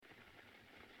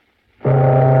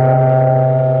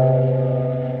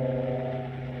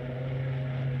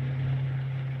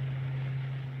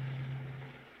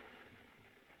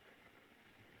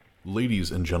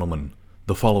Ladies and gentlemen,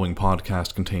 the following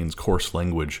podcast contains coarse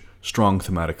language, strong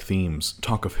thematic themes,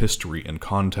 talk of history and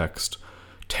context,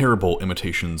 terrible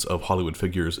imitations of Hollywood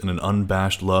figures, and an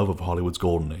unabashed love of Hollywood's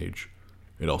golden age.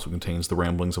 It also contains the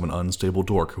ramblings of an unstable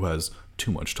dork who has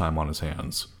too much time on his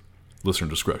hands. Listener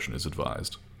discretion is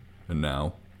advised. And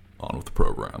now, on with the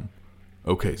program.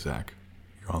 Okay, Zach,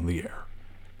 you're on the air.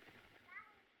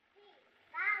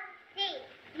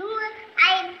 Nur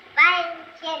ein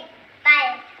Weilchen,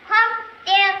 bald kommt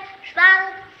der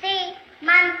schwarze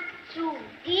Mann zu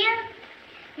dir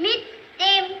mit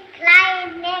dem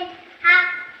kleinen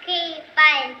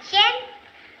Hackebeinchen.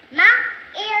 Mach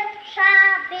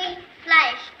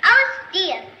Schabefleisch aus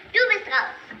dir, du bist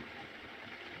raus.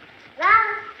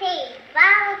 Warte,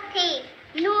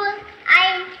 nur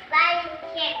ein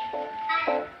Weilchen,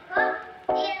 bald kommt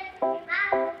der schwarze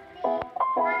Mann.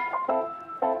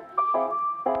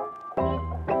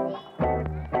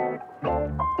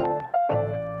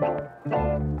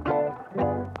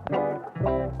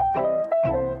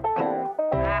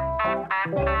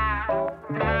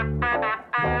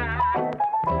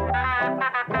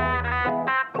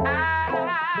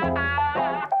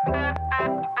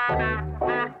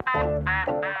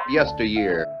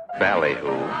 Yesteryear.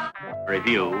 Ballyhoo.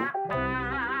 Review.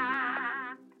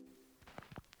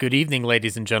 Good evening,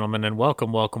 ladies and gentlemen, and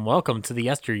welcome to the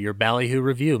Yesteryear Ballyhoo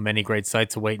Review. Many great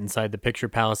sights await inside the picture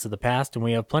palace of the past, and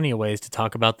we have plenty of ways to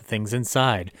talk about the things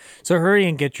inside. So hurry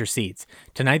and get your seats.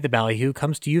 Tonight, the Ballyhoo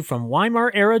comes to you from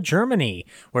Weimar-era Germany,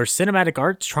 where cinematic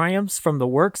art triumphs from the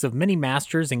works of many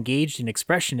masters engaged in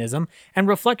expressionism and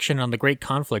reflection on the great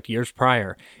conflict years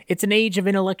prior. It's an age of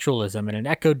intellectualism and an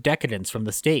echoed decadence from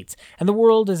the States, and the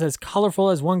world is as colorful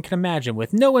as one can imagine,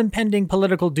 with no impending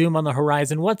political doom on the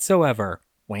horizon whatsoever.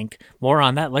 Wink. More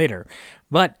on that later.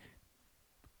 But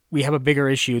we have a bigger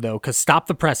issue, though, because stop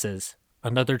the presses.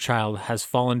 Another child has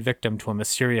fallen victim to a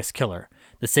mysterious killer.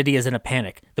 The city is in a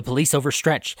panic, the police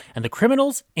overstretched, and the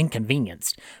criminals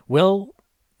inconvenienced. Will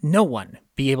no one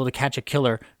be able to catch a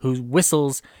killer who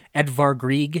whistles Edvard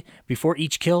Grieg before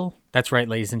each kill? That's right,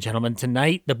 ladies and gentlemen.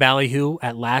 Tonight, the Ballyhoo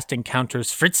at last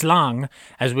encounters Fritz Lang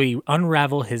as we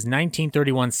unravel his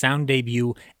 1931 sound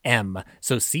debut, M.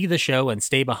 So see the show and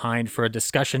stay behind for a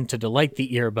discussion to delight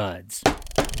the earbuds.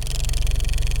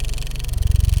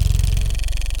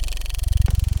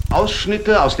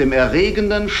 Ausschnitte aus dem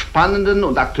erregenden, spannenden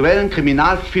und aktuellen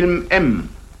Kriminalfilm M,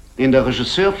 den der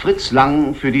Regisseur Fritz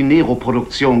Lang für die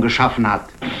Nero-Produktion geschaffen hat.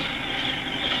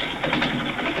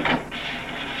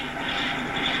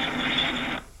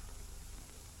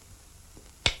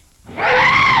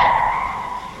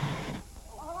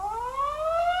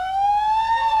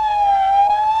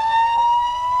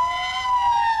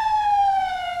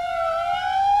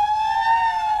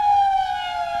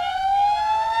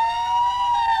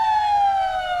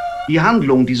 Die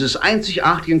Handlung dieses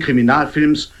einzigartigen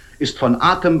Kriminalfilms ist von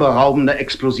atemberaubender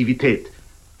Explosivität,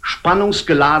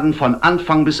 spannungsgeladen von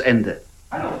Anfang bis Ende.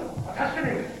 Hallo, was hast du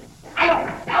denn? Hallo,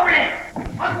 Paul!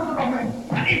 Antworte doch mal!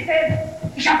 Was ist denn?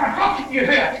 Ich hab was Kopf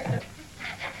gehört!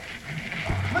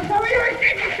 Was hab ich euch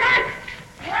denn gesagt?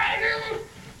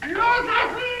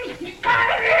 Loslassen!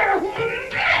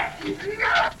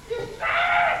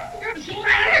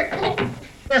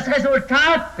 Das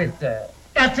Resultat, bitte!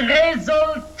 Das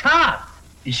Resultat!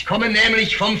 Ich komme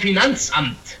nämlich vom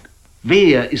Finanzamt.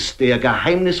 Wer ist der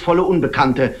geheimnisvolle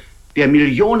Unbekannte, der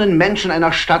Millionen Menschen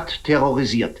einer Stadt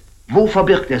terrorisiert? Wo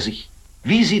verbirgt er sich?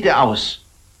 Wie sieht er aus?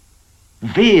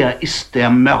 Wer ist der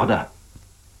Mörder?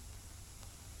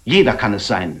 Jeder kann es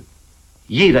sein.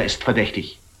 Jeder ist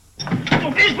verdächtig.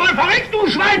 Du bist wohl verrückt, du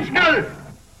Schweinskerl!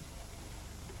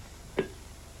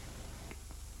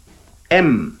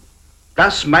 M.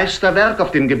 Das Meisterwerk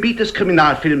auf dem Gebiet des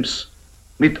Kriminalfilms.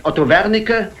 Mit Otto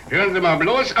Wernicke. Hören Sie mal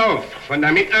bloß auf, von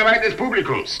der Mitarbeit des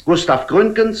Publikums. Gustav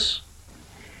Gründgens.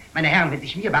 Meine Herren, wenn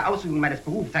sich mir bei Ausübung meines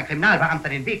Berufs ein Kriminalbeamter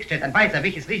in den Weg stellt, dann weiß er,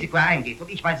 welches Risiko er eingeht. Und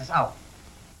ich weiß es auch.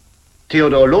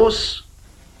 Theodor Loos.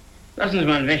 Lassen Sie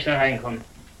mal einen Wächter reinkommen.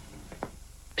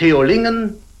 Theo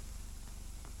Lingen.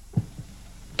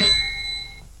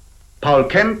 Paul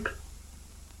Kemp.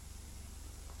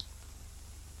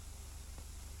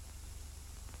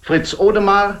 Fritz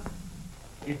Odemar.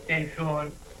 Ist denn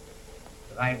schon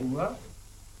 3 Uhr?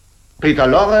 Peter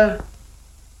Lorre.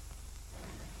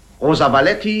 Rosa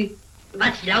Valetti.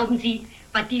 Was glauben Sie,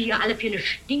 was die hier alle für eine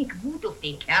Stinkwut auf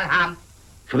den Kerl haben?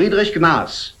 Friedrich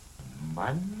Gnaas.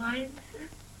 Mann, meinst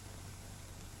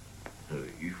du?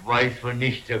 Ich weiß von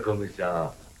nichts, Herr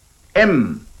Kommissar.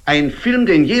 M. Ein Film,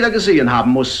 den jeder gesehen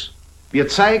haben muss. Wir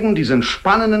zeigen diesen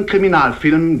spannenden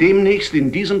Kriminalfilm demnächst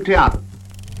in diesem Theater.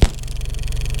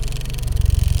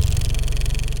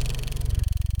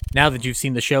 Now that you've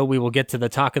seen the show, we will get to the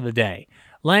talk of the day.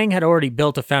 Lang had already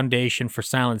built a foundation for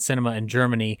silent cinema in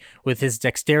Germany with his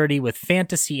dexterity with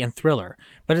fantasy and thriller,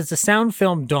 but as the sound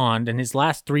film dawned and his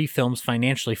last 3 films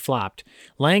financially flopped,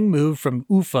 Lang moved from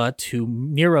UFA to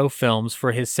Nero Films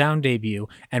for his sound debut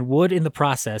and would, in the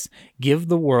process, give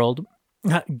the world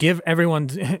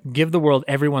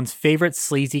everyone's favorite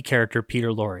sleazy character, Peter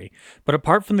Lorre. But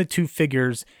apart from the two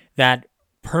figures that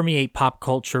permeate pop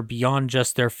culture beyond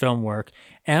just their film work,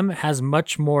 M has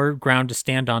much more ground to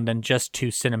stand on than just 2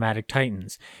 cinematic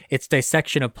titans. Its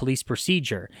dissection of police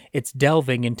procedure, its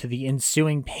delving into the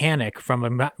ensuing panic from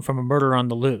a murder on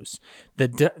the loose,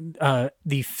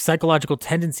 the psychological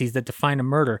tendencies that define a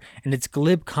murder, and its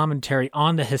glib commentary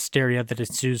on the hysteria that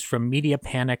ensues from media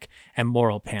panic and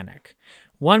moral panic.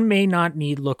 One may not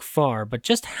need look far, but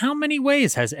just how many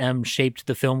ways has M shaped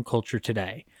the film culture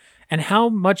today? And how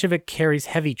much of it carries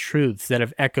heavy truths that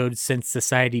have echoed since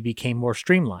society became more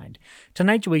streamlined?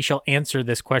 Tonight we shall answer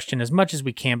this question as much as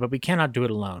we can, but we cannot do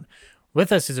it alone.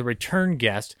 With us is a return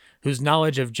guest whose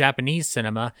knowledge of Japanese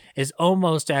cinema is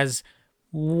almost as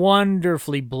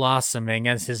wonderfully blossoming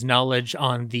as his knowledge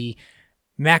on the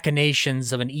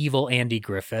machinations of an evil Andy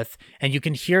Griffith, and you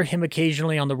can hear him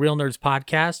occasionally on the Real Nerds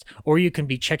podcast, or you can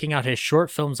be checking out his short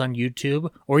films on YouTube,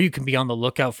 or you can be on the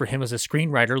lookout for him as a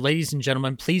screenwriter. Ladies and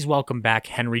gentlemen, please welcome back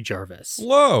Henry Jarvis.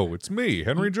 Hello, it's me,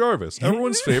 Henry Jarvis,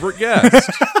 everyone's favorite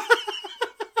guest.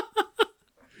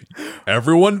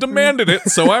 Everyone demanded it,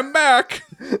 so I'm back.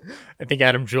 I think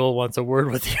Adam Jewell wants a word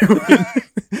with you.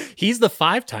 He's the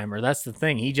 5-timer. That's the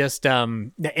thing. He just,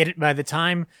 by the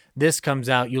time this comes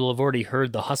out, you'll have already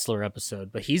heard the Hustler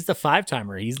episode, but he's the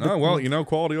 5-timer. He's the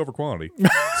quality over quantity.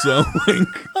 So,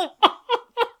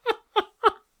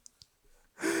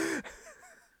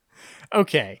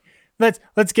 okay,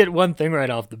 let's get one thing right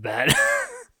off the bat.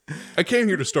 I came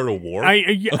here to start a war.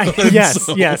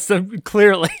 Yes,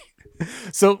 clearly.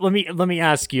 So let me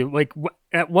ask you, like,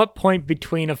 at what point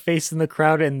between A Face in the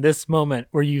Crowd and this moment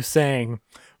were you saying,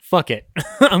 fuck it,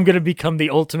 I'm going to become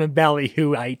the ultimate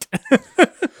ballyhooite?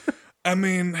 I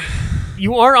mean,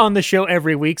 you are on the show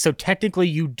every week, so technically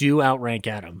you do outrank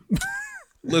Adam.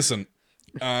 Listen,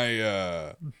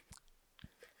 I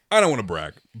don't want to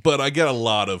brag, but I get a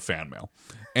lot of fan mail.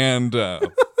 And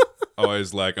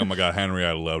always like, oh my God, Henry,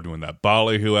 I love doing that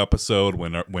Ballyhoo episode.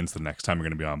 When's the next time you're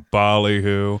going to be on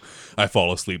Ballyhoo? I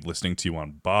fall asleep listening to you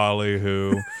on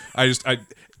Ballyhoo.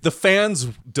 The fans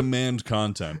demand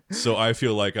content, so I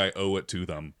feel like I owe it to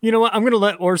them. You know what? I'm going to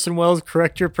let Orson Welles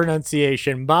correct your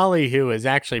pronunciation. Ballyhoo is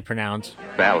actually pronounced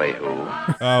Ballyhoo.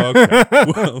 Oh, okay.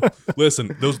 Well,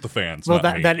 listen, those are the fans. Well,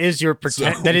 not me. that is your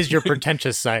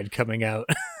pretentious side coming out.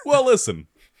 Well, listen.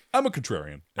 I'm a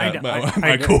contrarian at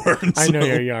my know, core. I know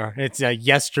you are. It's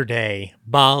yesterday,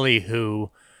 Ballyhoo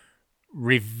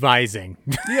revising.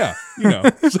 Yeah,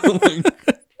 So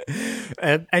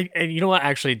and you know what?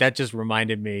 Actually, that just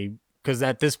reminded me, because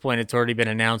at this point, it's already been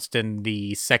announced and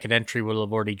the second entry will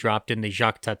have already dropped in the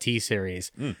Jacques Tati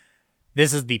series.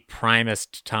 This is the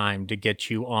primest time to get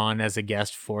you on as a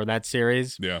guest for that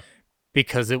series. Yeah.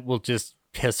 Because it will just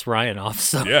piss Ryan off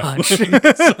so yeah. much.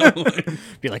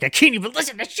 Be like, I can't even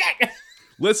listen to shit.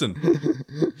 Listen,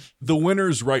 the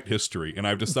winners write history, and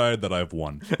I've decided that I've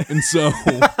won. And so...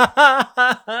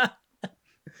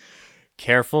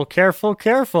 Careful.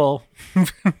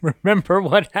 Remember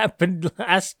what happened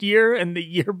last year and the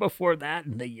year before that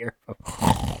and the year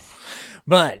before.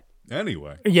 But...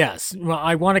 Anyway. Yes. Well,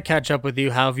 I want to catch up with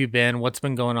you. How have you been? What's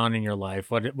been going on in your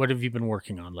life? What have you been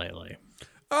working on lately?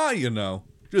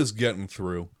 Just getting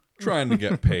through, trying to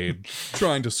get paid,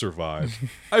 trying to survive.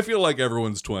 I feel like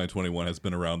everyone's 2021 has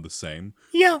been around the same.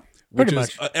 Yeah, pretty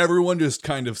much. Everyone just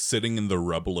kind of sitting in the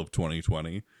rubble of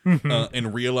 2020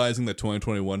 and realizing that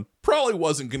 2021 probably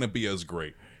wasn't going to be as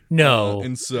great. No.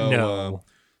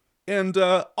 And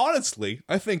honestly,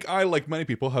 I think I, like many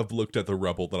people, have looked at the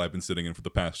rubble that I've been sitting in for the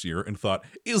past year and thought,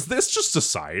 is this just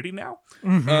society now?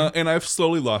 And I've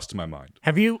slowly lost my mind.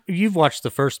 You've watched the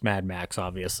first Mad Max,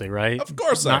 obviously, right? Of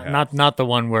course I have. Not the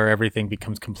one where everything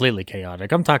becomes completely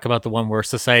chaotic. I'm talking about the one where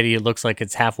society looks like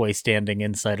it's halfway standing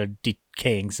inside a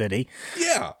decaying city.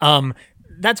 Yeah.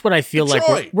 That's what I feel Detroit.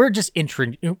 like. We're just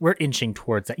we're inching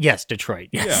towards that. Yes, Detroit.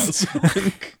 Yes.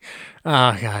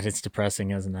 Oh God, it's depressing,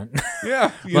 isn't it?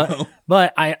 Yeah.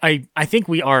 But I think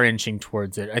we are inching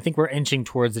towards it. I think we're inching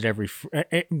towards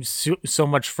it so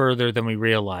much further than we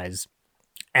realize.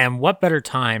 And what better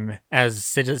time as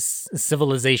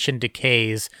civilization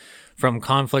decays from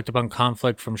conflict upon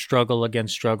conflict, from struggle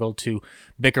against struggle to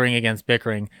bickering against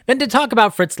bickering, than to talk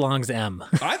about Fritz Lang's M.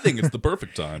 I think it's the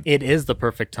perfect time. It is the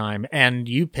perfect time. And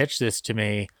you pitched this to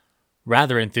me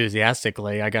rather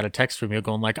enthusiastically, I got a text from you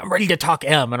going like, I'm ready to talk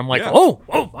M. And I'm like, Yeah.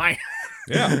 oh my.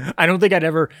 Yeah. I don't think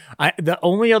the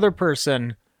only other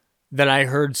person that I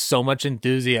heard so much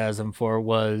enthusiasm for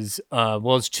was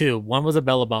two. One was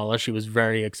Abella Bala. She's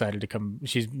very excited to come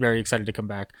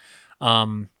back.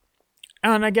 And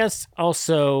I guess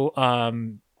also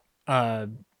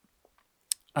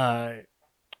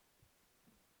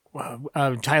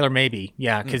Tyler Maybe.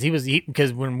 Yeah,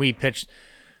 because when we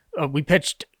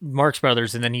pitched Marx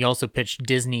Brothers, and then he also pitched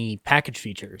Disney package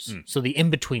features. So the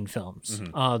in-between films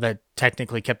that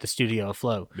technically kept the studio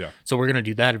afloat. Yeah. So we're going to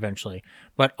do that eventually.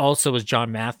 But also was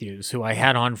John Matthews, who I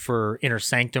had on for Inner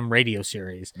Sanctum radio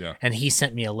series. Yeah. And he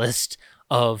sent me a list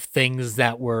of things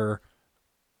that were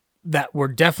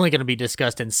definitely going to be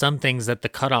discussed, and some things that the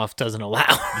cutoff doesn't allow.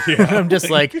 Yeah. I'm just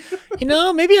like,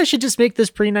 maybe I should just make this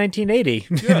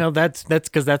pre-1980. Yeah. That's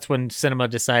because that's when cinema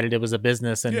decided it was a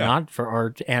business and not for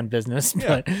art and business.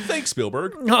 Yeah. But Thanks,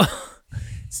 Spielberg.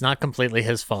 it's not completely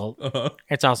his fault. Uh-huh.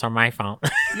 It's also my fault.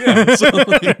 Yeah. So,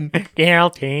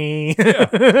 Guilty.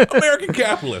 yeah. American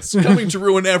capitalists coming to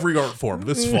ruin every art form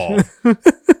this fall.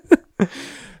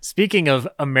 Speaking of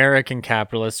American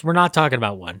capitalists, we're not talking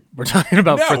about one. We're talking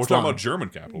about Fritz we're talking Lang. about German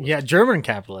capitalists. Yeah, German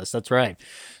capitalists. That's right.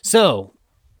 So,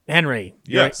 Henry,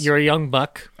 Yes. you're a young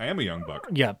buck. I am a young buck.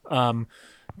 Yep.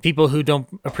 People who don't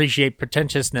appreciate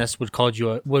pretentiousness would call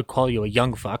you a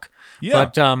young fuck. Yeah.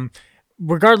 But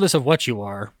regardless of what you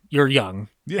are, you're young.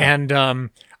 Yeah. And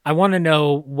I want to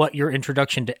know what your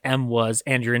introduction to M was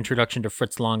and your introduction to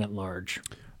Fritz Lang at large.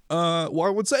 Well, I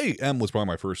would say M was probably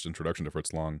my first introduction to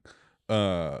Fritz Lang.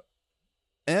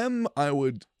 M,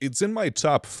 it's in my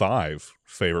top 5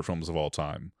 favorite films of all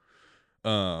time.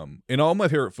 In all my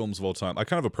favorite films of all time, I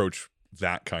kind of approach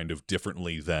that kind of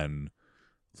differently than,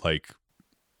 like,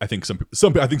 I think some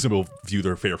people view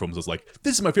their favorite films as like,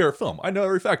 this is my favorite film. I know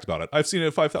every fact about it. I've seen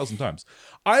it 5,000 times.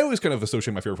 I always kind of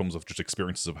associate my favorite films with just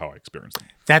experiences of how I experienced them.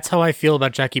 That's how I feel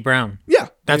about Jackie Brown. Yeah.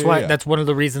 That's Yeah, why. yeah. That's one of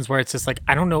the reasons where it's just like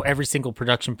I don't know every single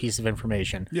production piece of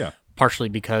information. Yeah. Partially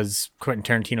because Quentin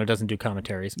Tarantino doesn't do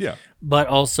commentaries. Yeah. But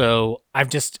also,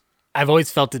 I've always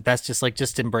felt it best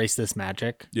just embrace this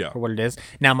magic for what it is.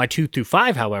 Now, my 2 through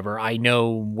 5, however, I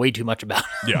know way too much about.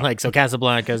 Yeah. Like, so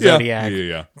Casablanca, Zodiac,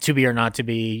 Yeah. To Be or Not to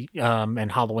Be, and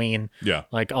Halloween. Yeah.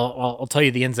 Like, I'll tell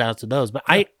you the ins and outs of those. But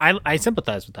I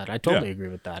sympathize with that. I totally agree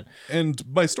with that. And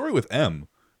my story with M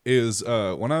is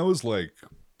when I was like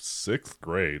 6th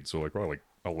grade, so like probably like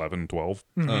 11, 12,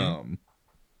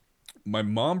 my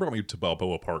mom brought me to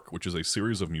Balboa Park, which is a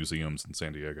series of museums in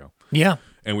San Diego. Yeah.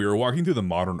 And we were walking through the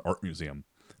Modern Art Museum,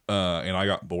 and I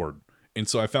got bored. And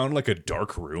so I found like a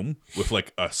dark room with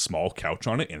like a small couch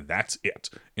on it, and that's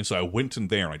it. And so I went in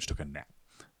there and I just took a nap.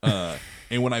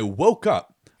 And when I woke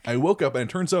up, and it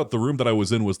turns out the room that I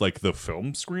was in was like the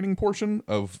film screening portion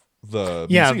of the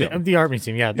museum. The art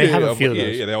museum. Yeah, they have a few of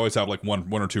those. Yeah, they always have like one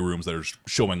or two rooms that are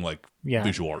showing like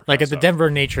visual art. Like at the Denver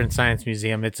Nature and Science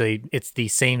Museum, it's the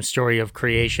same story of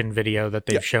creation video that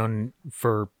they've shown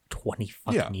for 20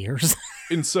 fucking years.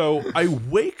 And so I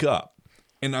wake up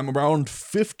and I'm around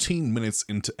 15 minutes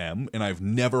into M, and I've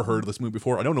never heard of this movie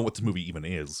before. I don't know what this movie even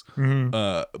is.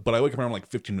 But I wake up around like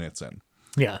 15 minutes in.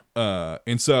 Yeah.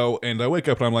 And I wake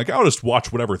up and I'm like, I'll just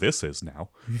watch whatever this is now.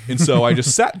 And so I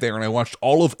just sat there and I watched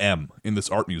all of M in this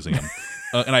art museum.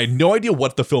 And I had no idea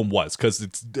what the film was because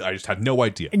I just had no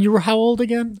idea. And you were how old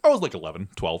again? I was like 11,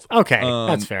 12. Okay,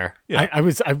 that's fair. Yeah.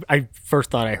 I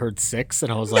first thought I heard 6 and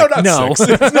I was like, no. 6.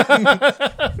 Nope,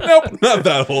 not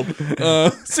that old.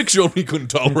 6-year-old me couldn't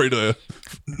tolerate a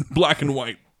black and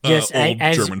white Yes, old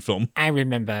German film. I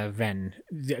remember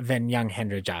when young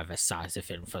Henry Jarvis saw the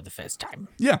film for the first time.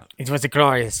 Yeah. It was a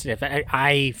glorious trip.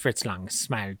 Fritz Lang,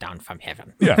 smiled down from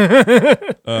heaven. Yeah.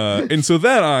 And so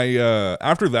then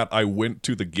after that, I went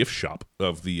to the gift shop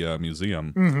of the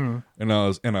museum, and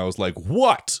I was like,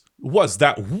 "What was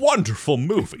that wonderful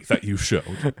movie that you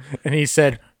showed?" And he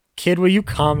said, "Kid, will you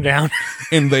calm down?"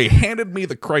 And they handed me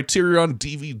the Criterion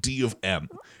DVD of M.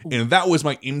 And that was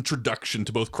my introduction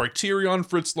to both Criterion,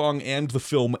 Fritz Lang, and the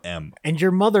film M. And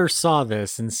your mother saw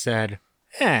this and said,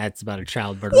 it's about a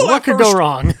child murder. Well, what could go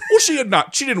wrong? Well, she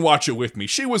didn't watch it with me.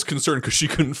 She was concerned because she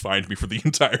couldn't find me for the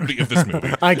entirety of this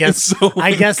movie. I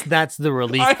guess that's the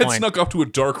relief point. I had snuck up to a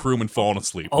dark room and fallen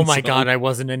asleep. Oh my God, I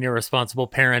wasn't an irresponsible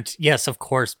parent. Yes, of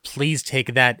course. Please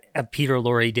take that Peter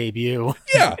Lorre debut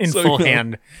in full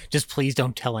hand. Just please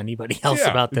don't tell anybody else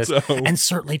about this. And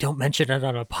certainly don't mention it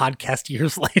on a podcast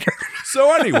years later.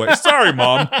 So anyway, sorry,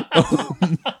 Mom.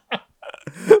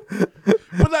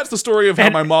 But that's the story of how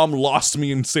my mom lost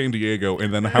me in San Diego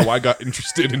and then how I got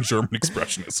interested in German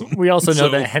Expressionism. We also know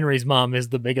that Henry's mom is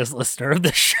the biggest listener of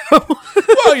the show.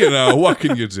 Well, what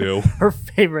can you do? Her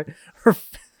favorite...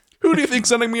 Who do you think's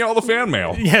sending me all the fan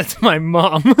mail? Yeah, it's my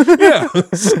mom. Yeah.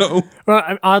 So,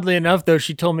 well, oddly enough, though,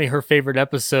 she told me her favorite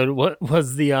episode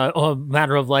was the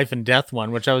Matter of Life and Death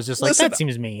one, which I was just like, that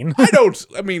seems mean.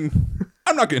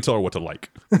 I'm not going to tell her what to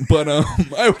like, but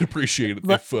I would appreciate it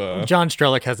if... John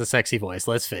Strellick has a sexy voice,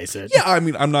 let's face it. Yeah,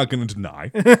 I'm not going to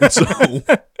deny.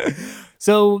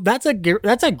 So that's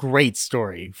a great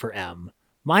story for M.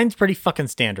 Mine's pretty fucking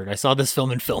standard. I saw this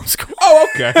film in film school. Oh,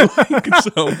 okay.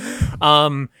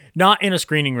 Not in a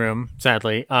screening room,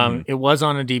 sadly. It was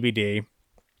on a DVD.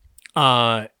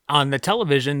 On the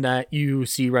television that you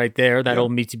see right there, that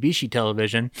old Mitsubishi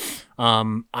television,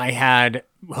 I had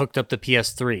hooked up the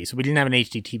PS3. So we didn't have an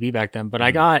HD TV back then, but I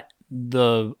got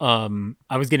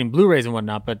I was getting Blu-rays and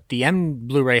whatnot, but the M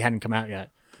Blu-ray hadn't come out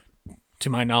yet, to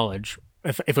my knowledge.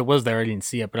 If it was there, I didn't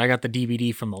see it, but I got the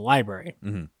DVD from the library.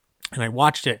 Mm-hmm. And I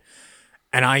watched it,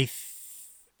 and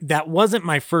that wasn't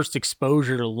my first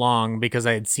exposure to Long because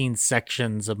I had seen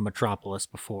sections of Metropolis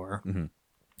before. Mm-hmm.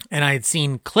 And I had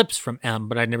seen clips from M,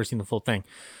 but I'd never seen the full thing.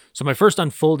 So my first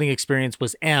unfolding experience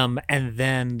was M, and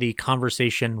then the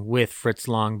Conversation with Fritz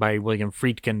Lang by William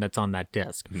Friedkin that's on that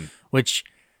disc, which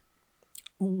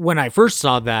when I first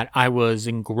saw that, I was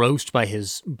engrossed by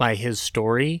his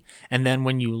story. And then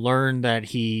when you learn that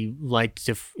he liked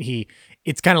to,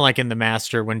 it's kind of like in The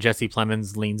Master when Jesse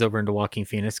Plemons leans over into Joaquin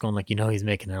Phoenix going like, he's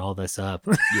making all this up.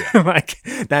 Yeah. Like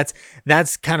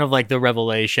that's kind of like the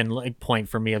revelation point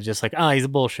for me of just like, he's a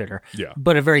bullshitter. Yeah.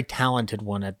 But a very talented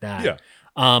one at that. Yeah.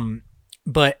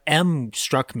 But M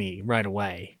struck me right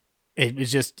away. It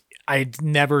was just, I'd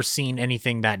never seen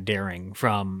anything that daring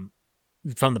from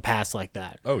the past like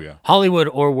that. Oh yeah. Hollywood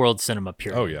or world cinema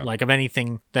period. Oh yeah. Like of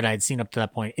anything that I'd seen up to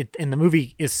that point. And the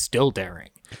movie is still daring.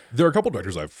 There are a couple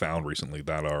directors I've found recently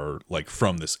that are like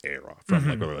from this era, from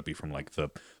like whether that be from like the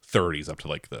 30s up to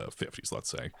like the 50s, let's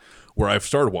say, where I've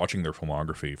started watching their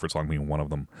filmography, Fritz Lang being one of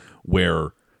them,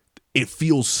 where it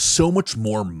feels so much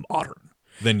more modern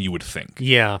than you would think.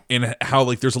 Yeah. And how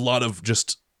like there's a lot of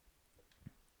just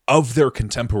of their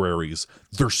contemporaries,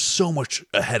 they're so much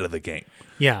ahead of the game.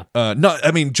 Yeah.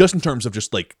 Just in terms of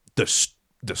just like the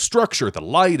structure, the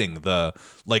lighting, the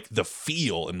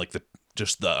feel, and like the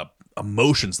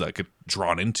emotions that get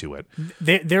drawn into it.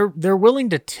 They're willing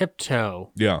to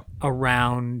tiptoe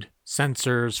around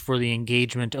censors for the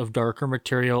engagement of darker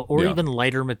material or even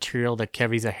lighter material that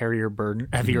carries a heavier burden,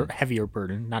 heavier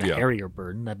burden, not a hairier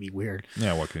burden. That'd be weird.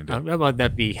 Yeah, what can you do?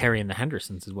 That'd be Harry and the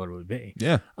Hendersons is what it would be.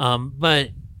 Yeah. But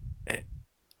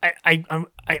I'm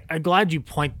glad you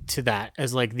point to that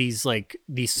as these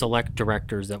select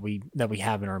directors that we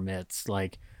have in our midst.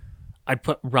 Like I'd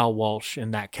put Raoul Walsh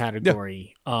in that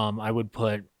category. Yeah. I would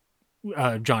put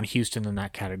John Huston in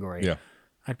that category. Yeah.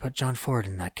 I'd put John Ford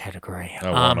in that category. I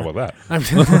don't know about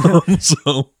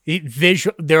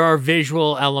that. There are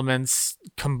visual elements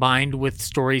combined with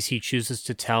stories he chooses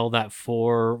to tell that,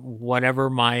 for whatever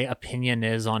my opinion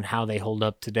is on how they hold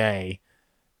up today,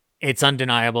 it's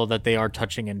undeniable that they are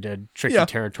touching into tricky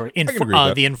territory. I can agree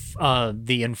with that.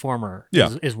 The Informer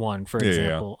is one, for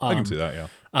example. I can see that,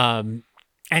 yeah.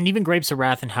 And even Grapes of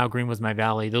Wrath and How Green Was My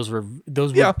Valley, those were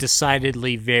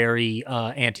decidedly very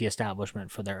anti-establishment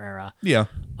for their era. Yeah.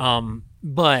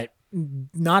 But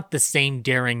not the same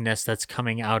daringness that's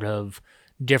coming out of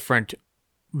different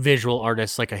visual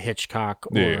artists like a Hitchcock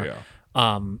or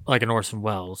like an Orson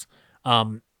Welles.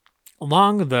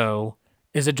 Long, though,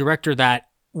 is a director that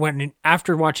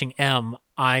after watching M,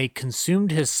 I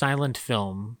consumed his silent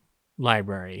film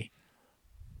library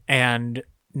and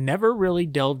never really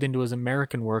delved into his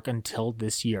American work until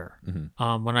this year,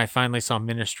 when I finally saw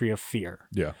Ministry of Fear.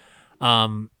 Yeah.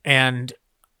 And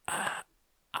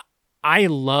I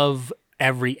love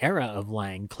every era of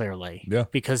Lang, clearly. Yeah.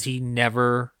 Because he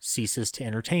never ceases to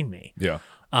entertain me. Yeah.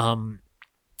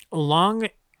 Long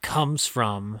comes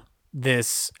from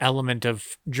this element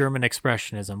of German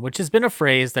expressionism, which has been a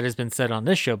phrase that has been said on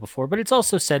this show before, but it's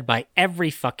also said by every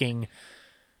fucking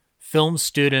film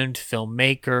student,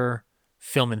 filmmaker,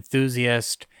 film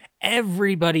enthusiast.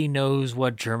 Everybody knows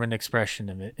what German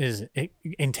expressionism it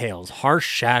entails. Harsh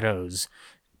shadows,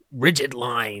 rigid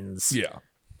lines,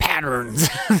 patterns.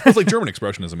 It's like German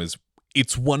expressionism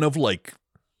it's one of I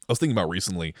was thinking about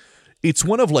recently, it's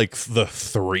one of the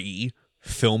three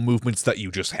film movements that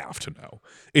you just have to know.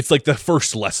 It's like the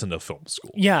first lesson of film school.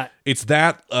 Yeah. It's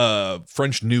that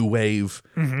French New Wave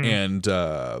and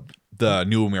the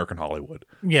New American Hollywood.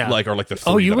 Yeah. Are the three.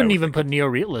 Oh, you wouldn't even put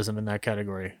neorealism in that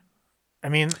category. I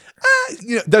mean,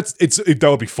 that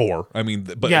would be 4. I mean,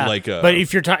 but but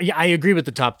if you're I agree with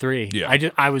the top 3. Yeah.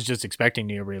 I was just expecting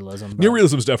neorealism.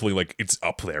 Neorealism is definitely like it's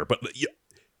up there, but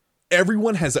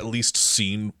everyone has at least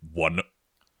seen one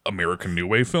American New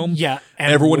Wave film. Yeah,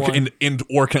 and everyone can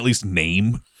at least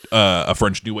name a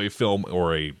French New Wave film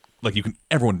or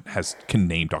everyone can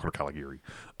name Dr. Caligari.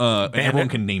 And everyone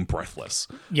can name Breathless.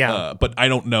 Yeah. But I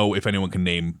don't know if anyone can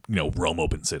name, Rome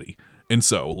Open City. And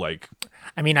so,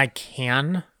 I mean, I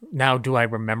can. Now, do I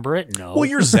remember it? No. Well,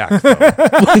 you're Zach, though.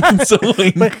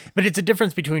 But it's a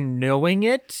difference between knowing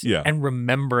it Yeah. and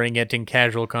remembering it in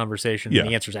casual conversation. Yeah. And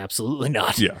the answer is absolutely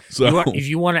not. Yeah. So if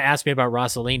you want to ask me about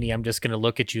Rossellini, I'm just going to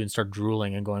look at you and start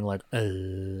drooling and going like,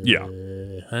 yeah.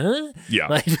 Huh?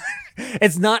 Yeah.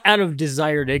 It's not out of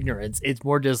desired ignorance. It's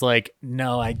more just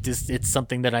no, it's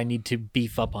something that I need to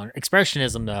beef up on.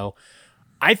 Expressionism, though,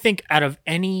 I think out of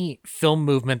any film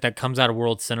movement that comes out of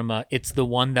world cinema, it's the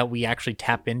one that we actually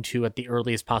tap into at the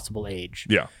earliest possible age.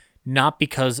 Yeah. Not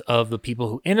because of the people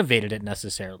who innovated it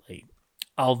necessarily.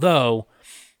 Although,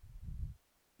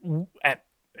 at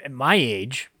my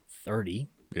age, 30.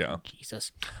 Yeah.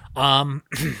 Jesus.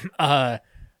 The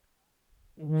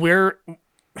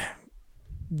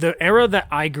era that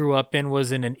I grew up in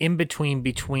was in an in-between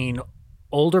between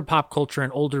older pop culture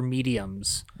and older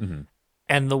mediums. Mm-hmm.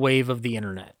 And the wave of the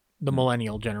internet, the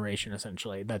millennial generation,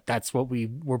 essentially. That's what we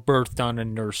were birthed on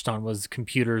and nursed on was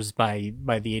computers by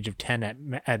the age of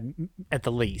 10 at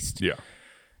the least. Yeah.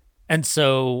 And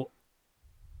so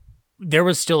there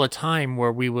was still a time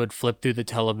where we would flip through the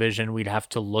television. We'd have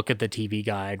to look at the TV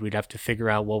guide. We'd have to figure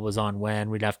out what was on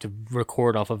when. We'd have to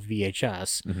record off of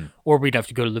VHS. Mm-hmm. Or we'd have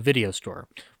to go to the video store,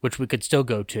 which we could still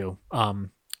go to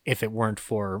if it weren't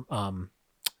for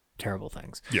terrible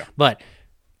things. Yeah. But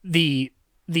the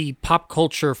pop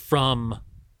culture from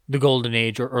the golden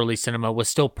age or early cinema was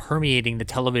still permeating the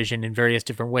television in various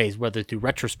different ways, whether through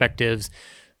retrospectives,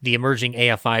 the emerging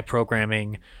AFI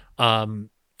programming,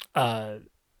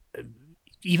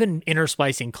 even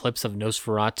intersplicing clips of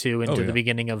Nosferatu into the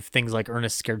beginning of things like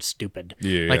Ernest Scared Stupid.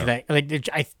 I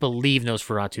believe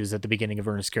Nosferatu is at the beginning of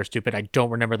Ernest Scared Stupid. I don't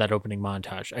remember that opening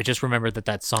montage. I just remember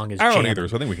that song is I don't jamming. either,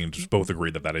 so I think we can just both agree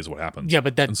that is what happens. Yeah,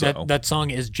 but that song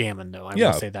is jamming, though. I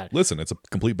will say that. Listen, it's a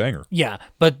complete banger. Yeah,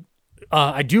 but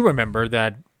I do remember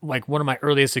that one of my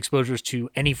earliest exposures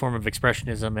to any form of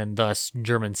expressionism and thus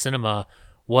German cinema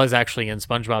was actually in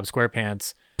SpongeBob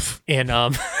SquarePants.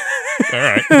 All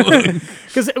right.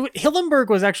 Because Hillenburg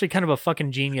was actually kind of a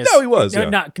fucking genius. No, he was. Yeah.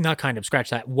 Not kind of. Scratch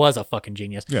that. Was a fucking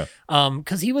genius. Yeah.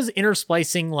 Because he was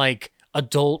intersplicing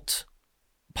adult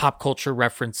pop culture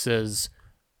references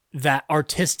that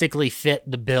artistically fit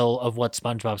the bill of what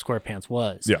SpongeBob SquarePants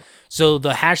was. Yeah. So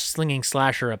the hash slinging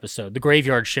slasher episode, the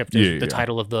Graveyard Shift, is the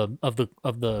title of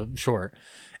the short.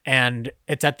 And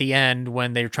it's at the end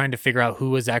when they're trying to figure out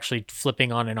who is actually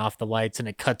flipping on and off the lights, and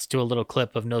it cuts to a little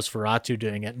clip of Nosferatu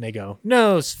doing it, and they go,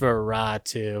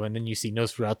 Nosferatu, and then you see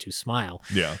Nosferatu smile,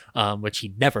 which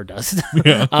he never does.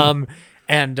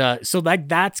 So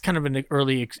that's kind of an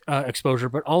early exposure,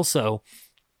 but also,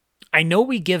 I know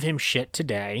we give him shit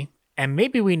today, and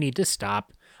maybe we need to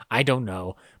stop, I don't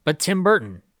know, but Tim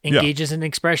Burton engages in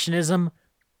expressionism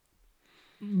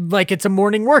like it's a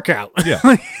morning workout. Yeah.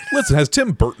 Listen, has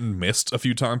Tim Burton missed a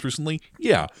few times recently?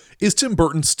 Yeah. Is Tim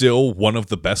Burton still one of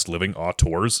the best living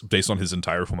auteurs based on his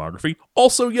entire filmography?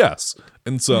 Also, yes.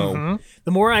 And so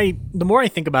the more I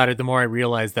think about it, the more I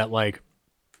realize that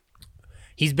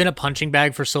he's been a punching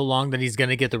bag for so long that he's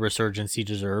going to get the resurgence he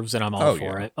deserves, and I'm all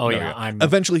for it.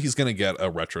 Eventually he's going to get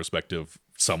a retrospective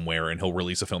somewhere, and he'll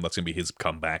release a film that's going to be his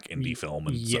comeback indie film,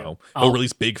 and so he'll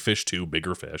release Big Fish 2,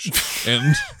 Bigger Fish.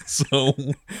 And so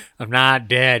I'm not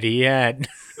dead yet.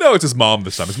 No, it's his mom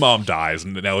this time. His mom dies,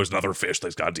 and now there's another fish that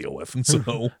he's got to deal with, and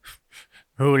so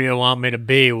who do you want me to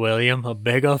be, William? A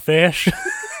bigger fish?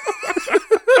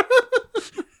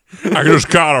 I just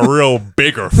caught a real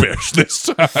bigger fish this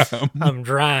time. I'm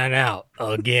drying out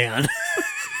again.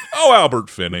 Oh, Albert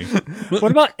Finney.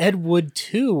 What about Ed Wood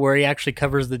 2, where he actually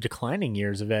covers the declining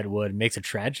years of Ed Wood and makes a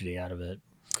tragedy out of it?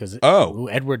 Because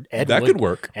that could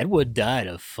work. Ed Wood died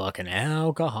of fucking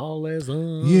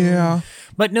alcoholism. Yeah.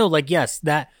 But no, yes,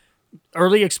 that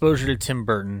early exposure to Tim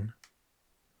Burton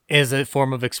is a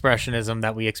form of expressionism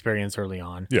that we experience early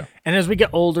on. Yeah. And as we get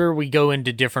older, we go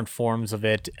into different forms of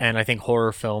it. And I think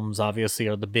horror films obviously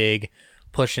are the big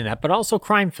push in that, but also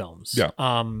crime films. Yeah.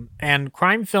 And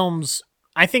crime films,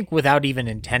 I think without even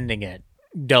intending it,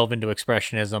 delve into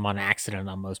expressionism on accident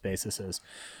on most bases.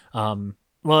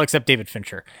 Well, except David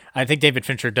Fincher. I think David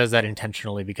Fincher does that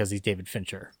intentionally because he's David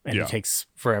Fincher and it takes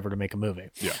forever to make a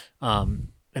movie. Yeah.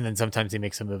 And then sometimes he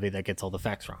makes a movie that gets all the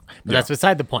facts wrong. But Yeah. that's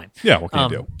beside the point. Yeah, what can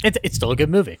you do? It's still a good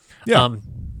movie. Yeah.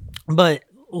 But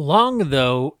Long,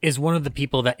 though, is one of the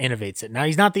people that innovates it. Now,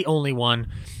 he's not the only one.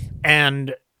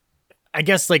 And I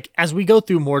guess, like, as we go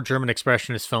through more German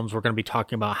Expressionist films, we're going to be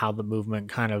talking about how the movement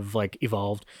kind of, like,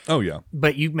 evolved. Oh, yeah.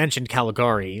 But you mentioned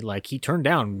Caligari. Like, he turned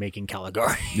down making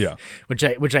Caligari. Yeah.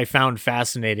 which I found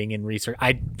fascinating in research.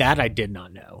 I did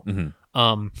not know.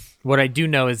 Mm-hmm. What I do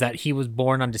know is that he was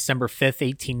born on December 5th,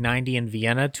 1890 in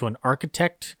Vienna to an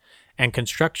architect and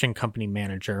construction company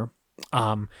manager.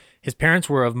 His parents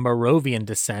were of Moravian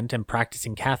descent and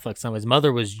practicing Catholics. Now, his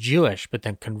mother was Jewish, but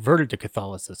then converted to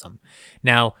Catholicism.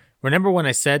 Now, remember when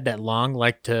I said that Long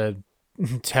liked to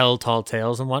tell tall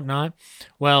tales and whatnot?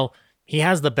 Well, he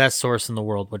has the best source in the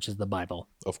world, which is the Bible.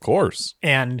 Of course.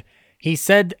 And he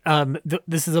said,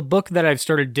 this is a book that I've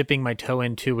started dipping my toe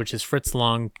into, which is Fritz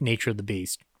Lang, Nature of the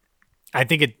Beast. I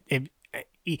think it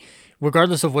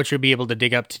regardless of what you'll be able to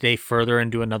dig up today further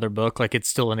and do another book, like it's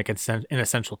still an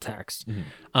essential text.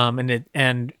 Mm-hmm.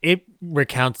 And it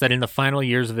recounts that in the final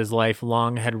years of his life,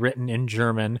 Long had written in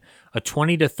German a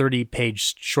 20 to 30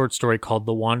 page short story called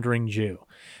The Wandering Jew.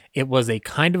 It was a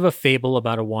kind of a fable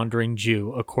about a wandering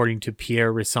Jew, according to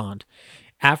Pierre Rissant.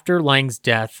 After Lang's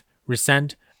death,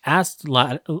 Rissant asked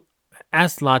Lotte,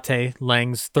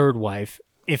 Lang's third wife,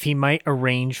 if he might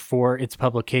arrange for its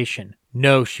publication.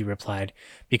 No, she replied,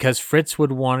 because Fritz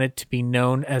would want to be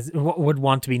known as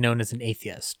an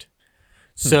atheist.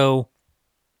 So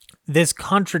this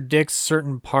contradicts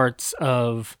certain parts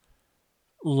of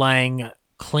Lang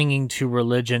clinging to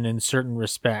religion in certain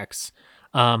respects.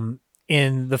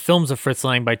 In the films of Fritz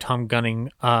Lang by Tom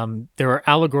Gunning, there are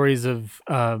allegories of,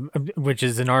 which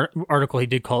is an article he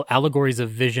did called Allegories of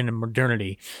Vision and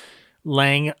Modernity.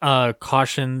 Lang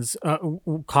cautioned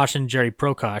Jerry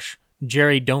Prakash,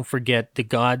 Jerry, don't forget, the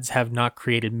gods have not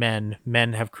created men,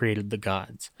 men have created the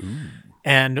gods. Ooh.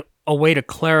 And a way to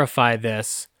clarify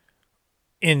this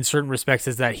in certain respects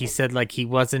is that he said, like, he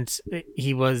was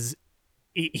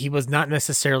not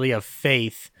necessarily of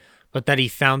faith, but that he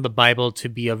found the Bible to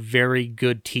be a very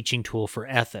good teaching tool for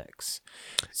ethics.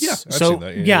 Yeah, I've seen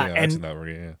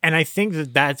that. And I think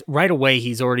that's right away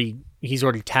he's already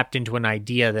tapped into an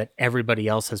idea that everybody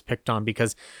else has picked on,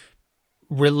 because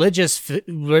religious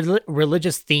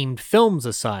themed films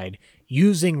aside,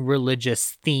 using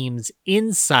religious themes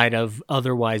inside of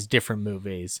otherwise different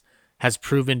movies has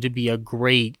proven to be a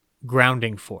great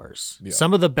grounding force. Yeah.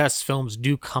 Some of the best films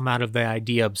do come out of the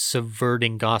idea of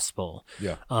subverting gospel.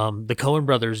 Yeah. The Coen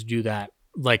brothers do that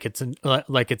like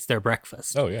it's their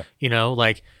breakfast. Oh yeah. You know,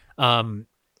 like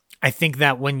I think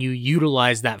that when you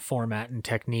utilize that format and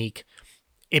technique,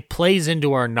 it plays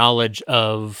into our knowledge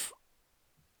of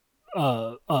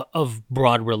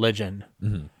broad religion,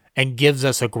 mm-hmm. and gives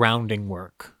us a grounding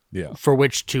work for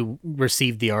which to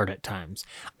receive the art at times.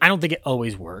 I don't think it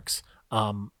always works.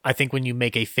 I think when you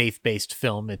make a faith-based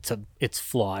film, it's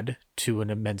flawed to an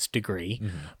immense degree,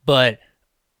 mm-hmm. but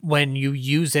when you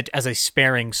use it as a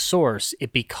sparing source,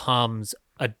 it becomes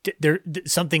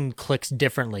something clicks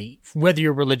differently, whether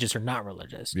you're religious or not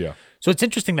religious. Yeah. So it's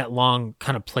interesting that Long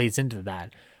kind of plays into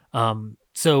that.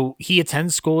 So he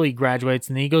attends school, he graduates,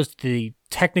 and then he goes to the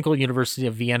Technical University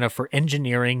of Vienna for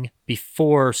engineering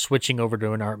before switching over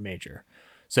to an art major.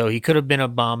 So he could have been a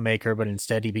bomb maker, but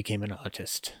instead he became an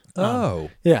artist.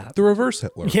 Yeah. The reverse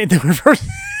Hitler. Yeah, the reverse.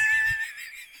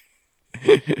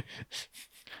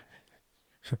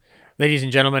 Ladies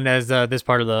and gentlemen, as this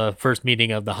part of the first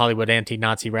meeting of the Hollywood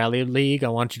Anti-Nazi Rally League, I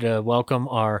want you to welcome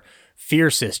our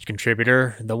fiercest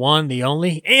contributor, the one, the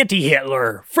only,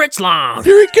 anti-Hitler, Fritz Lang.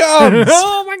 Here he comes.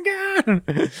 Oh my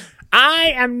God.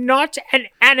 I am not an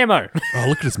animal. Oh,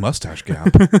 look at his mustache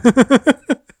gap.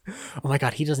 Oh my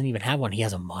God, he doesn't even have one. He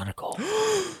has a monocle.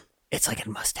 It's like a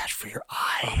mustache for your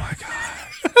eye. Oh my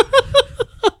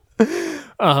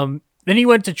gosh. Then he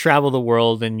went to travel the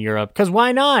world in Europe, because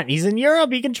why not? He's in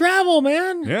Europe. He can travel,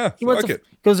 man. Yeah,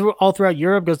 goes all throughout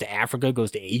Europe, goes to Africa, goes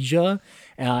to Asia.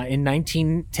 In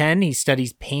 1910, he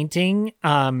studies painting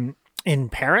in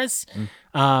Paris.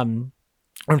 I'm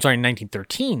sorry, in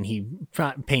 1913, he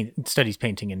studies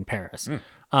painting in Paris.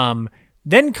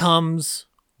 Then comes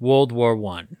World War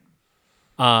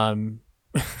I.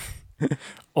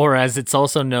 Or as it's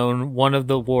also known, one of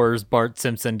the wars Bart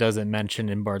Simpson doesn't mention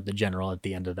in Bart the General at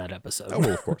the end of that episode. Oh,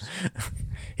 well, of course.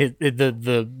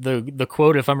 The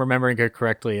quote, if I'm remembering it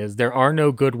correctly, is, "There are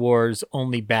no good wars,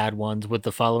 only bad ones, with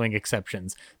the following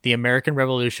exceptions: the American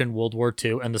Revolution, World War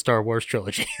II, and the Star Wars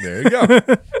trilogy." There you go.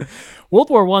 World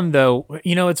War I, though,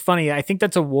 you know, it's funny. I think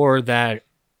that's a war that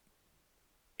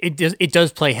it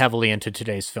does play heavily into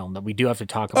today's film that we do have to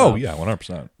talk about. Oh yeah,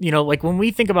 100%. You know, like when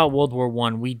we think about World War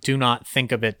I, we do not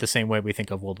think of it the same way we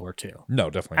think of World War II. No,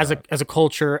 definitely not. As a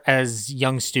culture, as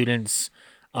young students,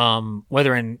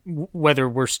 whether anybody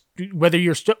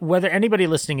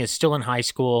listening is still in high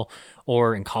school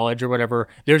or in college or whatever,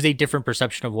 there's a different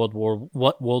perception of what World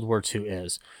War II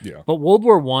is. Yeah. But World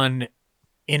War I,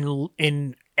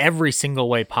 in every single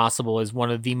way possible, is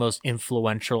one of the most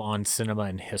influential on cinema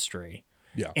in history.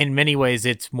 Yeah. In many ways,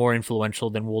 it's more influential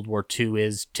than World War II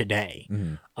is today,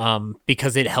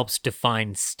 because it helps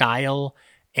define style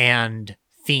and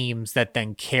themes that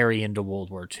then carry into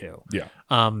World War II. Yeah.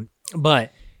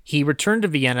 But he returned to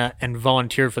Vienna and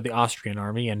volunteered for the Austrian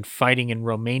army and fighting in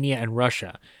Romania and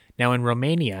Russia. Now, in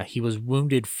Romania, he was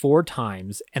wounded 4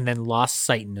 times and then lost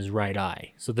sight in his right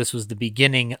eye. So this was the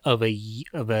beginning of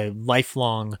a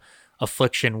lifelong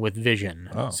affliction with vision.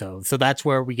 Oh. So that's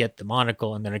where we get the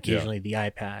monocle and then occasionally the eye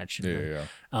patch. Yeah.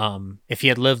 If he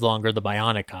had lived longer, the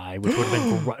bionic eye, which would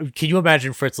have been... Can you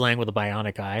imagine Fritz Lang with a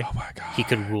bionic eye? Oh my God. He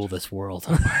could rule this world.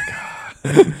 Oh my God.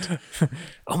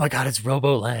 Oh my God, it's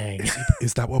Robo Lang.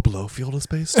 Is that what Blofeld is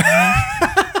based on?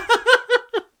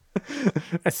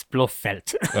 That's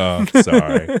Blofeld. Oh,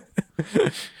 sorry.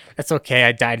 That's okay.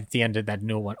 I died at the end of that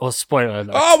new one. Oh, spoiler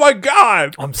alert. Oh my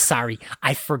God. I'm sorry.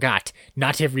 I forgot.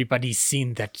 Not everybody's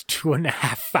seen that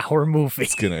 2.5-hour movie.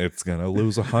 It's gonna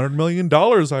lose $100 million,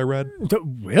 I read.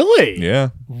 Really? Yeah.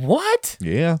 What?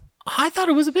 Yeah. I thought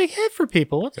it was a big hit for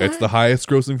people. What the It's heck? the highest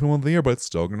grossing film of the year, but it's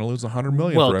still gonna lose $100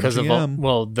 million Well, for because of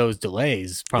MGM. those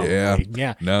delays, probably.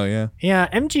 Yeah. No, yeah. Yeah,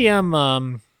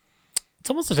 MGM, it's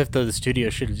almost as if the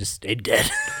studio should have just stayed dead.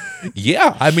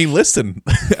 Yeah, I mean, listen,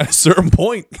 at a certain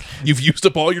point, you've used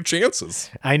up all your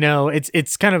chances. I know,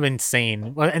 it's kind of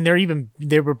insane. Well, and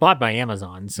they were bought by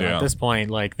Amazon, so at this point,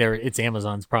 like, it's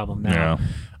Amazon's problem now.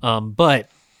 Yeah. But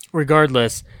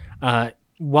regardless,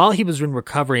 while he was in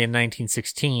recovery in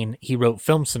 1916, he wrote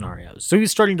film scenarios. So he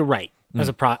was starting to write as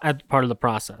part of the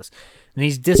process. And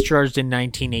he's discharged in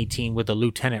 1918 with a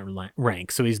lieutenant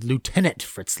rank. So he's Lieutenant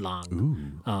Fritz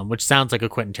Lang, which sounds like a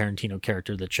Quentin Tarantino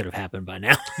character that should have happened by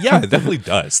now. Yeah, it definitely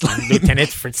does. Lieutenant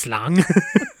Fritz Lang.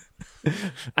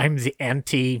 I'm the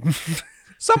anti...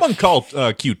 Someone call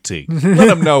QT. Let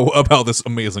him know about this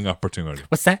amazing opportunity.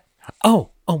 What's that? Oh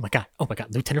my God.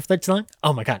 Lieutenant Fritz Lang?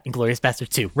 Oh my God. Inglourious Basterds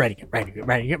 2. Writing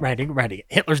it.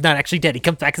 Hitler's not actually dead. He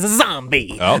comes back as a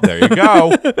zombie. Oh, there you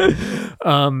go.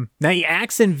 Now he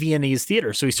acts in Viennese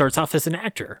theater, so he starts off as an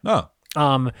actor. Oh.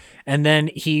 And then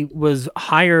he was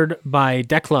hired by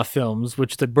Decla Films,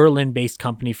 which is the Berlin-based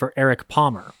company for Erich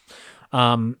Palmer.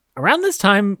 Around this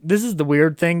time, this is the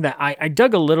weird thing that I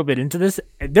dug a little bit into this.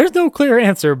 There's no clear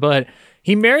answer, but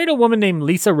he married a woman named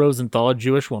Lisa Rosenthal, a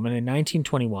Jewish woman, in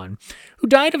 1921, who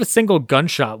died of a single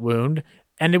gunshot wound,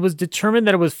 and it was determined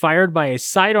that it was fired by a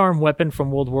sidearm weapon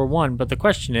from World War I. But the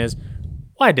question is,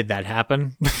 why did that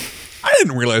happen? I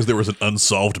didn't realize there was an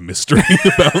unsolved mystery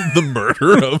about the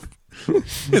murder of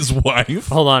his wife.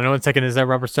 Hold on 1 second. Is that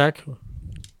Robert Stack?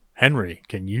 Henry,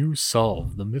 can you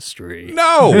solve the mystery?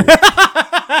 No.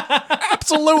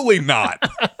 Absolutely not.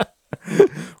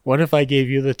 What if I gave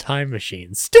you the time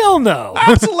machine? Still no.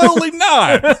 Absolutely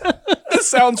not. This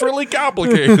sounds really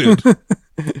complicated.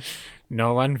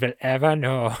 No one will ever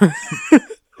know.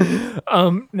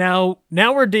 Now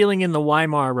we're dealing in the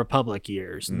Weimar Republic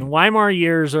years. And the Weimar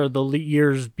years are the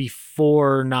years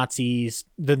before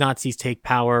the Nazis take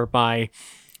power by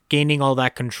gaining all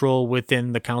that control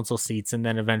within the council seats and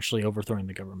then eventually overthrowing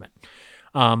the government.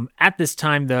 At this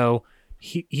time, though,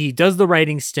 he does the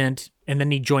writing stint, and then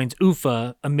he joins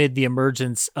UFA amid the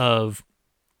emergence of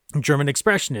German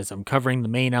Expressionism, covering the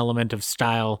main element of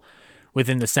style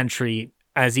within the century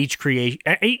as each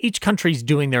country's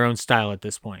doing their own style at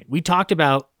this point. We talked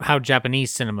about how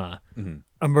Japanese cinema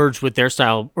emerged with their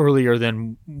style earlier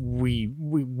than we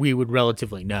would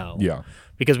relatively know. Yeah.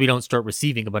 Because we don't start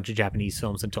receiving a bunch of Japanese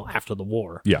films until after the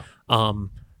war. Yeah.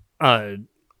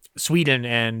 Sweden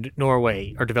and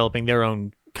Norway are developing their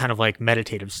own kind of like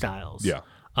meditative styles. Yeah.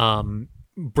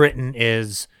 Britain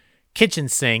is kitchen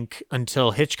sink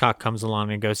until Hitchcock comes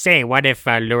along and goes, say, what if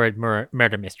lurid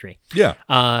murder mystery? Yeah.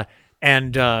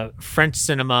 And French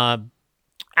cinema,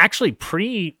 actually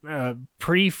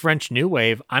pre-French New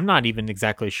Wave, I'm not even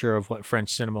exactly sure of what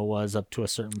French cinema was up to a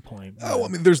certain point. Oh, I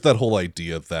mean, there's that whole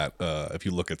idea that if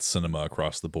you look at cinema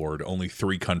across the board, only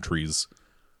 3 countries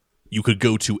you could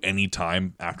go to any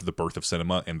time after the birth of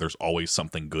cinema, and there's always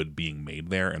something good being made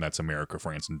there, and that's America,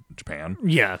 France, and Japan.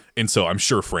 Yeah. And so I'm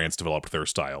sure France developed their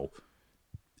style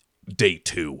day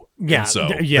 2. Yeah, And so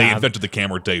yeah. they invented the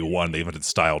camera day 1. They invented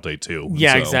style day 2. And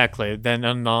Yeah, so, exactly. Then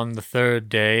on the third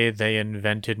day, they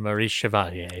invented Maurice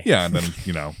Chevalier. Yeah, and then,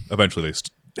 eventually they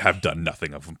have done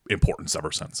nothing of importance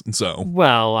ever since. And so...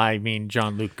 Well, I mean,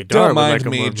 Jean-Luc Godard. Don't would mind like a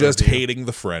me word just review. hating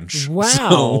the French.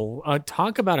 Wow. So,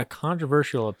 Talk about a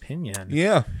controversial opinion.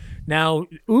 yeah. Now,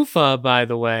 UFA, by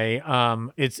the way,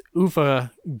 it's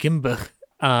UFA Gimbach,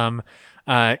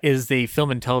 is the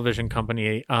film and television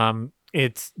company.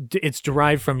 It's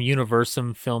derived from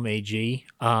Universum Film AG,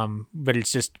 but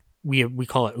it's just we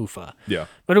call it UFA. Yeah.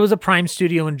 But it was a prime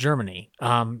studio in Germany.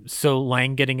 So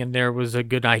Lang getting in there was a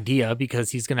good idea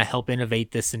because he's going to help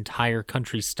innovate this entire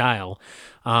country's style.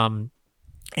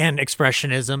 And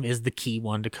expressionism is the key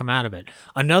one to come out of it.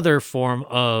 Another form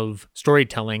of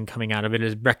storytelling coming out of it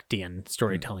is Brechtian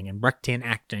storytelling and Brechtian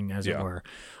acting, as it were.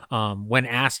 When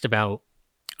asked about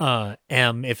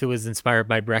M, if it was inspired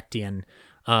by Brechtian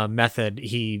method,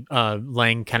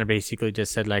 Lang kind of basically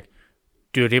just said, like,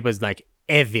 dude, it was like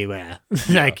everywhere.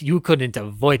 Like, you couldn't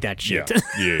avoid that shit.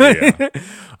 Yeah.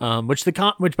 Which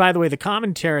by the way, the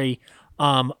commentary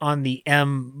on the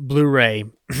M Blu-ray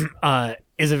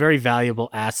is a very valuable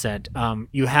asset.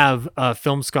 You have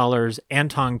film scholars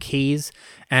Anton Keyes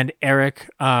and Eric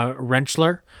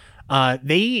Rentschler.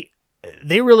 They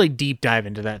really deep dive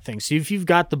into that thing. So if you've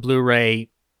got the Blu-ray,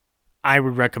 I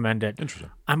would recommend it. Interesting.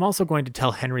 I'm also going to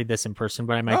tell Henry this in person,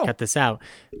 but I might cut this out.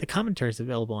 The commentary is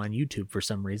available on YouTube for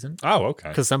some reason. Oh, okay.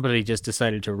 Because somebody just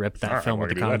decided to rip that film with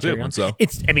the commentary on. So.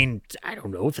 I mean, I don't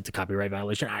know if it's a copyright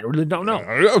violation. I really don't know.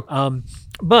 I don't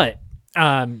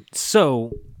know.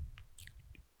 So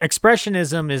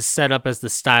Expressionism is set up as the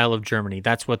style of Germany.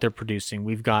 That's what they're producing.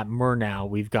 We've got Murnau,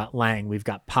 we've got Lang, we've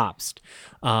got Pabst.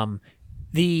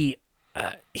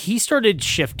 He started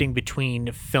shifting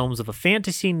between films of a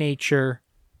fantasy nature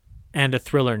and a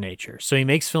thriller nature. So he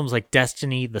makes films like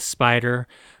Destiny, The Spider,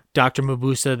 Dr.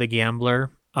 Mabusa, The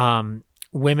Gambler,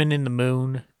 Women in the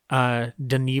Moon,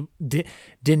 Den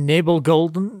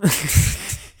Nebelgolden.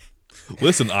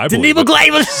 Listen, I Den believe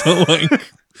Nebelgleiben. So, like...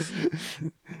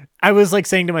 I was like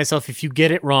saying to myself, if you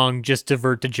get it wrong, just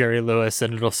divert to Jerry Lewis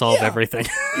and it'll solve everything.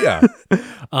 Yeah.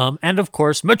 And of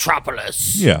course,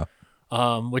 Metropolis. Yeah.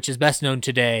 Which is best known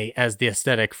today as the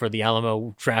aesthetic for the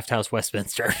Alamo Drafthouse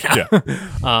Westminster.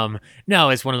 No,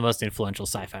 it's one of the most influential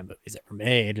sci-fi movies ever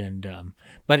made. And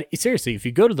but seriously, if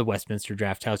you go to the Westminster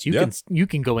Drafthouse, you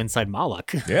can go inside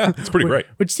Moloch. Yeah, it's pretty great.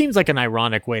 Which seems like an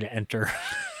ironic way to enter.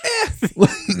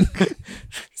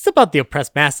 It's about the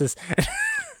oppressed masses.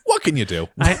 What can you do?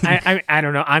 I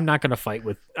don't know. I'm not going to fight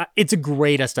with. It's a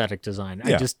great aesthetic design.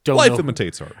 Yeah. I just don't. Life know.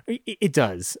 imitates art. It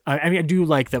does. I mean, I do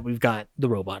like that we've got the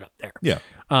robot up there. Yeah.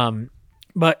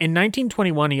 But in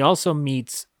 1921, he also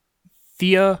meets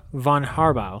Thea von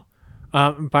Harbau.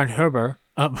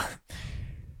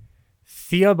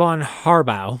 Thea von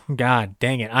Harbau. God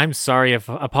dang it. I'm sorry.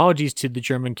 Apologies to the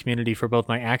German community for both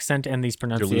my accent and these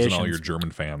pronunciations. You're losing all your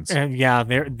German fans. And yeah,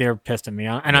 they're pissed at me.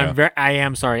 And I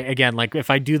am sorry. Again, like if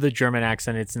I do the German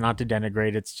accent, it's not to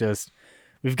denigrate. It's just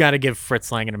we've got to give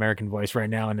Fritz Lang an American voice right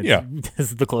now, and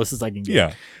this is the closest I can get.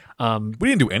 Yeah. We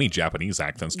didn't do any Japanese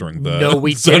accents during the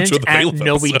we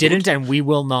didn't, and we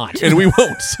will not, and we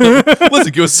won't.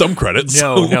 Listen, give us some credit.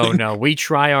 No. We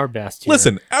try our best. Here.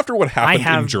 Listen, after what happened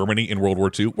in Germany in World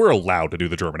War II, we're allowed to do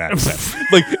the German accent.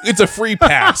 Like it's a free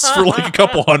pass for like a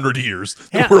couple hundred years.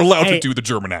 We're allowed to do the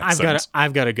German accent.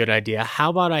 I've got a good idea.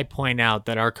 How about I point out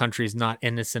that our country is not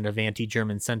innocent of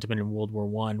anti-German sentiment in World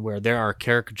War I, where there are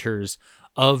caricatures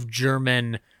of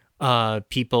German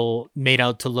people made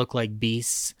out to look like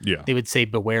beasts. Yeah. They would say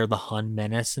beware the Hun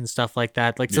menace and stuff like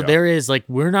that. Like, so there is like,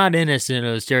 we're not innocent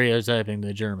of stereotyping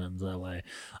the Germans that way.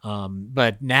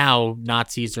 But now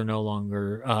Nazis are no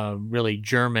longer really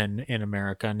German in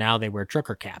America. Now they wear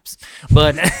trucker caps.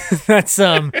 But that's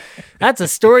a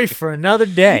story for another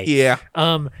day. Yeah.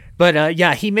 But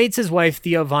he meets his wife,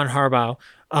 Thea von Harbau,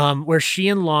 where she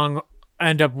and Long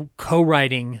end up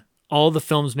co-writing all the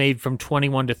films made from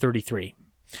 21 to 33.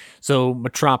 So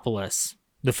Metropolis,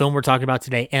 the film we're talking about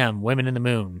today, M, Women in the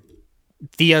Moon.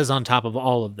 Thea's on top of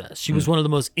all of this. She was one of the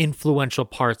most influential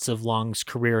parts of Long's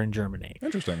career in Germany.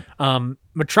 Interesting.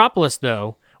 Metropolis,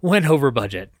 though, went over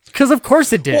budget. Because of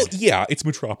course it did. Well, yeah, it's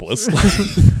Metropolis.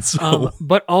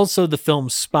 But also the film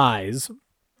Spies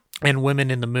and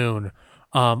Women in the Moon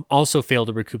also failed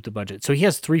to recoup the budget. So he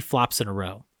has 3 flops in a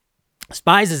row.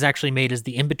 Spies is actually made as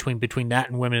the in-between between that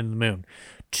and Women in the Moon.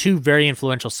 2 very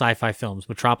influential sci-fi films,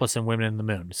 Metropolis and Women in the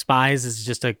Moon. Spies is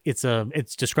just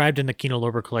it's described in the Kino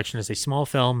Lorber collection as a small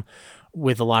film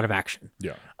with a lot of action.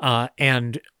 Yeah.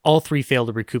 And all 3 failed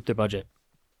to recoup their budget.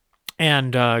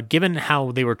 given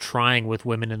how they were trying with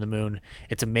Women in the Moon,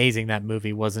 it's amazing that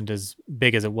movie wasn't as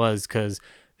big as it was, because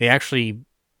they actually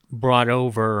brought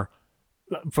over,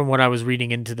 from what I was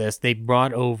reading into this, they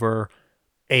brought over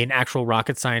an actual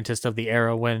rocket scientist of the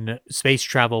era when space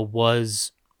travel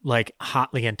was like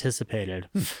hotly anticipated.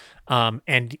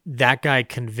 And that guy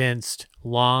convinced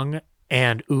Long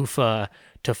and UFA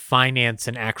to finance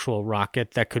an actual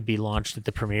rocket that could be launched at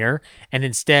the premiere. And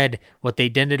instead, what they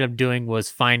ended up doing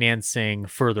was financing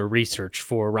further research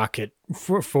for rocket.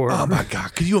 For Oh my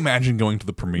God. Could you imagine going to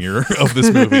the premiere of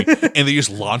this movie and they just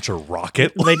launch a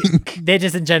rocket?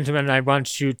 Ladies and gentlemen, I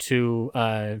want you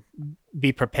to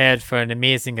be prepared for an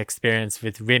amazing experience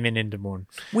with Women in the Moon.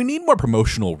 We need more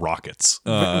promotional rockets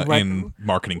in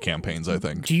marketing campaigns, I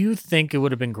think. Do you think it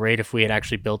would have been great if we had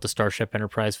actually built the Starship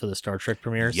Enterprise for the Star Trek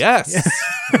premieres? Yes.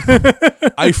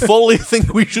 I fully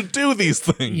think we should do these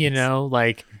things. You know,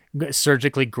 like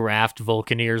surgically graft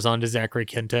Vulcan ears onto Zachary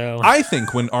Quinto. I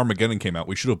think when Armageddon came out,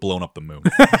 we should have blown up the moon.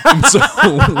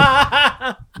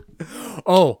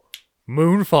 Oh,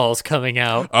 Moonfall's coming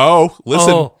out. Oh,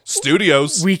 listen,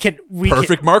 studios.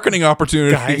 Perfect marketing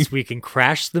opportunity. Guys, we can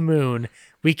crash the moon.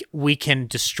 We can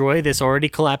destroy this already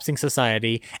collapsing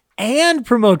society and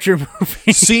promote your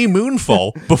movie. See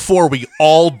Moonfall before we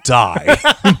all die.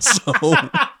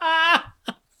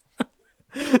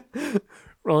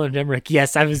 Roland Emmerich,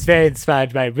 yes, I was very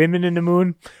inspired by Women in the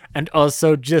Moon, and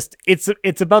also just it's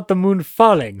about the moon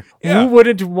falling. Yeah. Who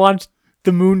wouldn't want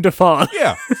the moon to fall?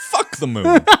 Yeah, fuck the moon.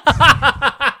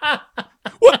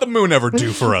 What the moon ever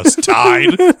do for us?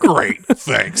 Tide? Great,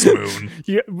 thanks, moon.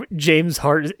 Yeah, James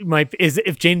Hart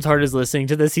if James Hart is listening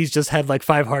to this, he's just had like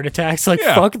 5 heart attacks. Like,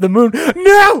 fuck the moon.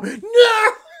 No.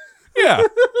 Yeah.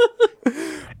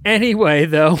 Anyway,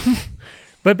 though,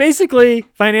 but basically,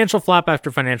 financial flop after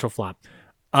financial flop.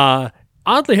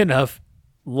 Oddly enough,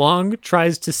 Long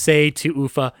tries to say to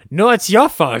UFA, "No, it's your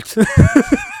fault."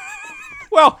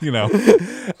 Well, you know.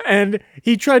 And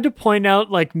he tried to point out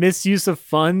like misuse of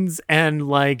funds and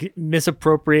like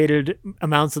misappropriated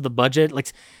amounts of the budget.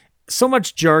 Like, so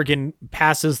much jargon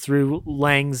passes through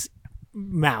Lang's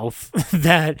mouth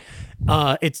that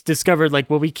it's discovered like,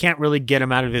 well, we can't really get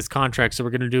him out of his contract, so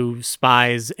we're going to do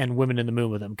Spies and Women in the Moon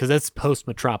with him, because that's post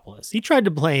Metropolis. He tried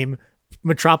to blame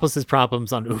Metropolis's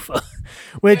problems on UFA,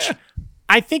 which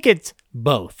I think it's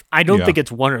both. I don't think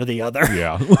it's one or the other.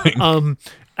 Yeah.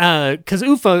 Because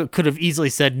UFA could have easily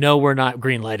said, no, we're not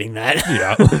greenlighting that.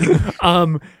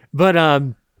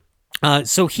 Yeah.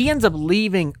 So he ends up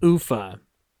leaving UFA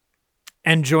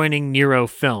and joining Nero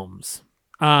Films.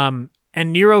 And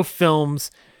Nero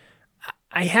Films,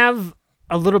 I have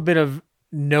a little bit of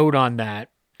note on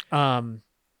that.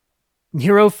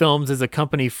 Nero Films is a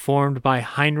company formed by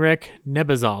Heinrich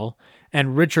Nebenzal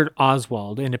and Richard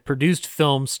Oswald, and it produced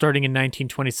films starting in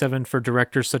 1927 for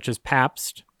directors such as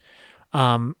Pabst,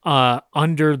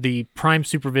 under the prime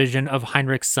supervision of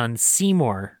Heinrich's son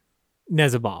Seymour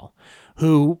Nebenzal,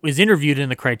 who was interviewed in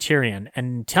the Criterion,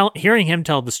 and hearing him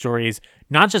tell the stories,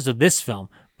 not just of this film,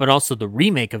 but also the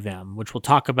remake of them, which we'll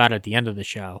talk about at the end of the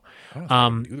show.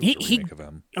 Remake of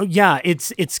them. Oh yeah,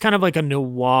 it's kind of like a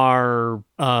noir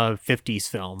 50s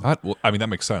film. That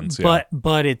makes sense. Yeah.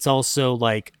 But it's also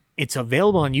like, it's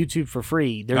available on YouTube for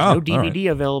free. There's no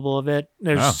DVD available of it.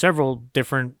 There's several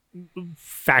different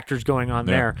factors going on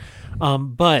there.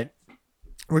 But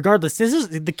regardless, this is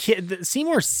the kid.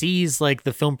 Seymour sees like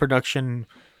the film production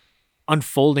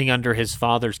unfolding under his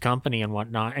father's company and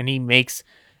whatnot, and he makes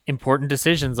important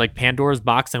decisions like Pandora's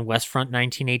Box and Westfront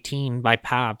 1918 by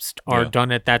Pabst are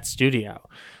done at that studio.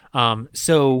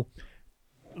 So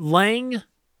Lang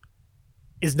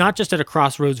is not just at a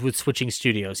crossroads with switching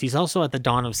studios. He's also at the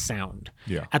dawn of sound.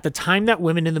 Yeah. At the time that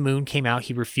Women in the Moon came out,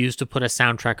 he refused to put a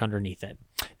soundtrack underneath it.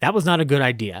 That was not a good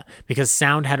idea because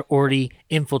sound had already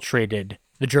infiltrated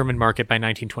the German market by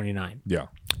 1929. Yeah.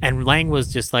 And Lang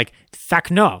was just like,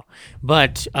 fuck no.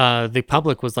 But the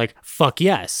public was like, fuck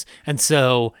yes. And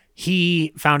so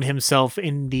he found himself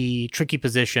in the tricky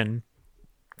position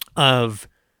of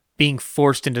being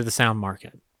forced into the sound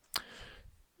market.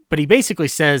 But he basically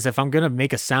says, if I'm going to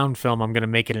make a sound film, I'm going to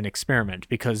make it an experiment.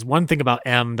 Because one thing about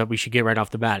M that we should get right off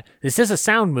the bat, this is a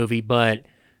sound movie, but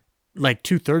like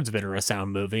 2/3 of it are a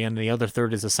sound movie and the other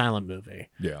third is a silent movie.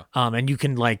 Yeah. And you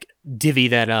can like divvy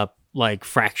that up like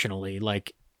fractionally,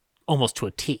 like almost to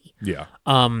a T. Yeah.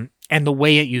 And the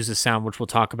way it uses sound, which we'll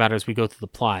talk about as we go through the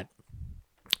plot,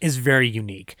 is very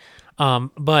unique.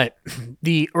 But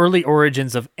the early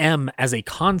origins of M as a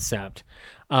concept,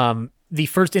 the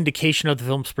first indication of the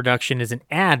film's production is an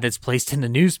ad that's placed in the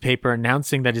newspaper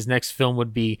announcing that his next film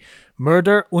would be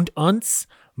Murder und Uns,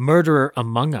 Murderer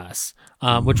Among Us,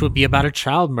 which would be about a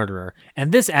child murderer.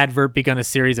 And this advert began a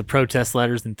series of protest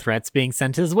letters and threats being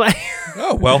sent his way.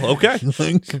 Oh, well, okay.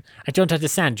 I don't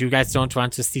understand. You guys don't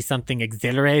want to see something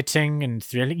exhilarating and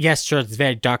thrilling? Yes, sure, it's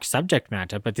very dark subject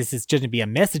matter, but this is going to be a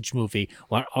message movie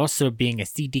while also being a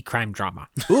seedy crime drama.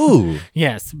 Ooh.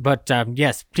 Yes, but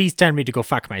yes, please tell me to go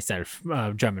fuck myself,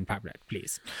 German public,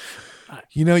 please.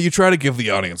 You try to give the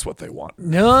audience what they want.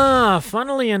 No,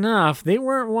 funnily enough, they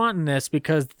weren't wanting this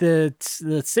because the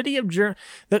city of the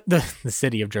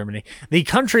city of Germany, the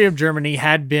country of Germany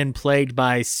had been plagued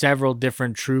by several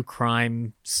different true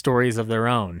crime stories of their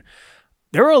own.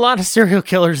 There were a lot of serial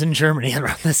killers in Germany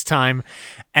around this time,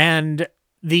 and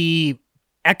the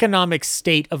economic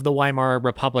state of the Weimar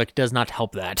Republic does not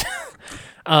help that.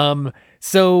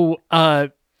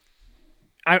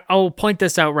 I'll point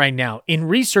this out right now. In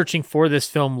researching for this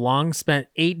film, Long spent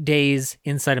 8 days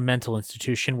inside a mental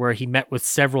institution where he met with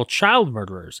several child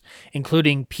murderers,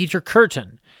 including Peter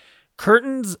Kürten.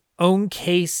 Kürten's own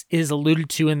case is alluded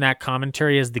to in that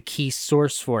commentary as the key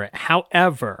source for it.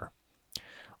 However,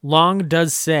 Long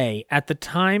does say, at the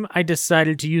time I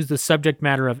decided to use the subject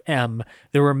matter of M,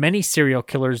 there were many serial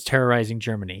killers terrorizing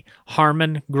Germany.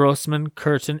 Harman, Grossman,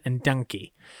 Kürten, and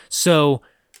Dunke. So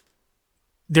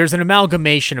there's an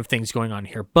amalgamation of things going on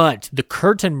here, but the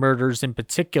Kürten murders in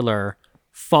particular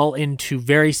fall into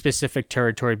very specific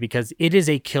territory because it is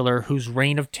a killer whose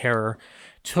reign of terror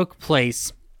took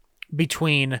place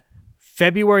between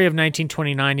February of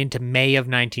 1929 into May of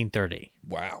 1930.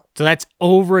 Wow. So that's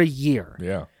over a year.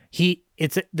 Yeah.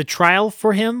 The trial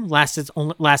for him lasts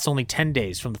only 10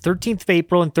 days, from the 13th of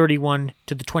April in 31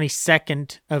 to the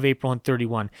 22nd of April in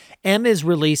 31. M is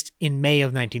released in May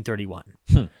of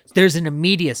 1931. There's an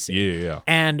immediacy. Yeah.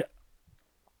 And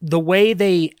the way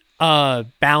they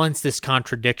balance this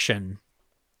contradiction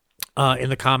in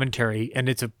the commentary, and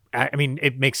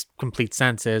it makes complete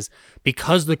sense, is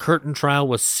because the Kürten trial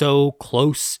was so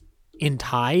close in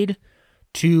tide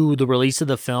to the release of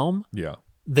the film. Yeah.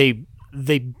 They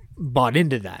bought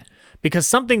into that, because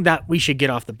something that we should get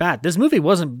off the bat, this movie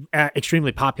wasn't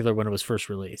extremely popular when it was first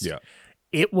released. Yeah.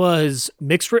 It was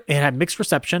mixed. It had mixed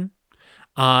reception,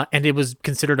 and it was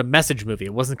considered a message movie.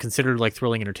 It wasn't considered like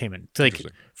thrilling entertainment. So, like,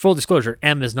 full disclosure,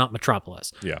 M is not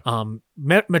Metropolis. Yeah.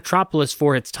 Metropolis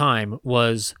for its time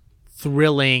was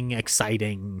thrilling,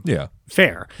 exciting,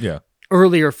 fair. Yeah.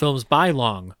 Earlier films by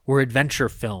Long were adventure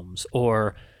films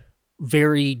or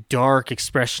very dark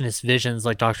expressionist visions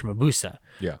like Dr. Mabuse.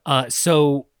 Yeah.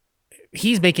 So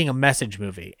he's making a message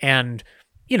movie. And,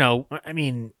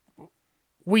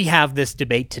 we have this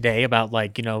debate today about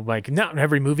not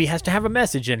every movie has to have a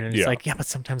message in it. And it's but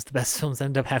sometimes the best films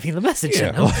end up having the message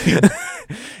in them.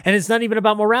 And it's not even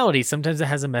about morality. Sometimes it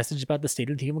has a message about the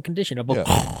state of the human condition.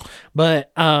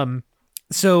 But,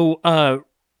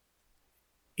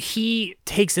 he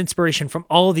takes inspiration from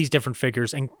all of these different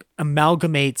figures and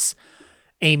amalgamates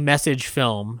a message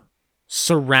film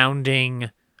surrounding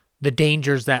the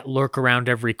dangers that lurk around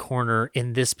every corner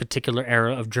in this particular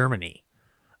era of Germany,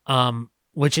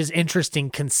 which is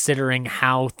interesting considering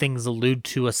how things allude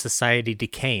to a society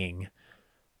decaying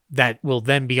that will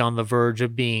then be on the verge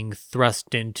of being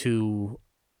thrust into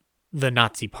the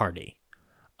Nazi party.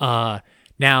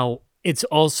 Now, it's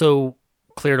also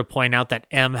clear to point out that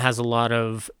M has a lot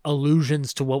of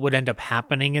allusions to what would end up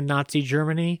happening in Nazi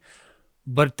Germany,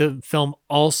 but the film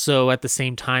also at the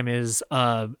same time is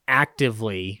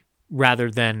actively, rather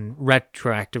than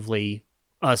retroactively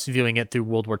us viewing it through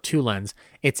World War II lens,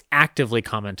 it's actively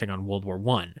commenting on World War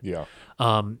I. Yeah.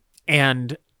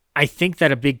 And I think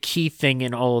that a big key thing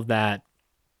in all of that,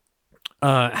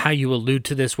 how you allude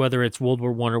to this, whether it's World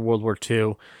War I or World War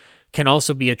II, can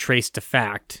also be a trace to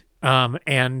fact.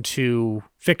 And to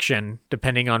fiction,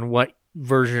 depending on what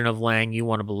version of Lang you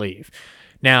want to believe.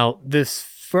 Now, the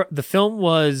film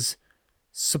was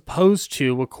supposed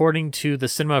to, according to the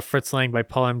Cinema of Fritz Lang by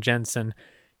Paul M. Jensen,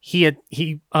 he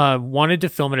wanted to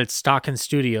film it at Stocken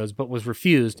Studios, but was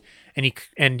refused.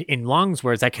 And in Long's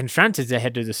words, I confronted the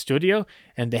head of the studio,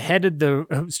 and the head of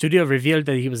the studio revealed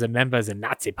that he was a member of the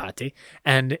Nazi party.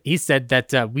 And he said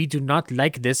that we do not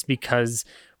like this because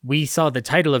we saw the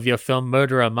title of your film,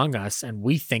 Murder Among Us, and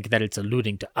we think that it's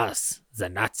alluding to us, the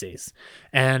Nazis.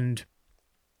 And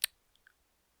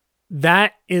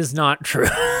that is not true.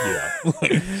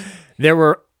 Yeah. There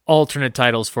were alternate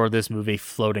titles for this movie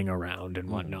floating around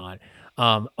and whatnot.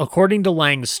 According to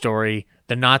Lang's story,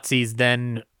 the Nazis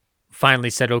then finally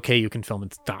said, okay, you can film in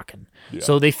Stocken. Yeah.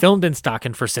 So they filmed in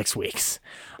Stocken for 6 weeks.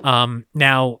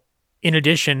 Now, in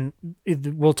addition,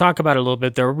 we'll talk about it a little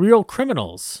bit, there are real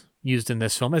criminals used in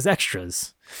this film as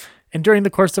extras. And during the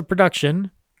course of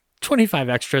production, 25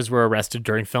 extras were arrested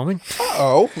during filming.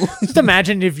 Oh. Just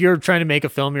imagine if you're trying to make a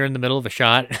film, you're in the middle of a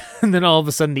shot, and then all of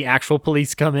a sudden the actual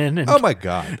police come in. And Oh, my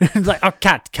God. it's like, oh,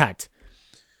 cut.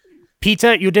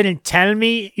 Peter, you didn't tell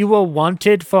me you were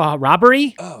wanted for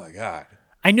robbery? Oh, my God.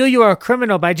 I knew you were a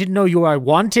criminal, but I didn't know you were a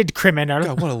wanted criminal.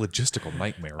 God, what a logistical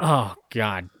nightmare. Oh,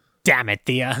 God. Damn it,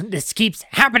 Thea. This keeps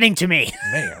happening to me.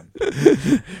 Man.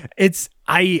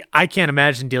 I can't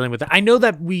imagine dealing with it. I know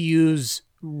that we use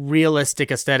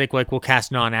realistic aesthetic, like we'll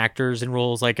cast non-actors in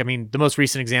roles. Like, I mean, the most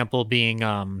recent example being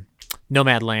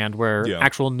Nomadland, where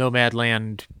actual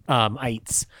Nomadland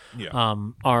ites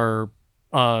are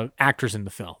actors in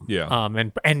the film. Yeah.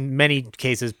 And many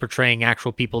cases portraying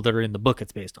actual people that are in the book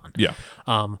it's based on. Yeah.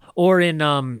 Or in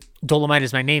Dolomite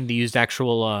Is My Name, they used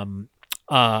actual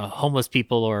homeless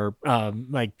people or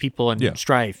like people in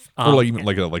strife. Or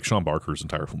like Sean Barker's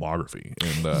entire filmography.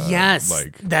 And, yes,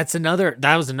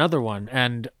 that was another one.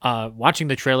 And watching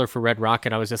the trailer for Red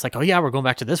Rocket, I was just like, oh yeah, we're going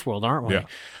back to this world, aren't we?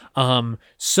 Yeah.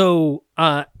 So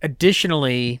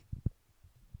additionally,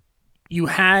 you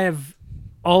have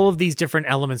all of these different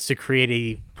elements to create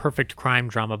a perfect crime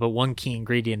drama, but one key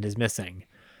ingredient is missing.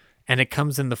 And it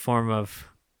comes in the form of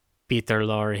Peter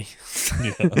Lorre.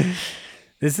 Yeah.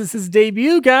 This is his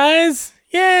debut, guys.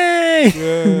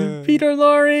 Yay! Peter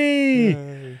Lorre.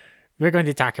 Yay. We're going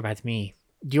to talk about me.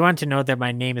 Do you want to know that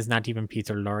my name is not even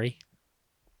Peter Lorre?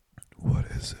 What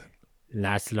is it?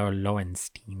 Laszlo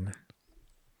Lowenstein.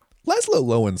 Laszlo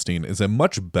Lowenstein is a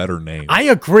much better name. I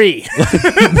agree.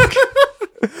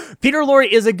 Peter Lorre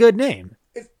is a good name.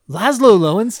 Laszlo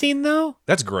Lowenstein, though?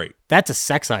 That's great. That's a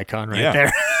sex icon right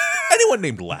there. Anyone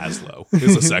named Laszlo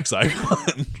is a sex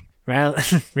icon. Well,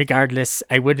 regardless,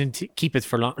 I wouldn't keep it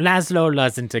for long. Laszlo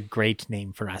wasn't a great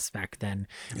name for us back then.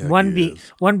 Yeah,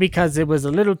 one, because it was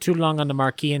a little too long on the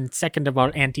marquee, and second of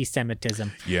all,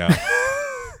 anti-Semitism. Yeah.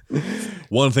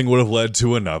 One thing would have led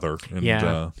to another. And,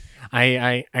 yeah.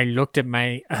 I looked at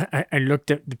I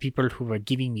looked at the people who were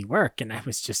giving me work, and I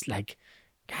was just like,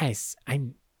 guys,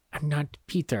 I'm not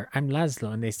Peter, I'm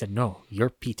Laszlo. And they said, no, you're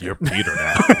Peter. You're Peter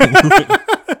now.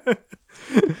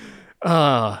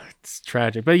 Oh, it's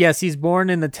tragic. But yes, he's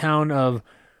born in the town of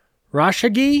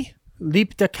Rashagi,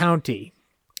 Lipta County.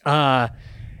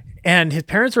 And his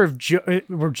parents were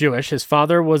Jewish. His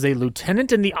father was a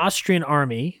lieutenant in the Austrian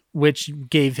army, which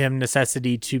gave him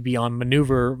necessity to be on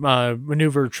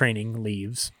maneuver training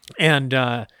leaves.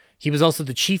 And he was also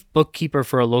the chief bookkeeper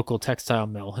for a local textile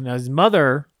mill. And his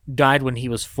mother died when he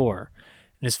was 4.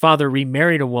 And his father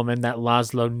remarried a woman that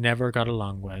Laszlo never got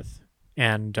along with.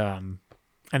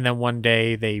 And then one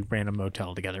day they ran a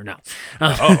motel together. No.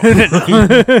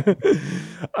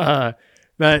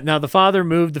 But now the father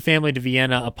moved the family to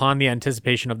Vienna upon the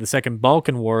anticipation of the Second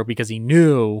Balkan War because he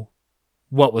knew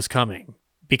what was coming.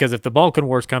 Because if the Balkan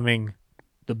War's coming,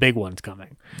 the big one's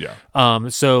coming. Yeah.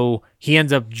 So he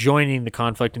ends up joining the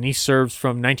conflict, and he serves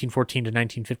from 1914 to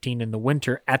 1915 in the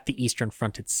winter at the Eastern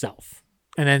Front itself,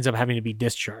 and ends up having to be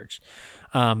discharged.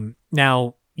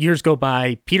 Now, years go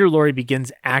by. Peter Lorre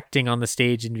begins acting on the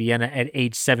stage in Vienna at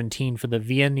age 17 for the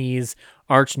Viennese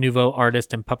Art Nouveau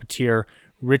artist and puppeteer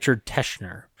Richard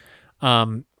Teschner.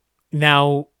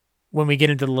 Now, when we get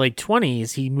into the late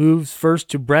 20s, he moves first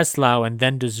to Breslau and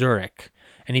then to Zurich,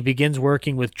 and he begins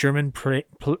working with German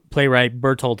playwright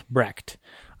Bertolt Brecht.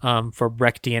 For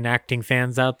Brechtian acting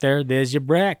fans out there, there's your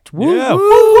Brecht. Woo, yeah,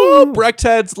 woo! Brecht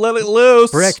heads, let it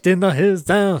loose. Brecht in his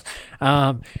house.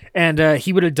 And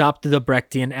he would adopt the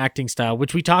Brechtian acting style,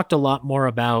 which we talked a lot more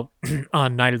about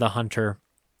on Night of the Hunter.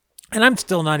 And I'm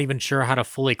still not even sure how to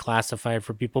fully classify it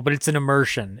for people, but it's an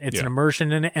immersion. It's an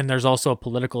immersion in it, and there's also a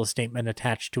political statement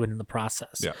attached to it in the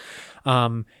process. Yeah.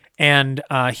 And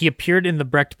he appeared in the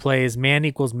Brecht plays Man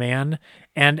Equals Man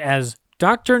and as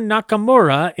Dr.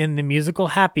 Nakamura in the musical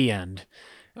Happy End.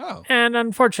 Oh. And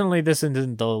unfortunately, this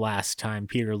isn't the last time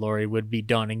Peter Lorre would be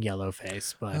donning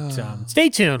yellowface. But stay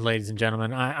tuned, ladies and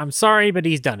gentlemen. I'm sorry, but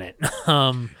he's done it.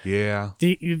 Yeah.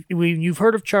 You've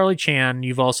heard of Charlie Chan.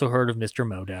 You've also heard of Mr.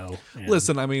 Modo.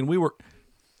 Listen, I mean,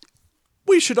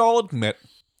 we should all admit,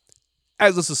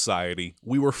 as a society,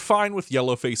 we were fine with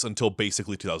yellowface until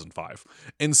basically 2005.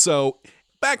 And so,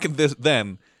 back in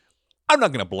then, I'm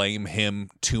not going to blame him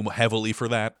too heavily for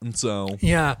that. And so,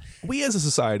 yeah, we as a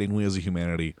society and we as a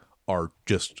humanity are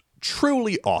just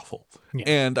truly awful. Yeah.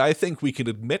 And I think we can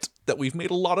admit that we've made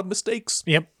a lot of mistakes.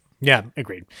 Yep. Yeah,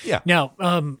 agreed. Yeah. Now,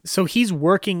 so he's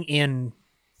working in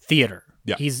theater.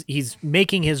 Yeah. He's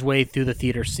making his way through the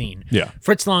theater scene. Yeah.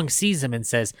 Fritz Lang sees him and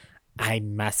says, I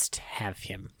must have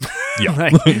him. Yeah.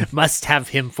 Like, must have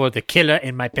him for the killer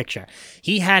in my picture.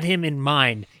 He had him in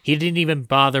mind. He didn't even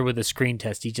bother with a screen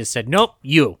test. He just said, nope,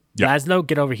 you. Yeah. Laszlo,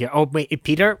 get over here. Oh, wait,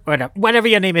 Peter? Whatever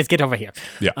your name is, get over here.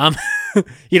 Yeah.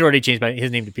 He'd already changed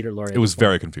his name to Peter Lorre. It was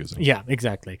very confusing. Yeah,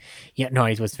 exactly. Yeah, no,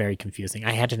 it was very confusing.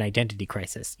 I had an identity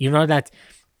crisis. You know that?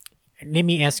 Let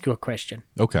me ask you a question.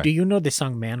 Okay. Do you know the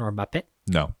song Man or Muppet?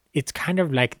 No. It's kind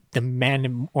of like the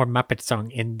Man or Muppet song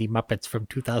in The Muppets from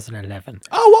 2011.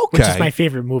 Oh, okay. Which is my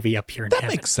favorite movie up here in That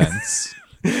heaven. makes sense.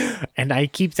 And I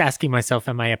keep asking myself,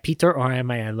 am I a Peter or am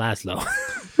I a Laszlo?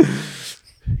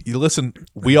 You listen,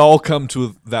 we all come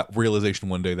to that realization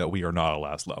one day that we are not a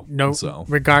Laszlo. No, So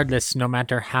regardless, no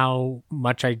matter how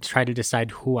much I try to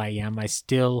decide who I am, I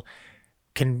still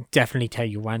can definitely tell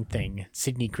you one thing.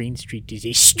 Sydney Greenstreet is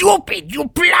a stupid, you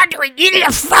blundering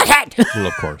idiot fathead. well,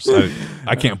 of course.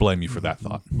 I can't blame you for that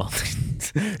thought.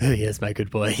 Oh, yes, my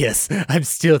good boy. Yes, I'm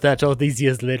still that all these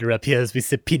years later up here as we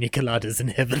sip pina coladas in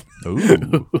heaven.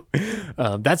 Ooh.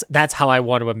 That's how I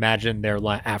want to imagine their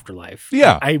afterlife.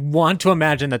 Yeah. I want to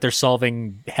imagine that they're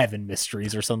solving heaven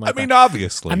mysteries or something like that. I mean,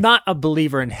 obviously. I'm not a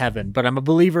believer in heaven, but I'm a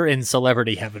believer in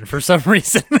celebrity heaven for some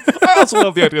reason. I also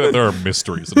love the idea that there are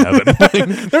mysteries in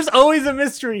heaven. There's always a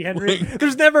mystery, Henry.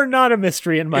 There's never not a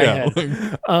mystery in my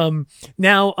head.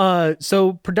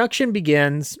 So production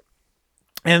begins,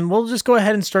 and we'll just go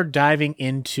ahead and start diving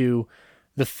into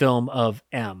the film of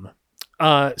M.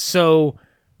 So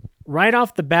right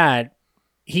off the bat,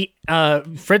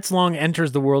 Fritz Lang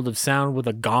enters the world of sound with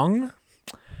a gong.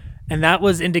 And that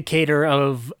was indicator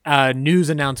of news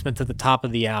announcements at the top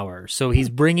of the hour. So he's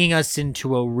bringing us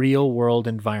into a real world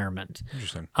environment.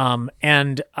 Interesting.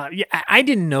 I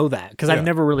didn't know that because I've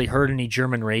never really heard any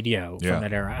German radio from Yeah.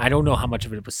 that era. I don't know how much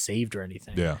of it was saved or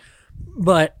anything. Yeah.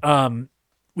 But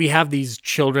we have these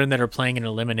children that are playing an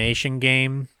elimination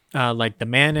game. Like the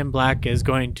man in black is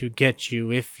going to get you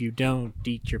if you don't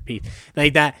eat your piece,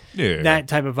 like that, that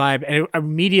type of vibe. And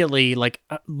immediately, like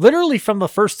literally from the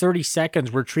first 30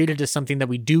 seconds, we're treated to something that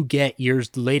we do get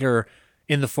years later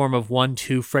in the form of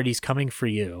 1-2 Freddy's Coming for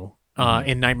You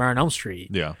in Nightmare on Elm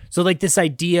Street. Yeah. So like this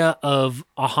idea of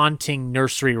a haunting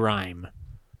nursery rhyme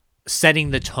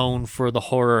setting the tone for the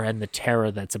horror and the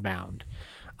terror that's abound.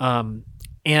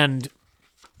 And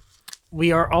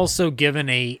we are also given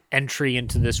a entry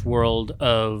into this world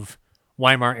of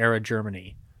Weimar era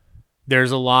Germany.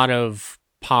 There's a lot of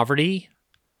poverty.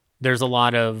 There's a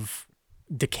lot of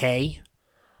decay.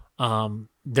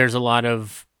 There's a lot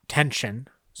of tension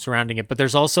surrounding it, but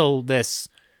there's also this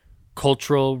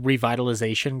cultural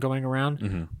revitalization going around.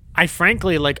 Mm-hmm. I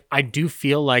frankly, I do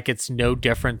feel like it's no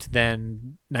different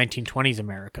than 1920s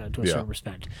America to a certain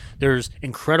respect. There's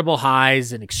incredible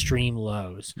highs and extreme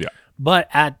lows. Yeah.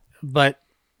 But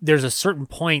there's a certain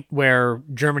point where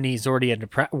Germany's already in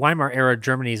Weimar era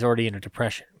Germany's already in a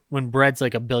depression. When bread's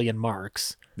like 1 billion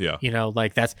marks. Yeah.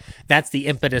 That's the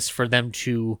impetus for them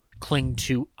to cling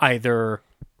to either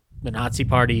the Nazi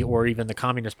party or even the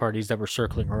communist parties that were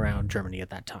circling around Germany at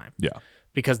that time. Yeah.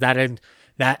 Because that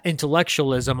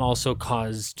intellectualism also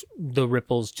caused the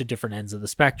ripples to different ends of the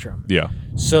spectrum. Yeah.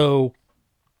 So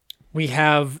we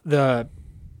have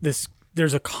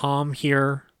there's a calm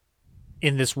here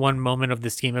in this one moment of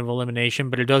this game of elimination,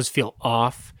 but it does feel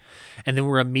off. And then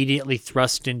we're immediately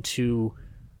thrust into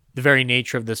the very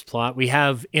nature of this plot. We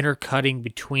have intercutting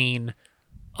between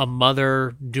a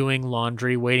mother doing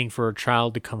laundry, waiting for her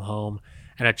child to come home,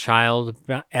 and a child,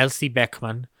 Elsie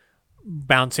Beckman,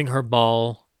 bouncing her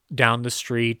ball down the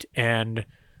street, and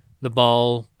the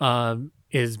ball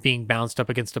is being bounced up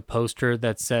against a poster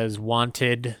that says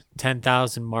wanted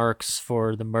 10,000 marks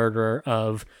for the murder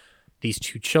of these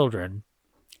 2 children.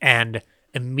 And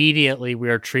immediately we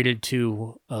are treated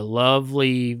to a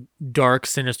lovely, dark,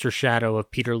 sinister shadow of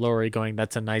Peter Lorre going,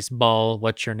 that's a nice ball.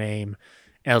 What's your name?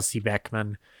 Elsie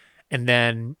Beckman. And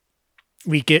then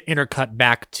we get intercut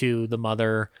back to the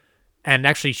mother. And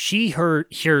actually she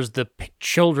hears the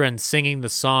children singing the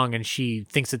song and she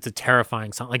thinks it's a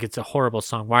terrifying song. Like it's a horrible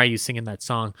song. Why are you singing that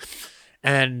song?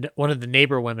 And one of the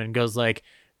neighbor women goes like,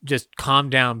 just calm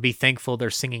down. Be thankful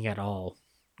they're singing at all.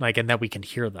 And that we can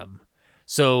hear them.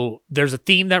 So there's a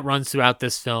theme that runs throughout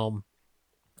this film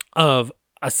of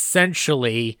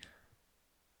essentially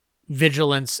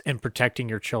vigilance and protecting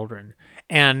your children.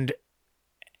 And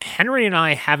Henry and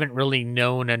I haven't really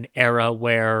known an era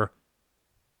where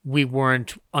we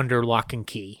weren't under lock and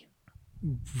key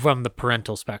from the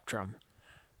parental spectrum.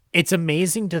 It's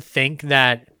amazing to think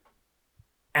that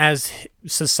as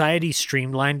society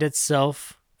streamlined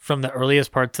itself from the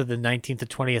earliest parts of the 19th to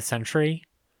 20th century,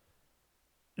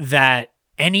 that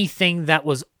anything that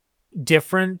was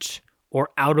different or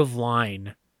out of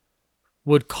line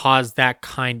would cause that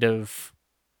kind of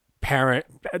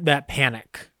that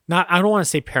panic. I don't want to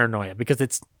say paranoia because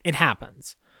it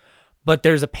happens, but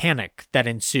there's a panic that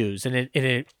ensues, and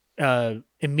it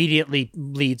immediately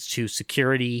leads to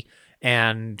security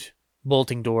and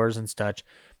bolting doors and such.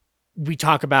 We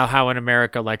talk about how in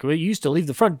America, like, we used to leave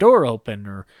the front door open,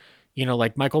 or, you know,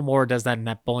 like Michael Moore does that in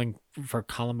that Bowling for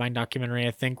Columbine documentary,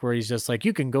 I think, where he's just like,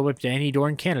 you can go up to any door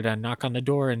in Canada and knock on the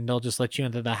door and they'll just let you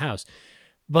into the house.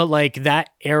 But like that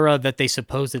era that they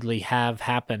supposedly have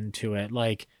happened to it,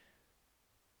 like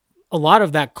a lot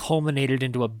of that culminated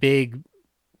into a big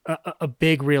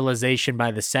realization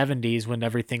by the 70s when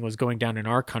everything was going down in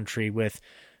our country with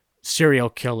serial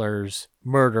killers,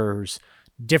 murders,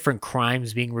 different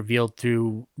crimes being revealed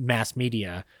through mass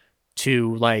media,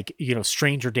 to like, you know,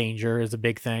 stranger danger is a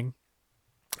big thing.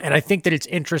 And I think that it's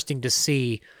interesting to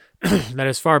see that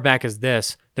as far back as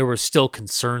this, there were still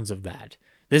concerns of that.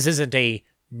 This isn't a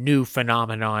new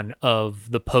phenomenon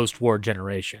of the post-war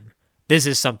generation. This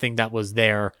is something that was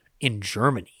there in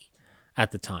Germany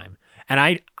at the time. And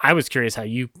I was curious how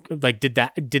you like, did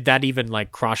that even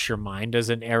like cross your mind as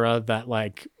an era that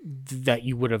like, that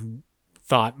you would have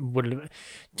thought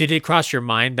did it cross your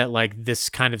mind that like this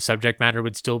kind of subject matter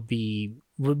would still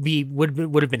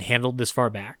would have been handled this far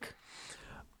back?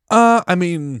 I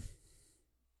mean,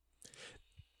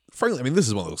 frankly, I mean, this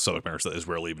is one of those subject matters that is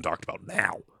rarely even talked about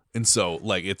now. And so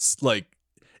it's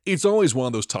always one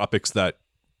of those topics that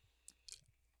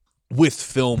with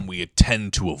film we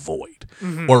tend to avoid,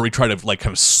 or we try to like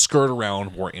kind of skirt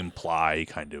around or imply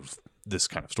kind of this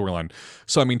kind of storyline.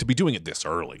 So, I mean, to be doing it this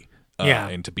early,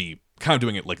 and to be kind of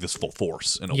doing it like this full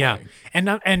force in a way.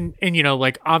 And you know,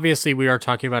 like, obviously we are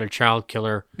talking about a child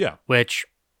killer, which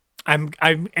I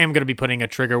am going to be putting a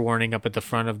trigger warning up at the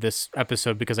front of this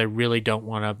episode because I really don't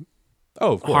want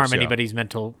to harm anybody's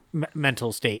mental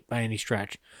state by any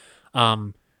stretch.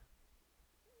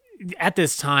 At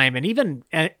this time, and even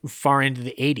far into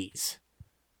the 80s,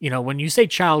 you know, when you say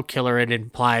child killer, it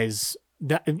implies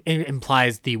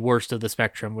the worst of the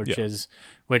spectrum, which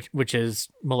is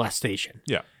molestation.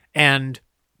 Yeah. And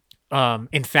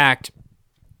in fact,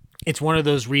 it's one of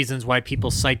those reasons why people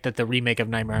cite that the remake of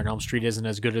Nightmare on Elm Street isn't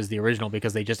as good as the original,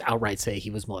 because they just outright say he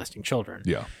was molesting children.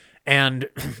 Yeah. And,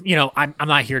 you know, I'm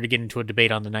not here to get into a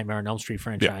debate on the Nightmare on Elm Street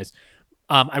franchise.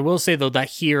 I will say, though, that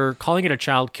here, calling it a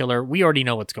child killer, we already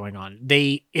know what's going on.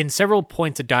 They, in several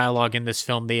points of dialogue in this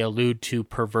film, they allude to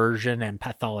perversion and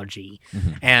pathology,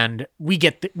 and we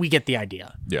get the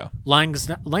idea. Yeah, Lang's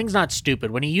not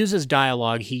stupid. When he uses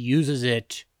dialogue, he uses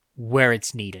it where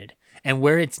it's needed, and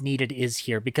where it's needed is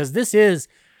here, because this is,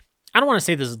 I don't want to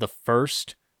say this is the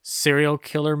first serial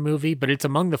killer movie, but it's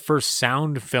among the first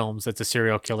sound films that's a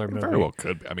serial killer movie. Very well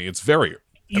could be. I mean, it's very...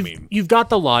 You've got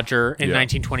The Lodger in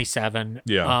 1927,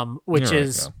 which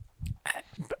is,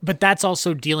 but that's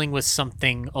also dealing with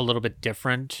something a little bit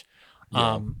different.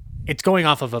 It's going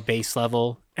off of a base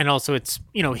level, and also it's,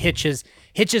 you know, Hitch is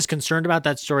concerned about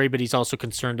that story, but he's also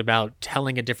concerned about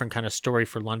telling a different kind of story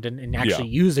for London and actually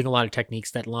using a lot of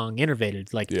techniques that Long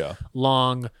innovated, like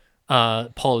Long,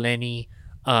 Paul Lenny,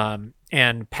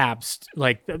 and Pabst,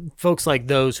 like folks like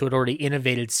those who had already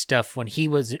innovated stuff when he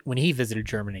visited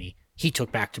Germany. He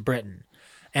took back to Britain.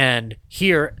 And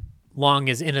here, Long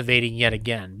is innovating yet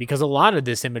again, because a lot of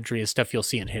this imagery is stuff you'll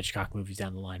see in Hitchcock movies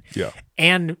down the line. Yeah.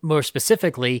 And more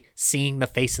specifically, seeing the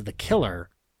face of the killer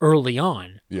early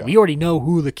on. Yeah. We already know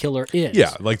who the killer is.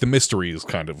 Yeah, like the mystery is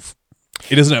kind of...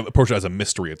 It doesn't approach it as a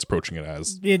mystery, it's approaching it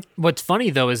as... What's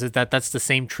funny, though, is that that's the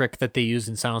same trick that they use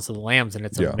in Silence of the Lambs, and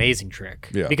it's an amazing trick.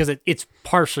 Yeah. Because it's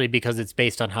partially because it's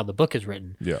based on how the book is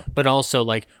written. Yeah. But also,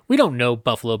 like, we don't know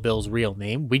Buffalo Bill's real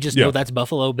name. We just know that's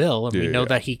Buffalo Bill, and we know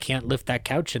that he can't lift that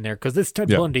couch in there because it's Ted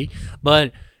Bundy.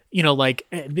 But, you know, like,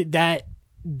 that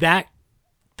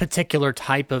particular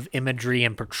type of imagery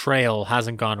and portrayal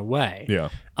hasn't gone away. Yeah.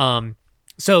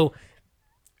 So...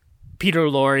 Peter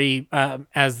Lorre,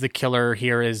 as the killer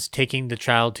here, is taking the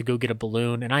child to go get a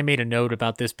balloon. And I made a note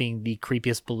about this being the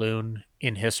creepiest balloon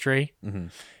in history. Mm-hmm.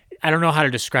 I don't know how to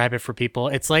describe it for people.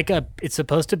 It's like it's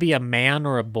supposed to be a man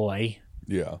or a boy.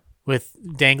 Yeah. With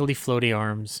dangly floaty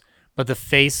arms. But the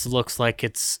face looks like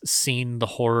it's seen the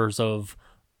horrors of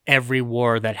every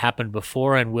war that happened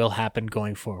before and will happen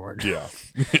going forward. Yeah.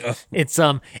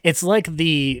 It's like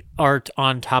the art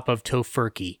on top of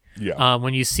Tofurkey. Yeah.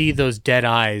 When you see those dead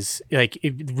eyes, like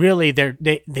really,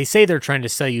 they say they're trying to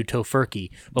sell you Tofurkey,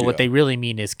 but what they really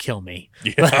mean is kill me.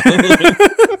 Yeah.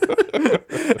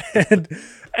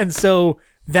 and so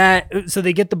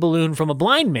they get the balloon from a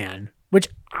blind man, which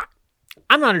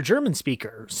I'm not a German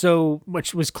speaker, so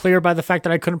which was clear by the fact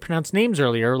that I couldn't pronounce names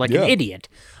earlier, like an idiot.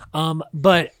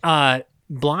 But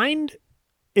blind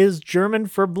is German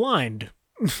for blind.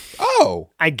 Oh,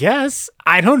 I guess.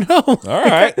 I don't know. All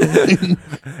right.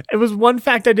 It was one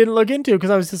fact I didn't look into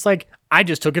because I was just like, I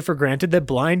just took it for granted that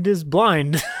blind is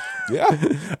blind. Yeah.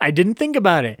 I didn't think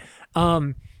about it.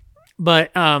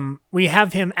 But we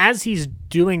have him as he's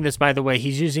doing this, by the way,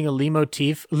 he's using a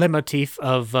leitmotif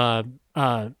of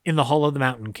In the Hall of the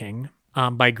Mountain King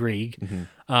by Grieg.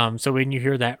 Mm-hmm. So when you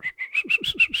hear that,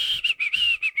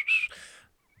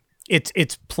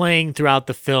 it's playing throughout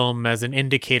the film as an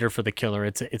indicator for the killer.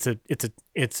 It's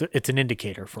an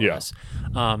indicator for us.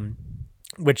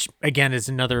 Which again is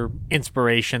another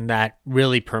inspiration that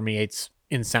really permeates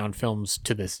in sound films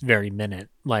to this very minute.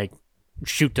 Like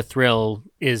Shoot to Thrill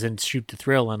isn't Shoot to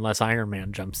Thrill unless Iron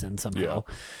Man jumps in somehow.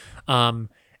 Yeah.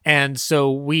 And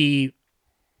so we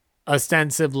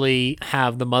ostensibly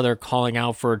have the mother calling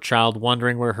out for her child,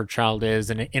 wondering where her child is,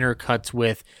 and it intercuts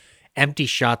with empty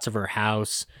shots of her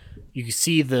house. You can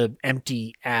see the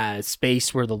empty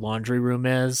space where the laundry room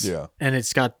is. Yeah. And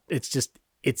it's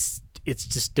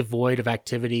just devoid of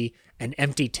activity, an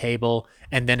empty table,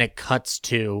 and then it cuts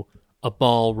to a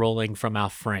ball rolling from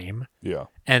out frame. Yeah.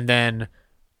 And then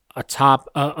a top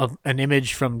of an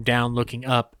image from down looking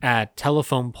up at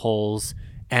telephone poles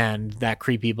and that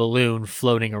creepy balloon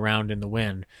floating around in the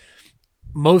wind.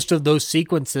 Most of those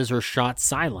sequences are shot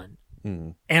silent.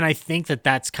 Mm. And I think that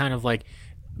that's kind of like,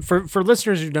 for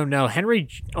listeners who don't know, Henry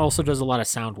also does a lot of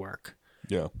sound work.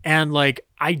 Yeah. And like,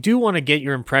 I do want to get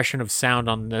your impression of sound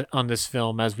on this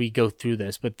film as we go through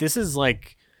this, but this is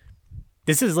like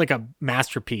a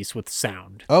masterpiece with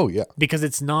sound. Oh yeah. Because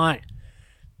it's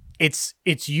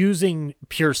using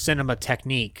pure cinema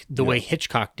technique the way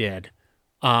Hitchcock did,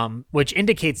 which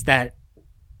indicates that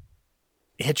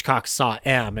Hitchcock saw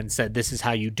M and said, this is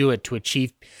how you do it to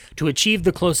achieve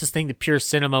the closest thing to pure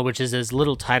cinema, which is as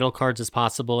little title cards as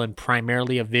possible and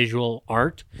primarily a visual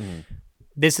art. Mm.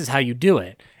 This is how you do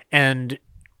it. And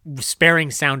sparing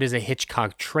sound is a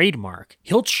Hitchcock trademark.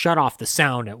 He'll shut off the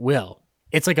sound at will.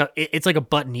 It's like a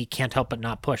button he can't help but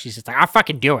not push. He's just like, I'll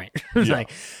fucking do it.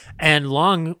 And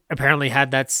Long apparently had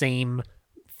that same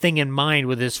thing in mind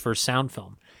with his first sound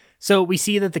film. So we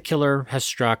see that the killer has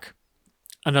struck.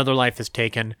 Another life is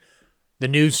taken. The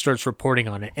news starts reporting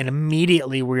on it. And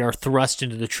immediately we are thrust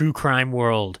into the true crime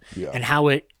world and how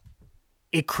it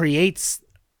creates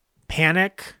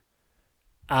panic,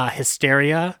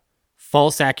 hysteria,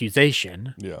 false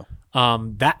accusation. Yeah.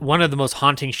 That one of the most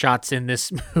haunting shots in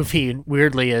this movie,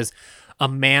 weirdly, is a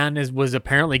man was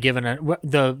apparently given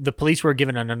the police were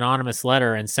given an anonymous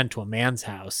letter and sent to a man's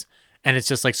house, and it's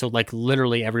just like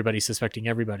literally everybody suspecting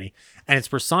everybody, and it's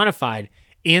personified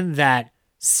in that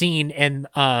scene in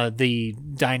the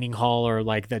dining hall or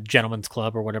like the gentleman's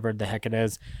club or whatever the heck it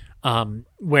is.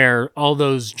 Where all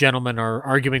those gentlemen are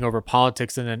arguing over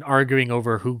politics and then arguing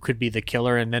over who could be the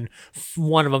killer. And then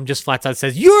one of them just flats out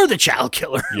says, "You're the child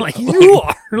killer." Yeah. Like you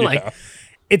are. Yeah. Like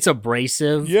it's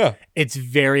abrasive. Yeah. It's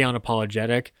very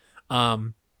unapologetic.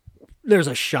 There's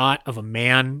a shot of a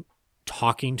man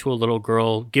talking to a little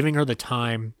girl, giving her the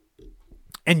time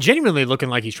and genuinely looking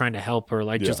like he's trying to help her.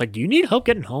 Like, just like, do you need help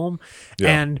getting home?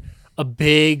 Yeah. And a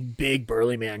big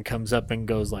burly man comes up and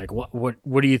goes like, what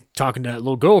are you talking to that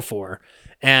little girl for?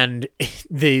 And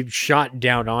the shot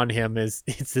down on him it's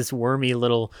this wormy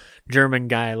little German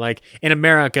guy. Like in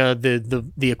America,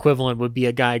 the equivalent would be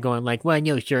a guy going like, well,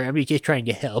 no, sure, I'm just trying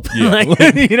to help. Yeah, like,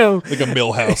 like, you know, like a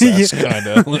Millhouse-esque kind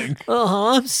of like,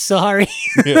 oh, I'm sorry.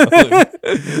 Yeah,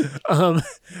 like,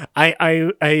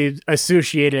 I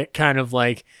associate it kind of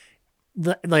like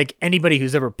anybody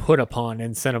who's ever put upon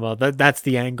in cinema, that's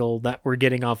the angle that we're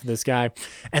getting off of this guy.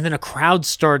 And then a crowd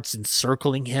starts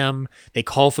encircling him. They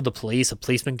call for the police. A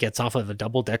policeman gets off of a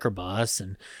double-decker bus,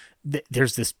 and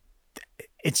there's this,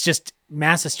 it's just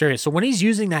mass hysteria. So when he's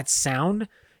using that sound,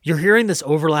 you're hearing this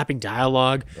overlapping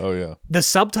dialogue. Oh yeah. The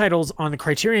subtitles on the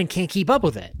Criterion can't keep up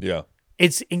with it. Yeah.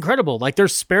 It's incredible. Like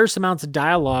there's sparse amounts of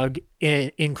dialogue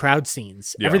in crowd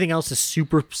scenes. Yeah. Everything else is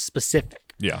super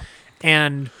specific. Yeah.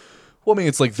 And well, I mean,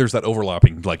 it's like there's that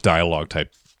overlapping like dialogue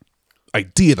type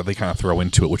idea that they kind of throw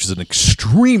into it, which is an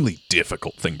extremely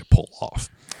difficult thing to pull off.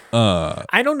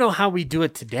 I don't know how we do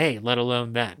it today, let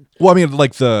alone then. Well, I mean,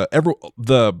 like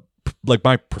like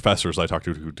my professors I talk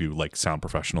to who do like sound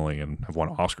professionally and have won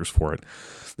Oscars for it,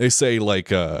 they say like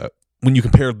when you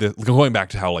compare the going back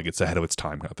to how like it's ahead of its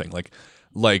time kind of thing,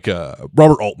 like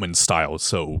Robert Altman's style is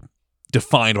so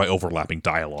defined by overlapping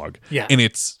dialogue. Yeah, and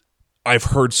I've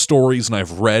heard stories and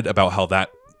I've read about how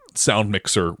that sound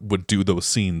mixer would do those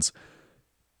scenes,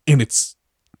 and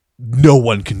no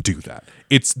one can do that.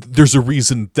 There's a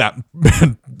reason that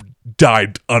man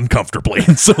died uncomfortably.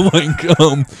 And so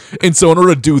in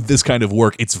order to do this kind of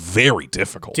work, it's very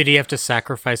difficult. Did he have to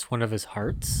sacrifice one of his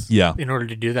hearts? Yeah. In order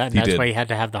to do that? And He that's did. why he had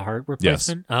to have the heart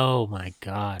replacement? Yes. Oh my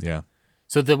God. Yeah.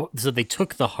 So they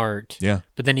took the heart. Yeah.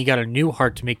 But then he got a new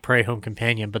heart to make Prairie Home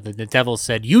Companion, but the devil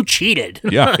said, "You cheated."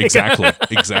 Yeah, exactly.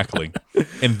 Exactly.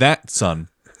 And that, son,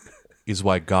 is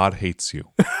why God hates you.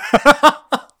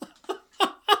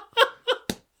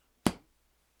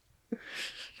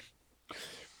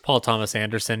 Paul Thomas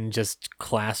Anderson just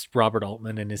clasped Robert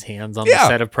Altman in his hands on the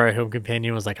set of Prairie Home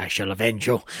Companion, was like, "I shall avenge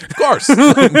you." Of course.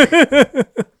 So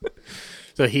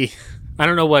I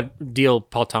don't know what deal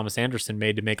Paul Thomas Anderson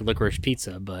made to make Licorice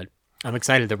Pizza, but I'm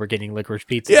excited that we're getting Licorice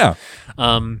Pizza. Yeah.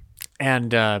 And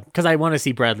because I want to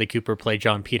see Bradley Cooper play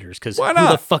John Peters, because who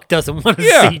not? the fuck doesn't want to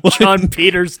see John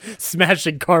Peters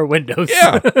smashing car windows?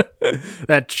 Yeah.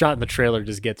 That shot in the trailer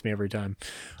just gets me every time.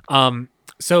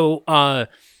 So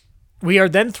we are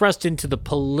then thrust into the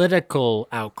political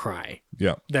outcry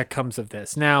that comes of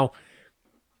this. Now,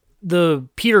 the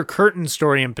Peter Curtin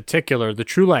story in particular, the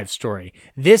True Life story,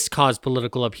 this caused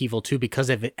political upheaval too because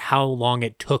of how long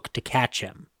it took to catch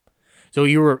him. So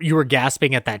you were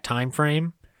gasping at that time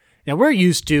frame. Now, we're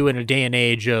used to, in a day and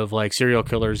age of like serial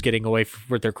killers getting away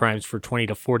with their crimes for 20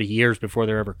 to 40 years before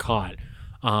they're ever caught.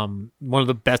 One of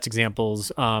the best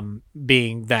examples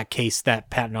being that case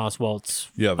that Patton Oswalt's...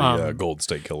 Yeah, the Golden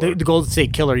State Killer. The Golden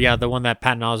State Killer, yeah, the one that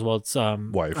Patton Oswalt's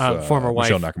wife, former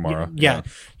wife. Michelle Nakamura.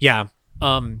 Yeah.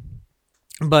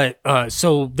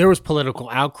 So there was political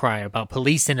outcry about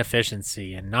police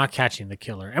inefficiency and not catching the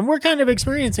killer. And we're kind of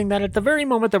experiencing that at the very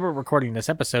moment that we're recording this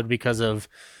episode because of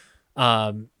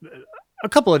a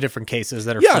couple of different cases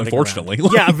that are floating unfortunately.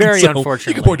 around. Yeah, very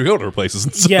unfortunately. You can point to other places.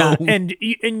 And so. Yeah, and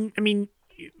I mean,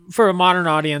 for a modern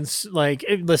audience, like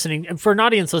for an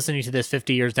audience listening to this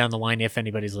 50 years down the line, if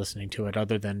anybody's listening to it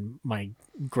other than my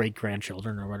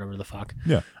great-grandchildren or whatever the fuck.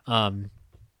 Yeah.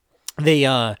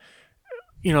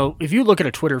 If you look at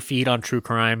a Twitter feed on true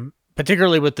crime,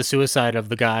 particularly with the suicide of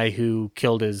the guy who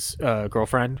killed his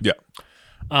girlfriend. Yeah.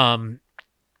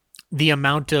 The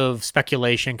amount of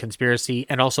speculation, conspiracy,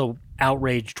 and also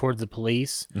outrage towards the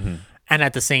police. Mm-hmm. And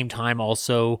at the same time,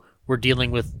 also, we're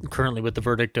dealing currently with the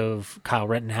verdict of Kyle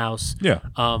Rittenhouse. Yeah.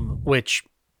 Which,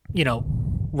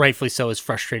 rightfully so is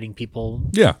frustrating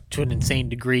people to an insane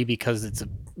degree because it's a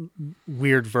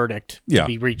weird verdict to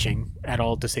be reaching at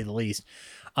all, to say the least.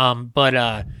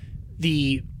 But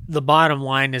the bottom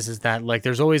line is that like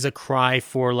there's always a cry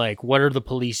for like, what are the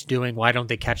police doing? Why don't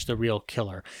they catch the real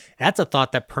killer? That's a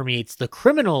thought that permeates the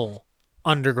criminal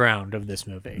underground of this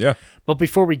movie. Yeah. But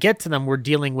before we get to them, we're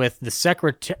dealing with the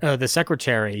secretary, the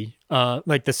secretary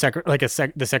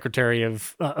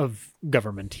of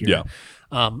government here. Yeah.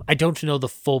 I don't know the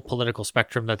full political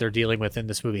spectrum that they're dealing with in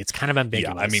this movie. It's kind of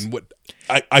ambiguous. Yeah, I mean,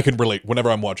 I can relate whenever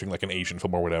I'm watching like an Asian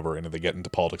film or whatever, and if they get into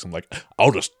politics, I'm like,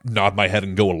 I'll just nod my head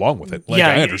and go along with it. Like,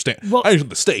 I understand. Well, I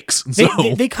understand the stakes. So.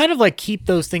 They kind of like keep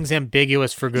those things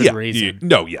ambiguous for good reason.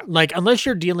 Like, unless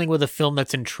you're dealing with a film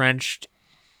that's entrenched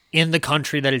in the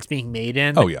country that it's being made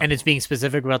in, and it's being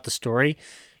specific about the story.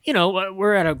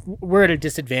 We're at a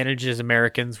disadvantage as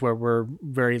Americans where we're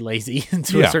very lazy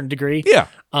to a certain degree. Yeah.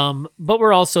 But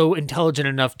we're also intelligent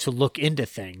enough to look into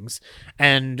things.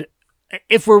 And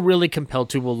if we're really compelled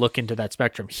to, we'll look into that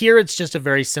spectrum. Here, it's just a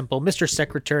very simple Mr.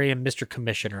 Secretary and Mr.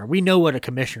 Commissioner. We know what a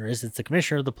commissioner is. It's the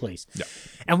commissioner of the police. Yeah.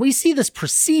 And we see this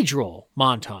procedural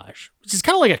montage, which is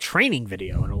kind of like a training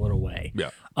video in a little way. Yeah.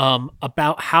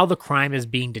 About how the crime is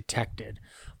being detected.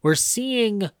 We're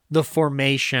seeing the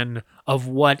formation of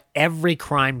what every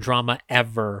crime drama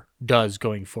ever does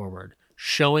going forward,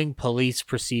 showing police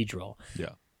procedural.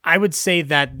 Yeah. I would say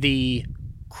that the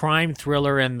crime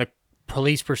thriller and the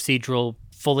police procedural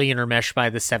fully intermesh by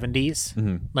the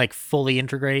 70s, like fully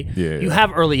integrate. Yeah, you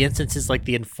have early instances like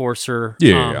The Enforcer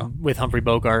with Humphrey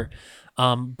Bogart,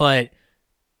 but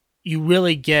you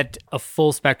really get a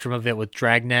full spectrum of it with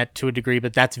Dragnet to a degree,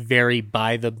 but that's very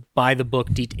by the book.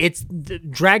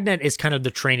 Dragnet is kind of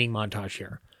the training montage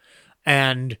here.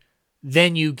 And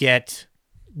then you get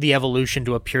the evolution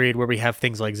to a period where we have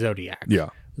things like Zodiac. Yeah.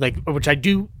 Like, which I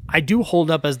do hold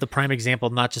up as the prime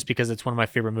example, not just because it's one of my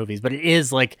favorite movies, but it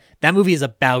is like, that movie is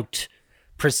about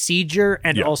procedure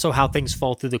and also how things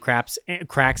fall through the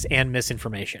cracks and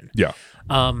misinformation. Yeah.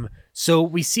 So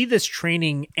we see this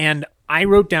training, and I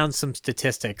wrote down some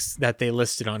statistics that they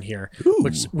listed on here,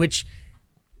 which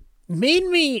made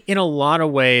me, in a lot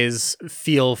of ways,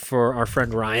 feel for our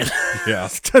friend Ryan. Yeah.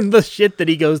 The shit that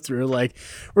he goes through. Like,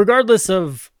 regardless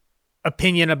of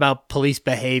opinion about police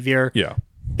behavior,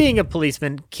 being a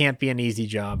policeman can't be an easy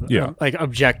job. Yeah. Like,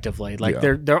 objectively. Like,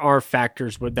 there are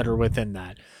factors that are within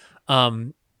that.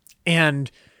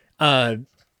 And,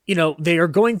 they are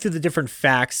going through the different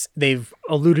facts. They've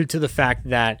alluded to the fact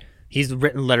that he's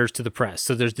written letters to the press.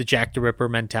 So there's the Jack the Ripper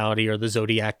mentality or the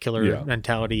Zodiac killer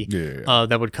mentality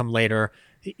that would come later.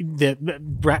 The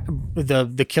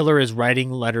killer is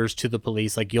writing letters to the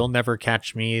police like, you'll never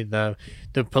catch me. The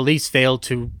police failed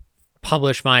to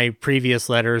publish my previous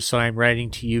letters, so I'm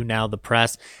writing to you now, the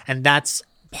press. And that's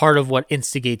part of what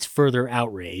instigates further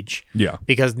outrage. Yeah.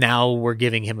 Because now we're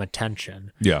giving him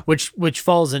attention. Yeah. Which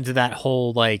falls into that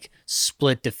whole like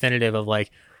split definitive of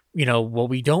like, well,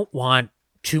 we don't want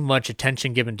too much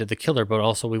attention given to the killer, but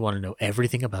also we want to know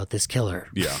everything about this killer.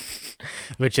 Yeah.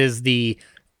 Which is the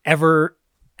ever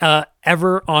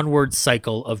onward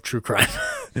cycle of true crime.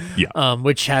 Yeah.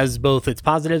 Which has both its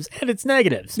positives and its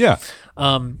negatives. Yeah.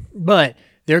 But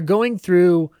they're going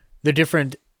through the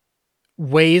different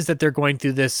ways that they're going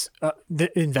through this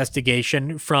the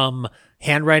investigation, from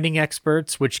handwriting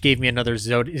experts, which gave me another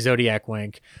Zodiac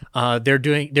wink.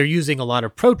 They're using a lot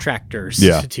of protractors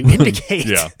to indicate.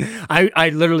 I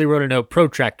literally wrote a note,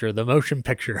 protractor, the motion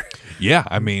picture. Yeah,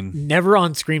 I mean, never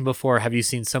on screen before have you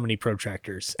seen so many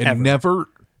protractors. And ever. Never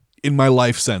in my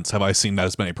life since have I seen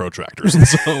as many protractors. And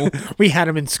so we had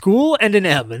them in school and in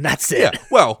M, and that's it. Yeah,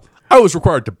 well, I was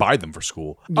required to buy them for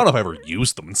school. I don't know if I ever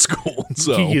used them in school.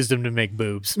 So you used them to make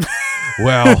boobs.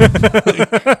 Well,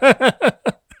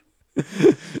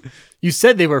 you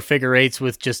said they were figure eights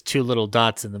with just two little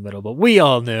dots in the middle, but we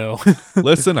all knew.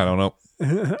 Listen, I don't know.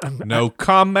 No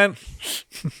comment.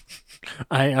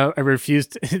 I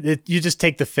refused. You just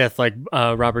take the fifth, like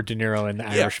Robert De Niro in The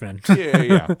Irishman.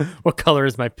 Yeah. What color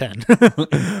is my pen?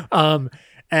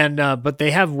 But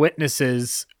they have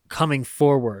witnesses coming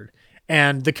forward.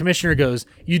 And the commissioner goes,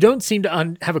 you don't seem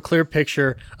to have a clear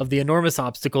picture of the enormous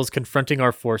obstacles confronting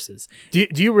our forces. Do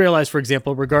you realize, for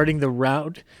example, regarding the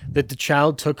route that the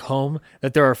child took home,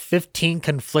 that there are 15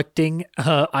 conflicting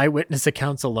eyewitness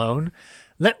accounts alone?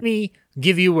 Let me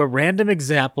give you a random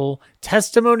example.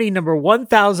 Testimony number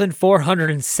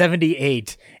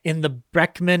 1,478 in the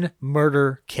Breckman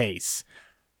murder case.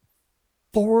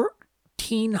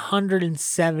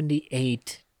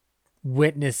 1,478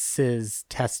 witnesses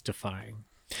testifying.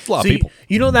 A lot of people.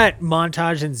 You know that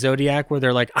montage in Zodiac where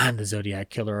they're like, I'm the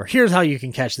Zodiac killer, or here's how you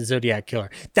can catch the Zodiac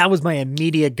killer. That was my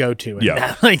immediate go-to. And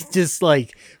that, just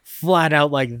flat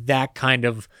out that kind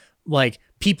of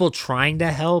people trying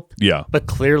to help, but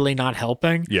clearly not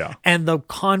helping. Yeah. And the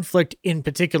conflict in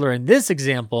particular in this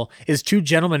example is two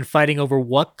gentlemen fighting over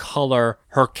what color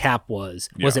her cap was.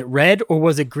 Yeah. Was it red or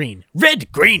was it green?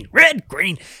 Red, green, red,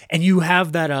 green. And you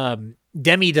have that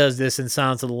Demi does this in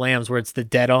Silence of the Lambs where it's the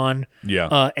dead on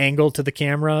angle to the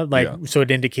camera, so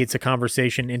it indicates a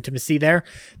conversation intimacy there.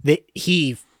 The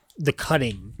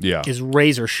cutting is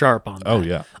razor sharp on that. Oh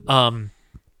yeah.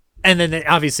 And then it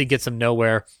obviously gets them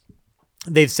nowhere.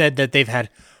 They've said that they've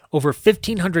had over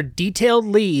 1,500 detailed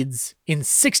leads in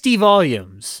 60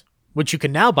 volumes, which you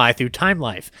can now buy through Time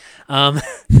Life.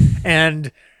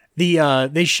 And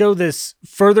they show this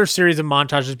further series of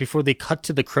montages before they cut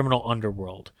to the criminal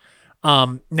underworld.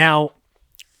 Now,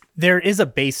 there is a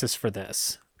basis for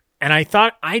this. And I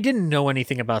thought I didn't know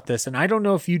anything about this, and I don't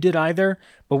know if you did either,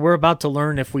 but we're about to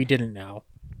learn if we didn't know.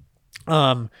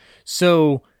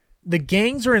 So the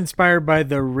gangs are inspired by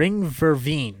the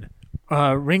Ringverein,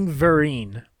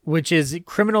 which is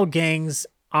criminal gangs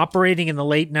operating in the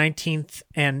late 19th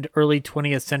and early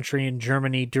 20th century in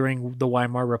Germany during the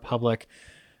Weimar Republic.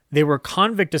 They were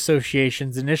convict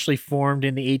associations initially formed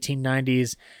in the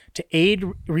 1890s to aid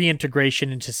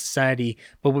reintegration into society,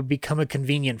 but would become a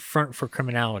convenient front for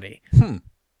criminality,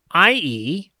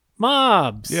 i.e.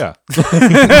 mobs. Yeah.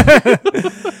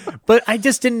 But I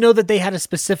just didn't know that they had a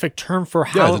specific term for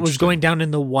how it was going down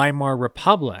in the Weimar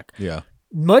Republic. Yeah.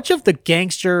 Much of the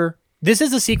gangster... This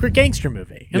is a secret gangster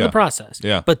movie in the process.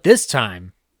 Yeah. But this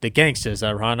time, the gangsters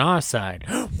are on our side.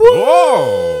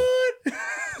 Whoa!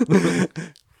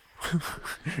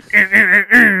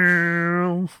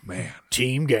 Man.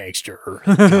 Team Gangster.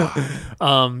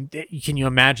 Can you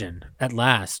imagine at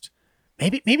last?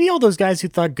 Maybe all those guys who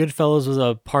thought Goodfellas was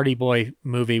a party boy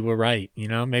movie were right.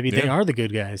 Maybe they are the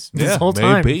good guys this whole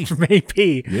time.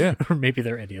 Maybe. Yeah. Or maybe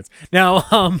they're idiots. Now,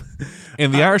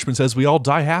 and the Irishman says we all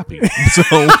die happy.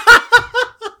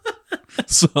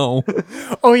 So.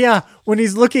 Oh yeah, when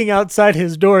he's looking outside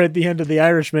his door at the end of The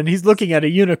Irishman, he's looking at a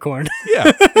unicorn.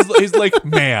 Yeah, he's like,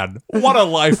 man, what a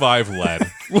life I've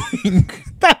led.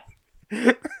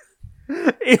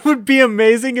 It would be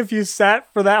amazing if you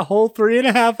sat for that whole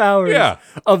 3.5 hours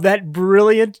of that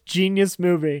brilliant genius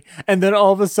movie, and then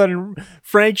all of a sudden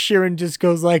Frank Sheeran just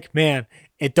goes like, man,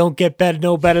 it don't get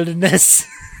no better than this.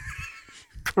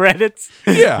 credits.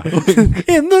 Yeah.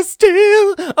 In the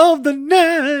still of the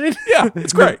night. Yeah,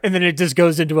 it's great. And then it just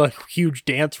goes into a huge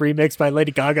dance remix by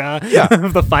Lady Gaga. Yeah.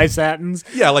 Of the Five Satins.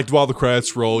 Yeah, like while the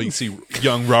credits roll, you see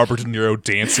young Robert De Niro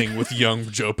dancing with young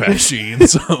Joe Pesci. And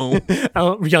so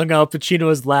young Al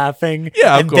Pacino is laughing.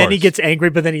 Yeah, of and then he course. gets angry,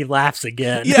 but then he laughs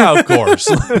again. Yeah, of course.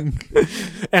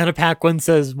 Anna Paquin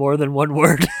says more than one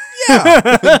word.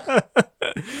 Yeah.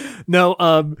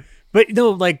 But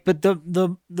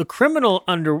the criminal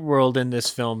underworld in this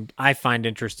film I find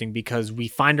interesting because we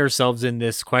find ourselves in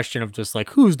this question of just like,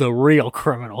 who's the real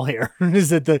criminal here?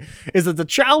 Is it the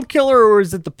child killer or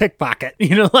is it the pickpocket?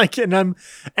 You know, like, and I'm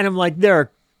like, there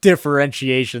are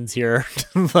differentiations here.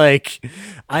 Like,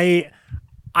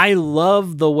 I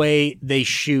love the way they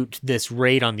shoot this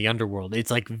raid on the underworld. It's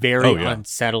like very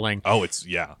unsettling. Oh, it's,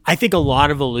 yeah. I think a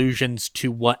lot of allusions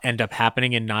to what end up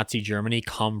happening in Nazi Germany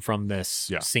come from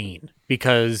this scene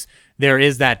because there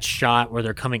is that shot where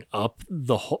they're coming up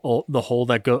the hole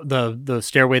that the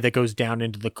stairway that goes down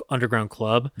into the underground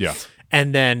club. Yeah.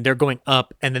 And then they're going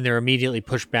up and then they're immediately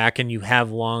pushed back and you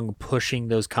have Long pushing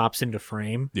those cops into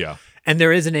frame. Yeah. And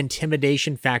there is an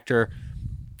intimidation factor.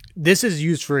 This is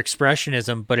used for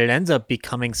expressionism, but it ends up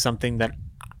becoming something that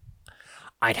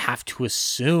I'd have to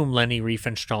assume Leni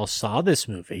Riefenstahl saw this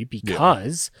movie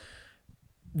because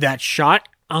that shot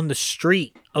on the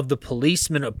street of the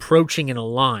policeman approaching in a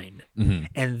line, and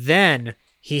then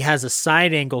he has a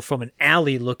side angle from an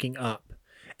alley looking up,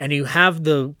 and you have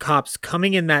the cops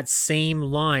coming in that same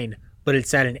line, but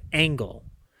it's at an angle,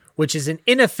 which is an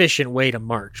inefficient way to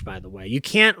march, by the way. You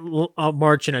can't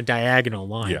march in a diagonal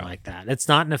line like that. It's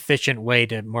not an efficient way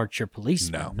to march your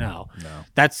policeman. No.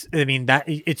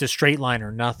 It's a straight line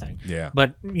or nothing. Yeah.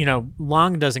 But,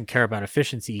 Long doesn't care about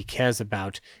efficiency. He cares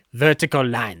about vertical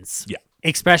lines. Yeah.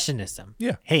 Expressionism.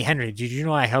 Yeah. Hey, Henry, did you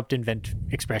know I helped invent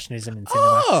expressionism in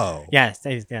cinema? Oh. Yes.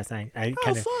 I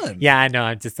kind of. Fun. Yeah, I know.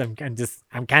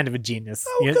 I'm kind of a genius.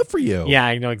 Oh, good for you. Yeah,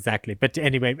 I know exactly. But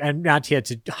anyway, I'm not here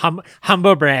to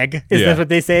humble brag. Is that what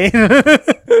they say?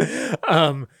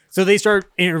 So they start.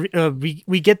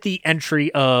 We get the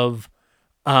entry of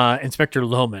Inspector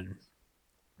Lohman,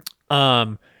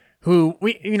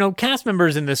 who cast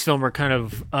members in this film are kind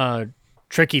of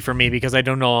tricky for me because I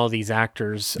don't know all these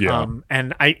actors. Yeah.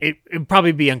 And it'd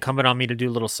probably be incumbent on me to do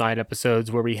little side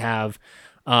episodes where we have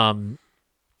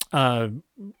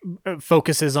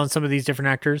focuses on some of these different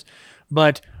actors.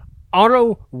 But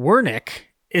Otto Wernick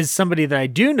is somebody that I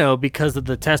do know because of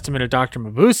the Testament of Dr.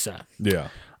 Mabuse. Yeah.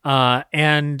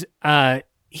 And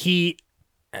he,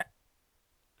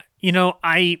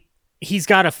 he's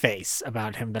got a face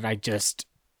about him that I just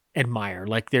admire.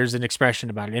 Like there's an expression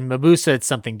about it. In Mabuse, it's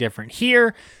something different.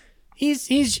 Here, he's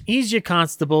your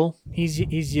constable. He's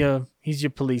your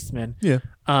policeman. Yeah.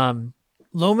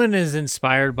 Lohman is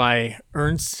inspired by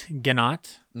Ernst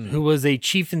Genot, who was a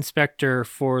chief inspector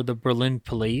for the Berlin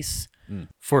police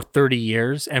for 30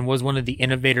 years and was one of the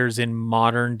innovators in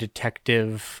modern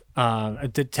detective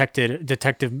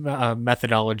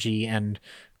methodology and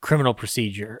criminal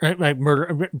procedure, like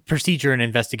murder procedure and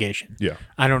investigation. Yeah.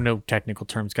 I don't know technical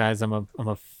terms, guys. I'm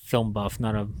a film buff,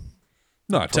 not a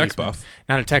tech buff.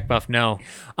 Not a tech buff, no.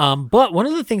 But one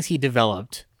of the things he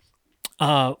developed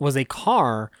was a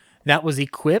car that was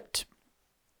equipped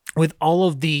with all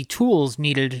of the tools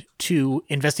needed to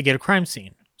investigate a crime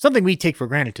scene. Something we take for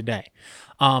granted today.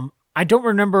 I don't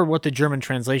remember what the German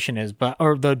translation is,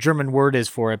 or the German word is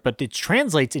for it, but it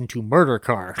translates into murder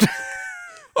car.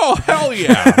 Oh, hell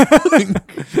yeah.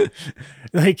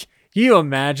 Like, you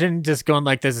imagine just going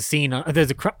like, there's a scene, oh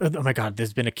my God,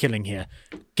 there's been a killing here.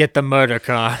 Get the murder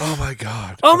car. Oh my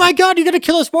God. Oh my God, you're going to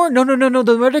kill us more? No.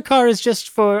 The murder car is just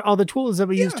for all the tools that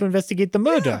we use to investigate the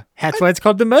murder. Yeah. That's why it's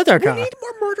called the murder car. We need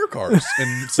more murder cars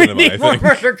in cinema, we need more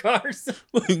murder cars.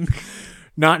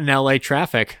 Not in LA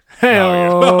traffic.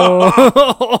 No,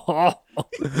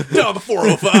 the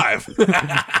 405.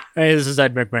 Hey, this is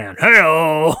Ed McMahon.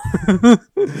 Hey-oh.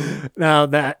 Now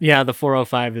the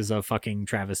 405 is a fucking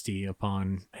travesty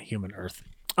upon human earth.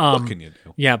 What can you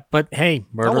do? Yeah, but hey,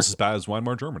 murder. Almost as bad as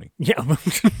Weimar Germany. Yeah,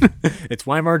 it's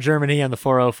Weimar Germany on the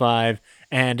 405,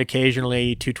 and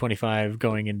occasionally 225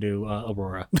 going into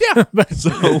Aurora. Yeah,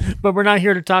 but we're not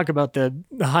here to talk about the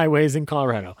highways in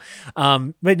Colorado.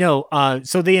 But no,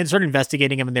 so they start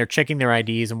investigating him, and they're checking their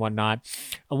IDs and whatnot.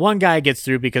 One guy gets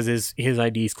through because his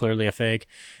ID is clearly a fake.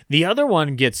 The other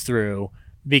one gets through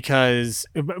because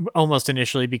almost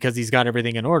initially because he's got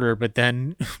everything in order, but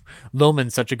then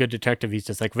Lohman's such a good detective, he's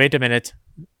just like, wait a minute.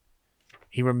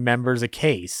 He remembers a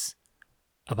case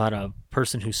about a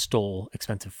person who stole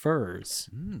expensive furs.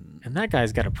 And that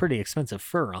guy's got a pretty expensive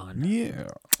fur on. Yeah.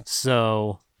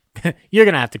 So You're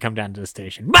going to have to come down to the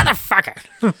station. Motherfucker!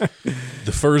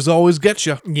 The furs always get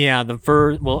you. Yeah, the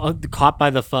fur, well, caught by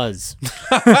the fuzz.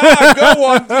 Go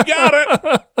on, you got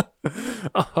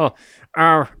it.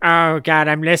 Oh, God,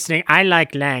 I'm listening. I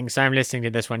like Lang, so I'm listening to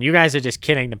this one. You guys are just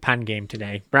killing the pun game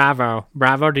today. Bravo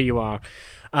to you all.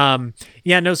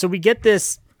 So we get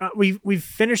this. We've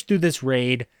finished through this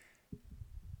raid.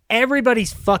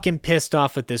 Everybody's fucking pissed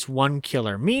off at this one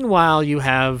killer. Meanwhile, you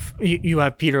have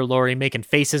Peter Lorre making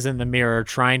faces in the mirror,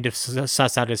 trying to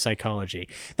suss out his psychology.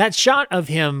 That shot of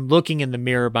him looking in the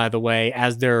mirror, by the way,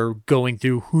 as they're going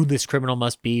through who this criminal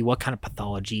must be, what kind of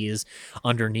pathology is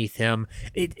underneath him.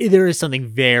 There is something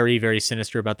very, very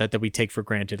sinister about that we take for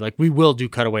granted. Like, we will do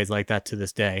cutaways like that to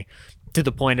this day, to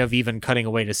the point of even cutting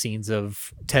away to scenes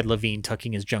of Ted Levine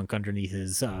tucking his junk underneath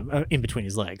his, in between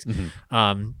his legs.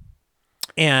 Mm-hmm.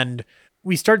 And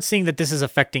we start seeing that this is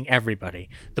affecting everybody.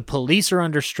 The police are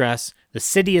under stress. The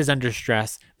city is under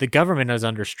stress. The government is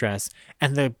under stress.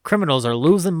 And the criminals are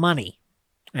losing money.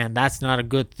 And that's not a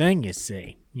good thing, you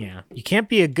see. Yeah. You can't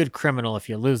be a good criminal if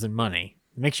you're losing money.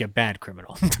 It makes you a bad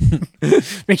criminal.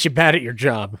 Makes you bad at your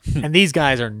job. And these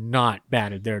guys are not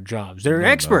bad at their jobs. They're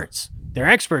experts. No. They're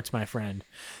experts, my friend.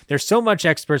 They're so much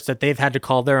experts that they've had to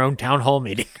call their own town hall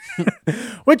meeting,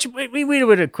 which we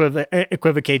would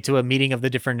equivocate to a meeting of the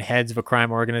different heads of a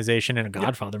crime organization in a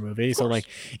Godfather movie. So, like,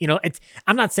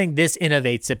 I'm not saying this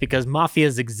innovates it, because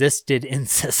mafias existed in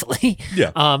Sicily,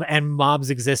 and mobs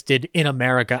existed in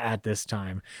America at this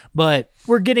time. But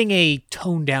we're getting a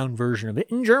toned down version of it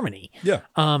in Germany. Yeah.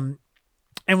 And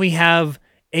we have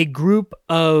a group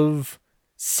of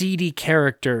seedy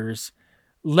characters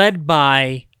led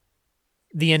by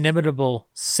the inimitable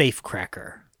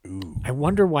Safecracker. Ooh. I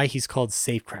wonder why he's called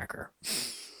Safecracker.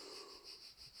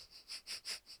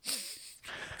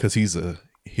 Because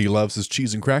he loves his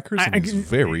cheese and crackers, and he's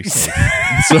very safe.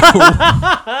 So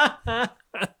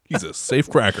he's a safe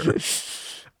cracker.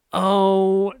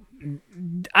 Oh,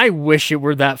 I wish it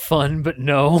were that fun, but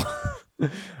no.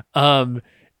 Now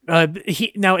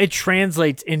it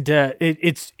translates into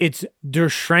it's Der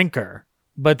Schrenker.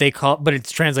 But it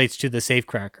translates to the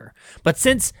Safecracker. But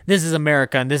since this is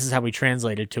America and this is how we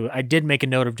translate it to it, I did make a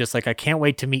note of just like, I can't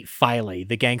wait to meet Filey,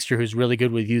 the gangster who's really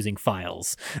good with using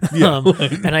files. Yeah.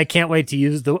 And I can't wait to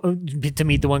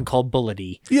meet the one called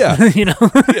Bullety. Yeah. Yeah.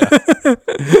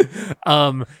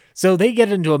 So they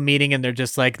get into a meeting and they're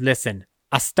just like, listen,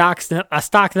 our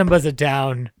stock numbers are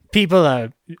down. People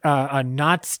are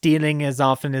not stealing as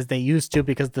often as they used to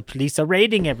because the police are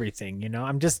raiding everything.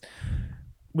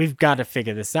 We've got to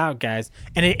figure this out, guys.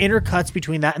 And it intercuts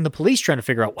between that and the police trying to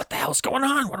figure out what the hell's going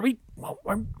on. What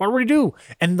do we do?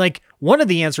 And like, one of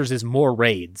the answers is more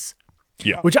raids.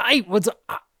 Yeah. Which I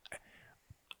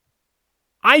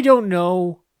don't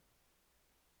know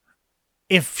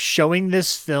if showing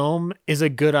this film is a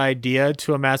good idea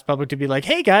to a mass public to be like,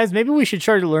 hey guys, maybe we should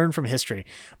try to learn from history.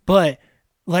 But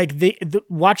like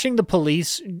watching the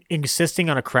police insisting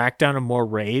on a crackdown and more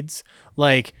raids,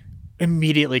 like,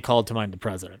 immediately called to mind the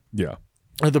president. Yeah.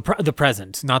 Or the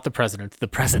present, not the president, the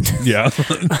present. Yeah.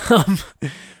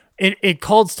 It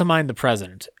calls to mind the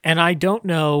president. And I don't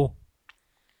know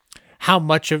how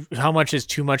much is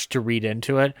too much to read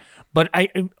into it, but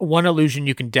one illusion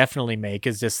you can definitely make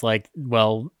is just like,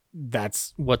 well,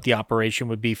 that's what the operation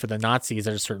would be for the Nazis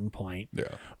at a certain point.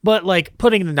 Yeah. But like,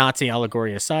 putting the Nazi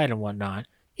allegory aside and whatnot,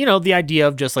 the idea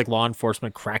of just like law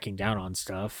enforcement cracking down on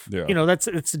stuff. Yeah.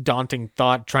 It's a daunting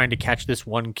thought, trying to catch this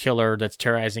one killer that's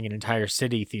terrorizing an entire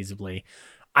city feasibly.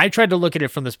 I tried to look at it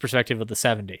from this perspective of the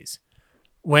 70s.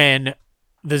 When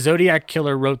the Zodiac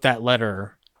killer wrote that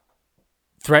letter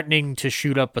threatening to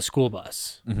shoot up a school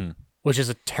bus, mm-hmm. which is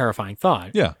a terrifying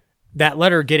thought. Yeah. That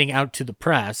letter getting out to the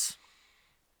press,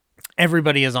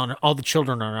 everybody is on, all the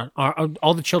children and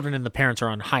the parents are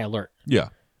on high alert. Yeah.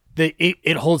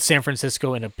 It holds San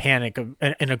Francisco in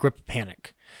a grip of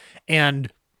panic.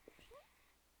 And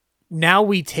now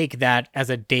we take that as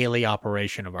a daily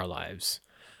operation of our lives.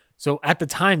 So at the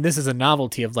time, this is a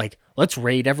novelty of like, let's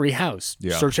raid every house,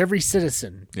 search every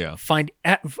citizen,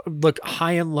 look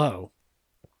high and low.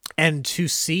 And to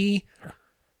see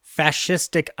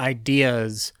fascistic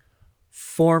ideas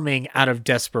forming out of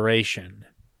desperation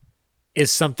is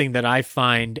something that I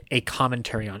find a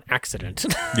commentary on accident.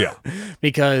 Yeah.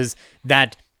 Because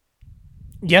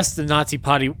yes, the Nazi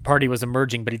party was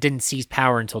emerging, but it didn't seize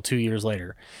power until 2 years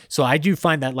later. So I do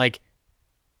find that like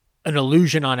an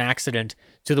illusion on accident,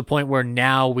 to the point where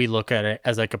now we look at it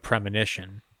as like a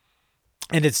premonition.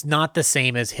 And it's not the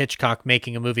same as Hitchcock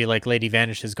making a movie like Lady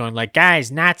Vanishes going like,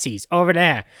 guys, Nazis over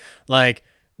there. Like,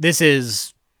 this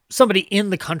is somebody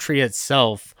in the country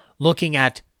itself looking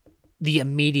at the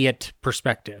immediate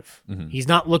perspective. Mhm. He's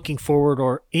not looking forward,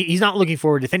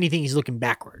 if anything, he's looking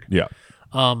backward. Yeah.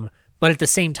 But at the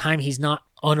same time, he's not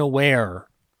unaware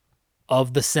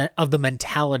of the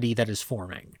mentality that is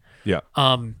forming. Yeah.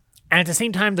 And at the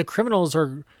same time, the criminals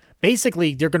are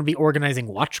basically, they're going to be organizing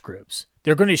watch groups.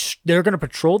 They're going to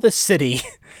patrol the city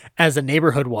as a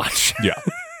neighborhood watch. Yeah.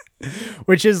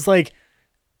 Which is like,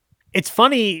 it's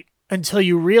funny until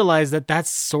you realize that that's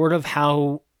sort of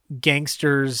how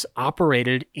gangsters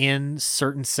operated in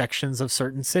certain sections of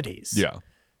certain cities. Yeah.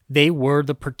 They were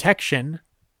the protection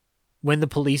when the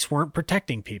police weren't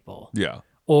protecting people. Yeah.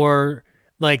 Or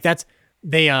like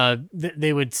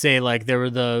they would say like they were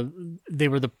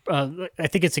the I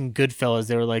think it's in Goodfellas,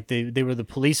 they were like they were the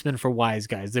policemen for wise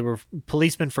guys. They were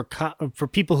policemen for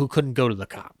people who couldn't go to the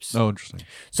cops. Oh, interesting.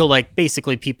 So like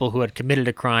basically people who had committed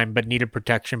a crime but needed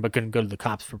protection but couldn't go to the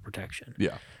cops for protection.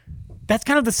 Yeah. That's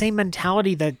kind of the same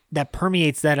mentality that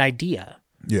permeates that idea.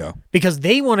 Yeah. Because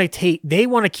they want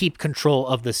to keep control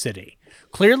of the city.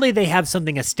 Clearly they have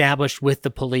something established with the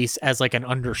police as like an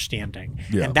understanding.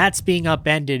 Yeah. And that's being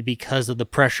upended because of the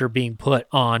pressure being put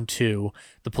onto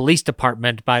the police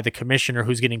department by the commissioner,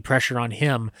 who's getting pressure on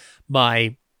him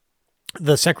by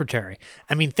the secretary.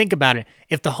 I mean, think about it.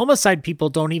 If the homicide people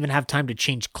don't even have time to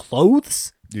change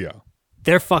clothes, Yeah.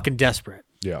 they're fucking desperate.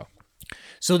 Yeah.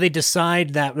 So they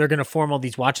decide that they're going to form all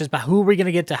these watches, but who are we going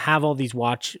to get to have all these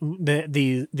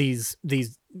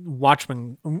these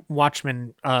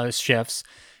watchman shifts?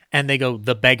 And they go,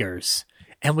 the beggars.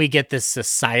 And we get this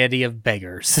society of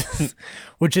beggars,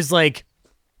 which is like,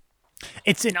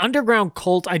 it's an underground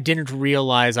cult I didn't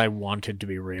realize I wanted to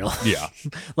be real. Yeah.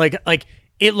 like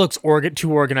it looks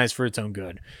too organized for its own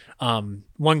good.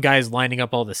 One guy's lining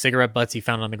up all the cigarette butts he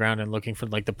found on the ground and looking for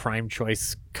like the prime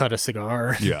choice cut a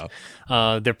cigar. Yeah.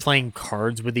 They're playing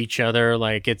cards with each other.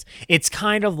 Like it's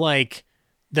kind of like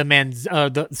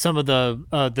the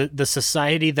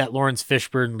society that Lawrence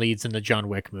Fishburne leads in the John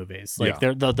Wick movies. Like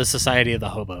they're the society of the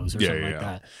hobos or something like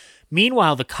that.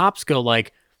 Meanwhile, the cops go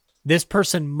like, this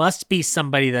person must be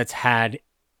somebody that's had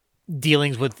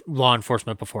dealings with law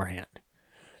enforcement beforehand.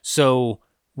 So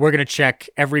we're going to check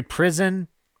every prison,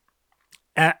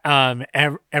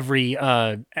 every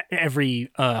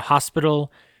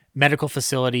hospital, medical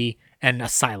facility, and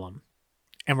asylum.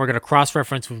 And we're going to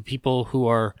cross-reference with people who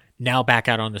are now back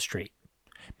out on the street.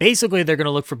 Basically, they're going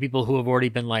to look for people who have already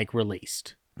been like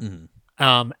released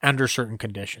under certain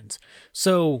conditions.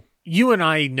 So you and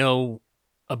I know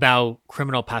about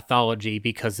criminal pathology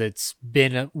because it's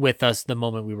been with us the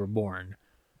moment we were born.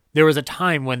 There was a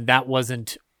time when that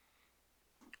wasn't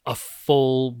a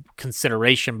full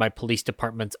consideration by police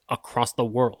departments across the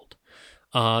world.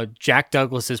 Jack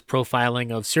Douglas's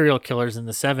profiling of serial killers in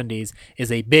the 70s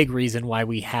is a big reason why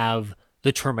we have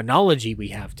the terminology we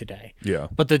have today. Yeah.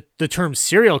 But the term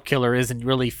serial killer isn't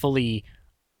really fully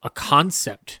a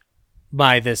concept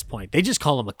by this point. They just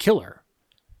call him a killer.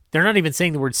 They're not even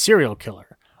saying the word serial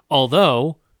killer,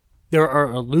 although there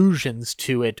are allusions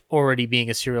to it already being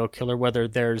a serial killer, whether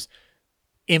there's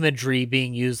imagery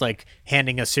being used, like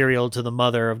handing a cereal to the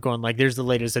mother of going like, there's the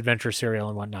latest adventure cereal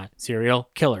and whatnot. Serial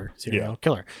killer.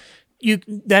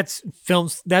 That's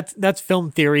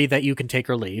film theory that you can take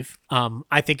or leave.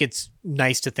 I think it's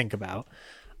nice to think about.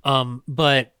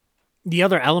 But the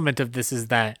other element of this is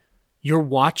that you're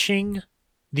watching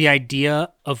the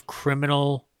idea of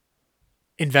criminal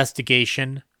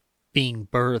investigation being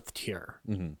birthed here.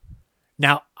 Mm-hmm.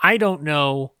 Now, I don't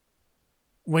know,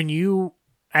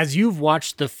 as you've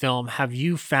watched the film, have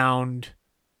you found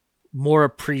more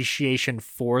appreciation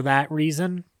for that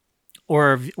reason?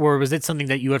 Or was it something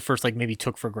that you at first like maybe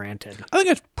took for granted? I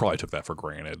think I probably took that for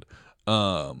granted.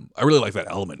 I really like that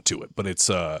element to it, but it's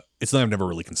something I've never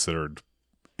really considered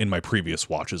in my previous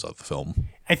watches of the film.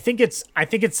 I think it's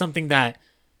something that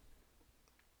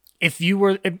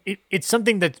it's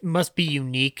something that must be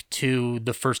unique to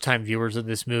the first time viewers of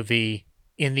this movie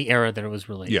in the era that it was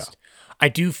released. Yeah. I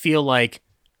do feel like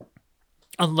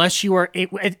unless you are,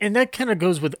 and that kind of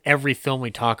goes with every film we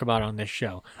talk about on this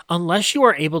show, unless you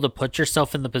are able to put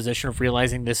yourself in the position of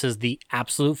realizing this is the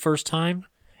absolute first time,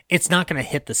 it's not going to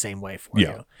hit the same way for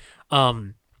you.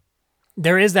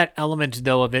 There is that element,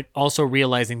 though, of it also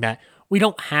realizing that we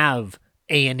don't have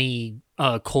A&E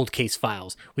cold case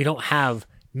files. We don't have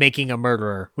Making a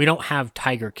Murderer. We don't have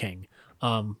Tiger King.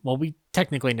 Well, we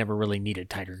technically never really needed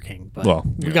Tiger King, but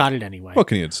we got it anyway. What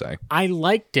can you say? I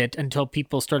liked it until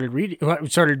people started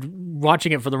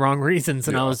watching it for the wrong reasons,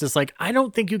 and I was just like, I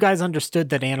don't think you guys understood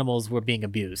that animals were being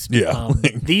abused. Yeah.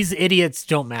 These idiots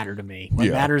don't matter to me. What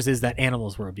matters is that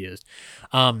animals were abused.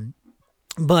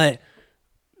 But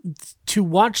to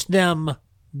watch them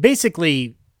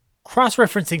basically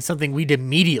cross-referencing something we'd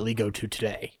immediately go to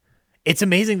today. It's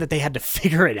amazing that they had to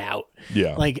figure it out.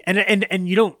 Yeah. Like, and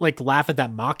you don't like laugh at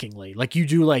that mockingly. Like you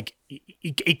do, like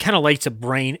it kind of lights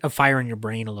a fire in your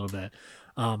brain a little bit.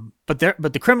 But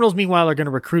the criminals, meanwhile, are going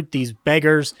to recruit these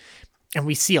beggars, and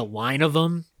we see a line of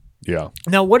them. Yeah.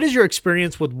 Now, what is your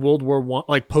experience with World War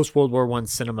I, like post World War I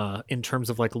cinema, in terms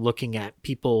of like looking at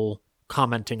people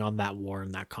commenting on that war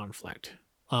and that conflict?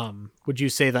 Would you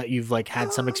say that you've like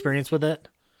had some experience with it?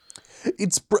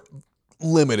 It's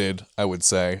limited, I would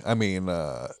say. I mean,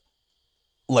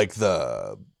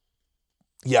 limited,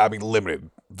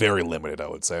 very limited, I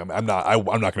would say. I'm not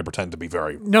going to pretend to be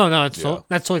very. No, that's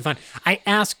totally fine. I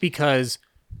ask because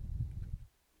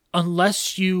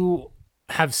unless you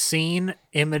have seen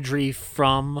imagery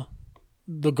from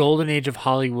the golden age of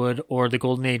Hollywood or the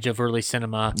golden age of early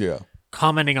cinema,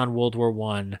 commenting on World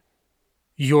War I,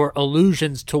 your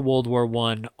allusions to World War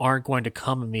I aren't going to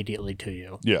come immediately to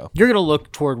you. Yeah. You're going to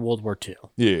look toward World War II.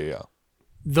 Yeah.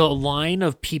 The line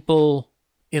of people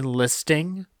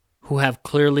enlisting who have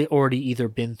clearly already either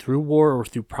been through war or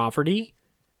through poverty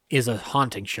is a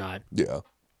haunting shot. Yeah.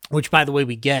 Which, by the way,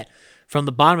 we get from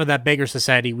the bottom of that beggar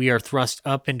society. We are thrust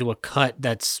up into a cut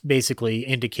that's basically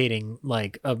indicating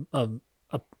like a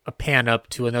pan up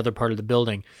to another part of the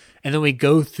building. And then we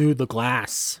go through the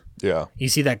glass. Yeah. You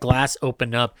see that glass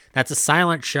open up. That's a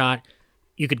silent shot.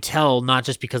 You could tell, not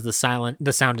just because the sound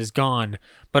is gone,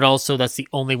 but also that's the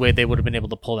only way they would have been able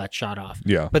to pull that shot off.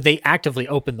 Yeah. But they actively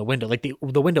open the window. Like the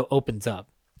window opens up.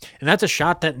 And that's a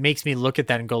shot that makes me look at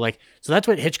that and go like, so that's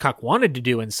what Hitchcock wanted to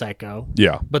do in Psycho.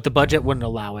 Yeah. But the budget wouldn't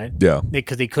allow it. Yeah.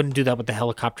 Because they couldn't do that with the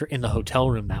helicopter in the hotel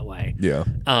room that way. Yeah.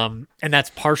 And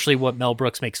that's partially what Mel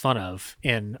Brooks makes fun of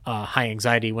in High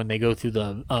Anxiety when they go through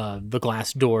the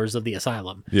glass doors of the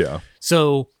asylum. Yeah.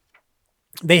 So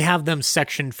they have them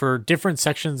sectioned for different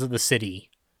sections of the city.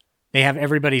 They have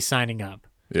everybody signing up.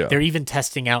 Yeah. They're even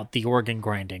testing out the organ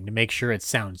grinding to make sure it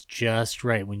sounds just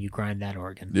right when you grind that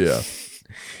organ. Yeah.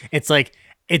 It's like,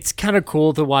 it's kind of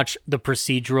cool to watch the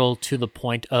procedural to the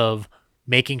point of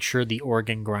making sure the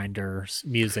organ grinder's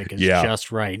music is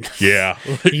just right. Yeah.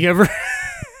 You ever...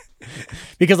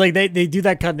 Because like they do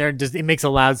that cut there, it makes a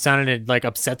loud sound and it like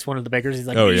upsets one of the beggars. He's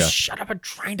like, shut up, I'm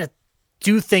trying to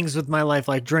do things with my life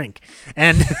like drink.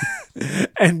 And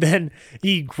and then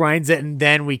he grinds it and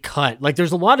then we cut. Like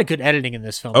there's a lot of good editing in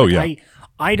this film. Oh, like, yeah.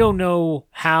 I don't know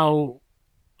how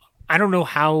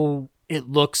it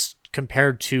looks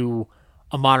compared to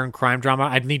a modern crime drama.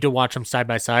 I'd need to watch them side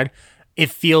by side.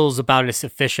 It feels about as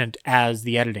efficient as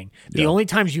the editing. The only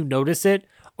times you notice it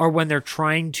are when they're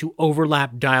trying to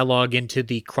overlap dialogue into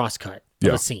the crosscut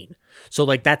of a scene. So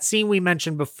like that scene we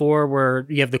mentioned before where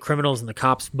you have the criminals and the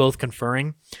cops both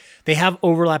conferring, they have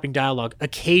overlapping dialogue.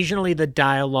 Occasionally the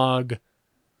dialogue,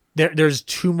 there's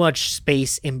too much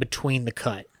space in between the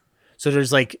cut. So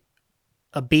there's like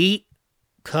a beat,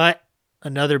 cut,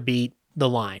 another beat, the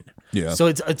line. Yeah. So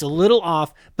it's a little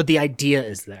off, but the idea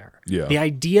is there. Yeah. The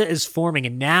idea is forming,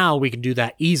 and now we can do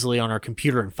that easily on our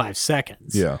computer in 5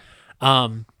 seconds. Yeah.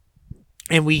 And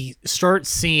we start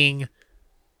seeing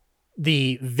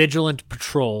the vigilant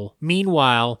patrol.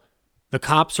 Meanwhile, the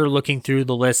cops are looking through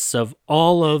the lists of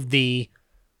all of the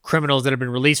criminals that have been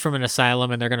released from an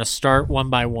asylum, and they're going to start one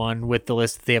by one with the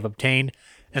list that they have obtained.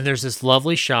 And there's this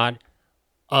lovely shot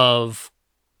of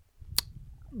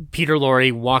Peter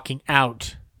Lorre walking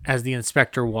out as the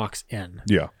inspector walks in.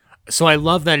 Yeah. So I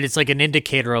love that it's like an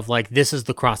indicator of like, this is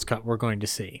the crosscut we're going to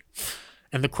see.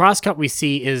 And the crosscut we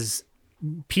see is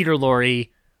Peter Lorre.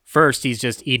 First, he's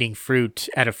just eating fruit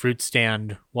at a fruit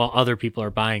stand while other people are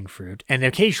buying fruit, and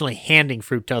occasionally handing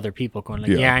fruit to other people, going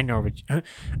like, "Yeah, I know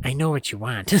what you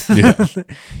want.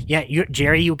 Yeah,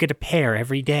 Jerry, you get a pear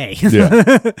every day."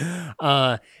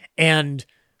 Yeah. And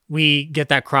we get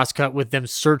that crosscut with them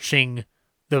searching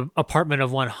the apartment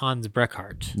of one Hans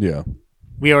Breckhart. Yeah.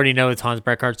 We already know it's Hans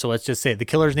Breckhart, so let's just say the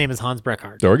killer's name is Hans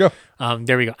Breckhart. There we go.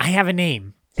 There we go. I have a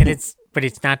name, and it's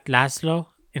not Laszlo,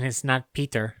 and it's not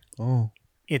Peter. Oh.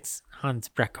 It's Hans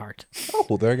Breckhart. Oh,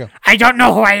 well, there you go. I don't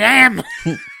know who I am.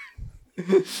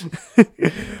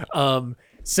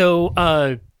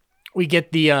 So we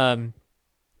get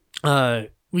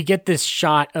this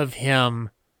shot of him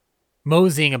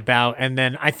moseying about, and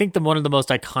then I think one of the most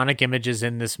iconic images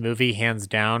in this movie, hands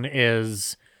down,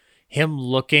 is him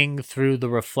looking through the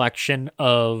reflection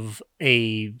of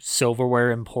a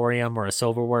silverware emporium or a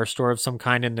silverware store of some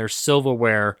kind, and there's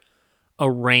silverware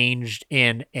arranged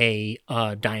in a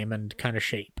diamond kind of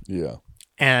shape. Yeah.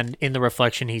 And in the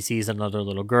reflection, he sees another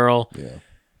little girl. Yeah.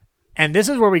 And this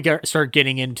is where we start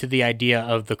getting into the idea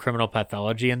of the criminal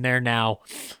pathology in there. Now,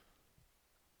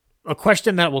 a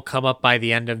question that will come up by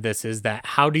the end of this is that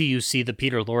how do you see the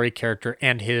Peter Lorre character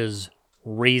and his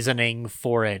reasoning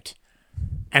for it?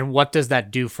 And what does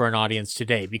that do for an audience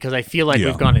today? Because I feel like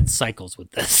we've gone in cycles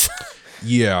with this.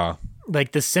 Yeah.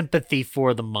 Like the sympathy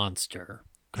for the monster.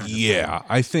 Yeah.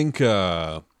 I think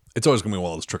it's always going to be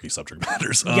one of those tricky subject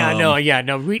matters.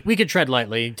 No. We could tread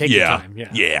lightly. Take your time.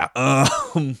 Yeah.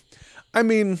 I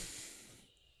mean,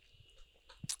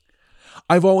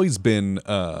 I've always been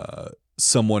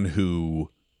someone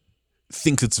who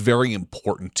thinks it's very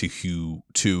important to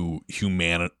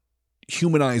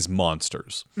humanize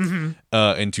monsters,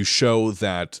 and to show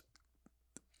that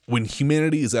when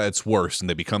humanity is at its worst and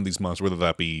they become these monsters, whether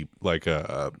that be like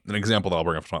an example that I'll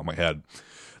bring off the top of my head,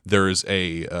 there's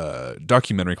a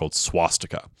documentary called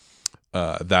Swastika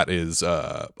that is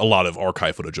a lot of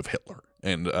archive footage of Hitler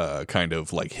and kind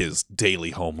of like his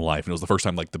daily home life. And it was the first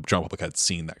time like the general public had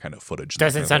seen that kind of footage.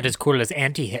 Doesn't sound as cool as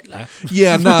anti-Hitler.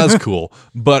 Yeah, not as cool.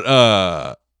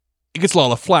 But it gets a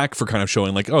lot of flack for kind of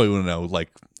showing like, oh, you know, like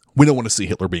we don't want to see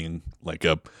Hitler being like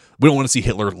we don't want to see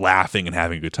Hitler laughing and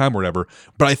having a good time or whatever.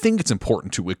 But I think it's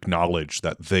important to acknowledge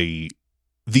that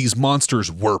these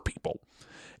monsters were people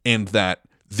and that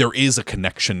there is a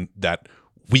connection that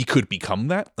we could become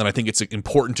that. And I think it's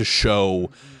important to show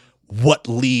what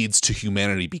leads to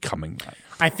humanity becoming that.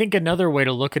 I think another way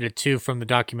to look at it too, from the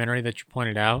documentary that you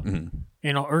pointed out,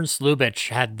 you know, Ernst Lubitsch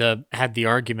had the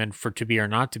argument for To Be or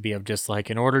Not to Be of just like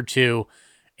in order to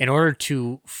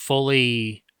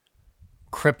fully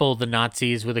cripple the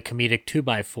Nazis with a comedic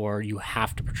 2x4, you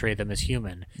have to portray them as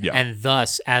human. Yeah. And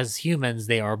thus, as humans,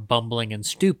 they are bumbling and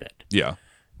stupid. Yeah.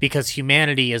 Because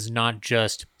humanity is not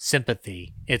just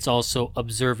sympathy. It's also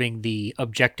observing the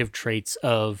objective traits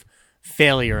of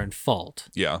failure and fault.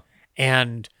 Yeah.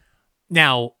 And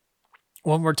now,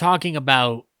 when we're talking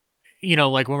about, you know,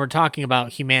 like when we're talking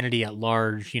about humanity at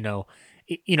large, you know,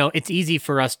 it's easy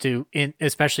for us to,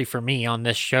 especially for me on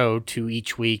this show, to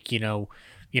each week, you know,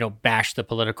 bash the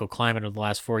political climate of the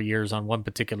last 4 years on one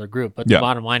particular group. But the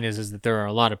bottom line is that there are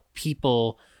a lot of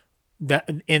people that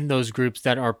in those groups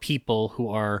that are people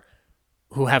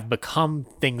who have become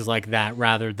things like that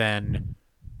rather than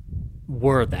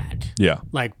were that. Yeah.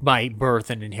 Like by birth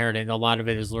and inherited. A lot of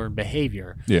it is learned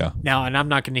behavior. Yeah. Now, and I'm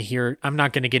not going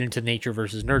to get into nature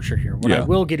versus nurture here. What I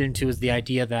will get into is the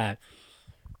idea that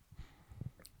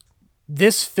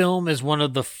this film is one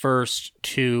of the first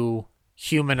to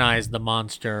humanize the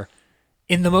monster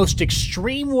in the most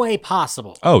extreme way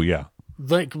possible. Oh, yeah.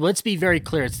 Like, let's be very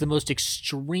clear. It's the most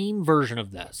extreme version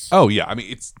of this. Oh, yeah. I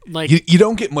mean, it's like you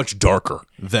don't get much darker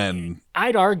than...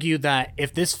 I'd argue that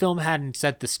if this film hadn't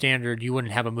set the standard, you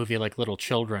wouldn't have a movie like Little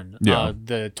Children. Yeah.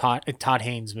 The Todd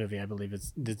Haynes movie, I believe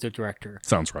is the director.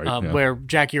 Sounds right. Where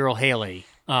Jackie Earle Haley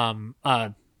plays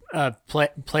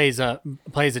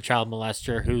a child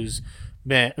molester who's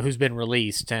been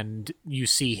released, and you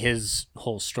see his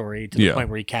whole story to the point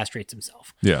where he castrates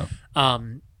himself. Yeah.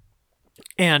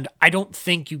 And I don't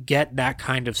think you get that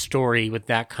kind of story with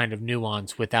that kind of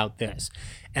nuance without this.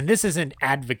 And this isn't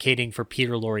advocating for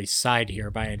Peter Lorre's side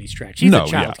here by any stretch. He's a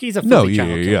child. He's a filthy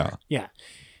child killer. Yeah.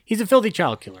 He's a filthy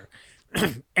child killer.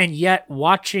 And yet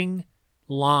watching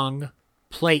Long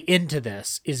play into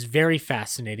this is very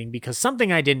fascinating, because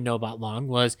something I didn't know about Long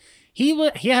was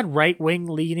he had right-wing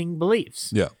leaning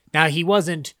beliefs. Yeah. Now, he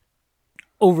wasn't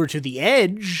over to the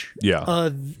edge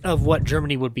of what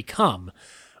Germany would become.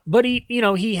 But he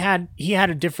had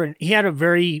a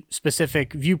very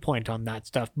specific viewpoint on that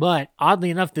stuff. But oddly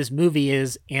enough, this movie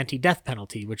is anti-death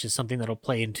penalty, which is something that'll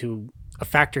play into a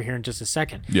factor here in just a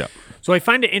second. Yeah. So I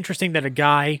find it interesting that a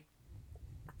guy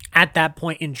at that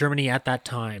point in Germany at that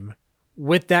time,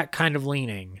 with that kind of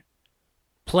leaning,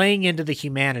 playing into the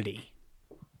humanity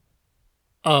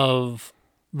of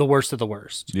the worst of the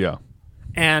worst. Yeah.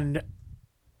 And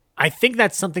I think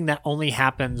that's something that only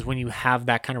happens when you have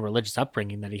that kind of religious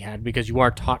upbringing that he had, because you are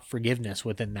taught forgiveness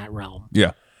within that realm.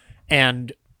 Yeah.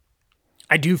 And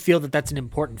I do feel that that's an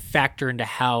important factor into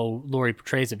how Lorre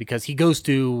portrays it, because he goes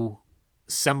through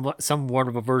somewhat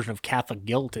of a version of Catholic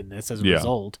guilt in this as a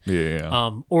result.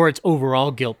 Yeah. Or it's overall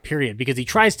guilt, period, because he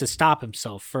tries to stop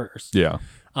himself first. Yeah.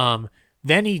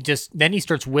 Then he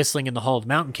starts whistling in the Hall of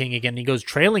Mountain King again. And he goes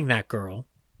trailing that girl.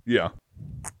 Yeah.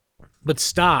 But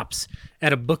stops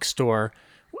at a bookstore,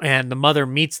 and the mother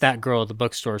meets that girl at the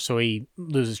bookstore, so he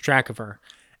loses track of her.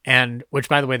 And which,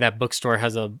 by the way, that bookstore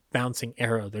has a bouncing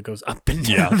arrow that goes up and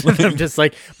down. And I'm just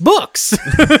like, books!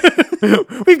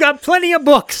 We've got plenty of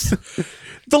books!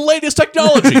 The latest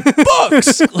technology,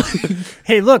 books.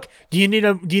 Hey, look, do you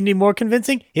need more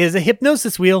convincing? Here's a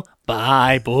hypnosis wheel.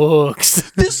 Buy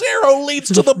books. This arrow leads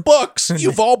to the books.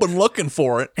 You've all been looking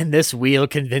for it. And this wheel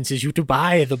convinces you to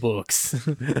buy the books.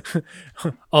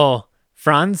 Oh,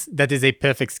 Franz, that is a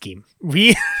perfect scheme.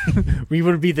 We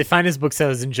will be the finest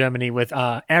booksellers in Germany with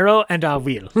our arrow and our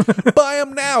wheel. Buy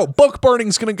them now. Book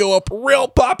burning's going to go up real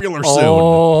popular soon.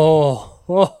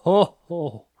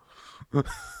 Oh.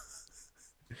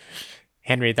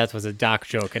 Henry, that was a dark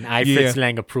joke, and I, Fritz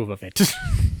Lang, approve of it.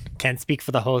 Can't speak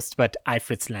for the host, but I,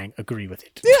 Fritz Lang, agree with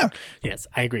it. Yeah. Yes,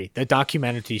 I agree. The dark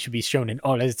humanity should be shown in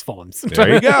all its forms.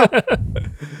 There you go.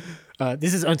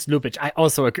 This is Ernst Lubitsch. I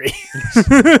also agree.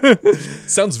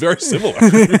 Sounds very similar.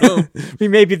 We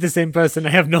may be the same person. I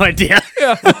have no idea.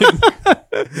 Yeah.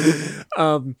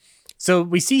 So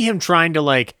we see him trying to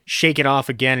like shake it off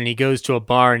again, and he goes to a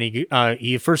bar, and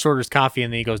he first orders coffee,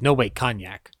 and then he goes, "No, wait,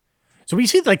 cognac." So we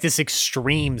see like this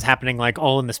extremes happening like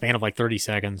all in the span of like 30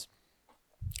 seconds,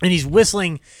 and he's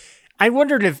whistling. I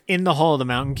wondered if in the Hall of the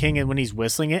Mountain King, and when he's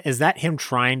whistling it, is that him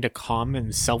trying to calm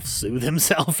and self-soothe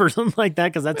himself or something like that?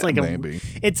 Because that's like maybe.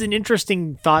 It's an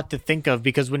interesting thought to think of,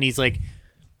 because when he's like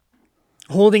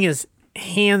holding his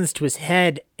hands to his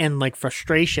head and like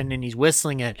frustration, and he's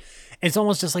whistling it, it's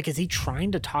almost just like, is he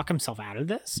trying to talk himself out of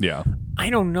this? Yeah. I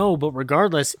don't know, but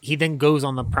regardless, he then goes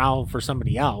on the prowl for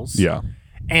somebody else. Yeah.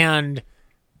 And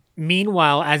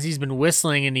meanwhile, as he's been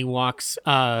whistling and he walks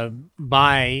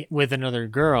by with another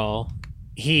girl,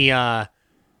 he catches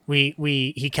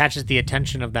the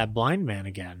attention of that blind man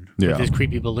again with his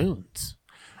creepy balloons.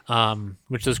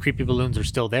 Which those creepy balloons are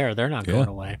still there. They're not going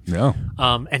away. No.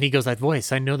 And he goes, that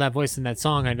voice. I know that voice in that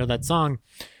song. I know that song.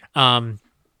 And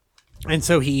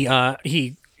so he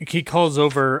calls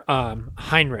over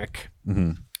Heinrich.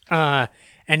 Mm-hmm.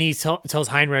 And he tells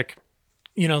Heinrich,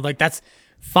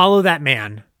 follow that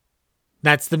man.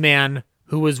 That's the man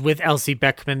who was with Elsie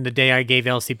Beckman the day I gave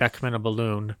Elsie Beckman a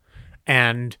balloon.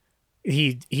 And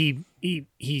he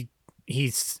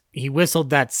whistled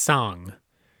that song.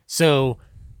 So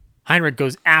Heinrich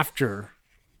goes after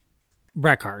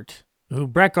Breckhart, who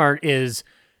Breckhart is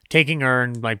taking her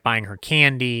and like buying her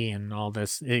candy and all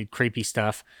this creepy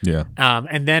stuff. Yeah.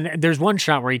 And then there's one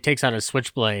shot where he takes out a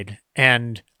switchblade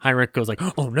and Heinrich goes like,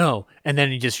 "Oh no!" And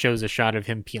then he just shows a shot of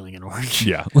him peeling an orange.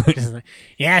 Yeah.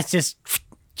 It's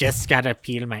just gotta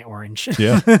peel my orange.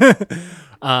 Yeah.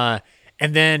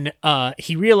 And then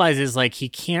he realizes like he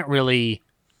can't really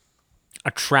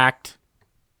attract.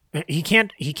 He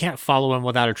can't follow him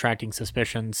without attracting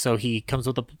suspicion. So he comes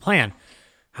with a plan.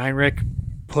 Heinrich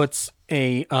puts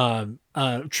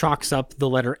chalks up the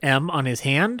letter M on his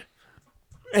hand,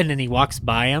 and then he walks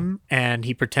by him and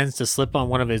he pretends to slip on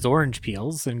one of his orange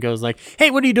peels and goes like,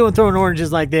 "Hey, what are you doing throwing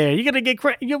oranges like there? You gonna get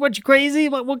you crazy?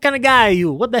 What kind of guy are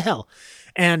you? What the hell?"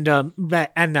 And in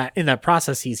that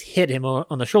process, he's hit him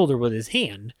on the shoulder with his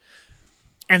hand,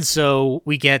 and so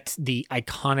we get the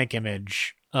iconic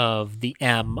image of the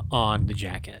M on the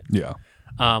jacket. Yeah.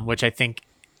 Which I think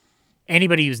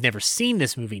anybody who's never seen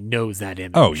this movie knows that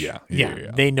image. Oh, yeah.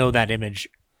 Yeah. They know that image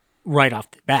right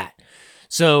off the bat.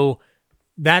 So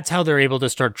that's how they're able to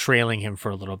start trailing him for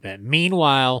a little bit.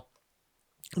 Meanwhile,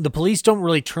 the police don't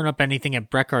really turn up anything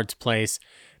at Breckhart's place.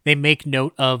 They make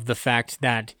note of the fact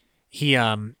that he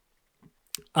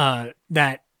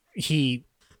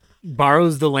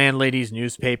borrows the landlady's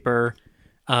newspaper,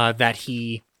 that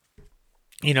he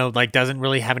doesn't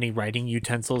really have any writing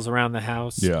utensils around the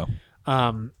house. Yeah.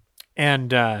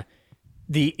 And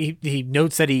he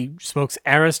notes that he smokes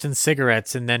Ariston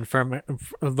cigarettes, and then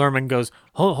Lerman goes,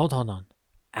 hold on.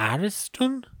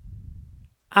 Ariston?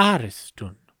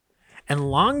 And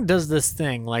Long does this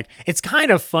thing, like, it's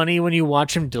kind of funny when you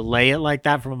watch him delay it like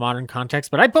that from a modern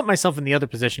context, but I put myself in the other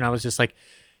position. I was just like,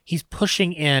 he's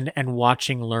pushing in and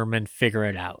watching Lerman figure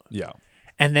it out. Yeah.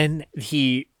 And then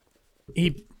he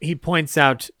points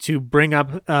out to bring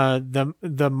up the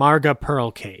Marga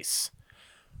Pearl case,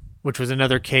 which was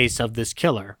another case of this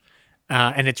killer.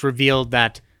 And it's revealed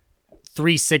that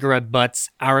 3 cigarette butts,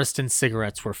 Ariston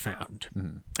cigarettes, were found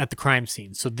at the crime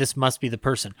scene. So this must be the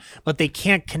person. But they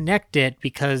can't connect it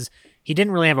because he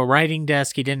didn't really have a writing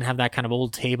desk. He didn't have that kind of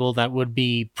old table that would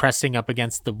be pressing up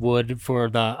against the wood for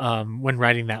the when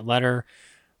writing that letter.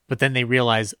 But then they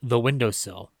realize the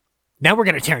windowsill. Now we're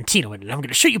going to Tarantino it, and I'm going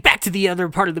to show you back to the other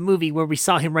part of the movie where we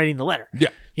saw him writing the letter. Yeah.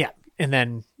 Yeah. And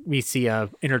then we see a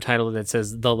intertitle that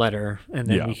says The Letter, and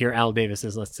then we hear Al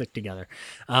Davis's Let's Stick Together.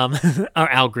 Or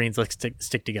Al Green's Let's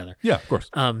Stick Together. Yeah, of course.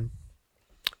 And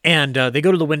they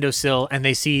go to the windowsill, and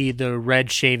they see the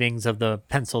red shavings of the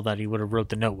pencil that he would have wrote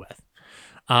the note with.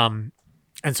 And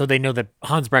so they know that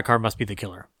Hans Breckhart must be the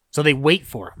killer. So they wait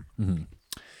for him. Mm-hmm.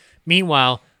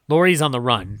 Meanwhile, Laurie's on the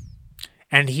run,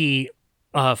 and he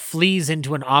flees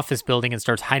into an office building and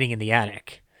starts hiding in the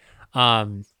attic.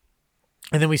 And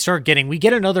then we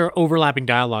get another overlapping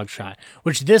dialogue shot,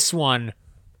 which this one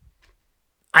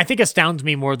I think astounds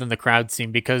me more than the crowd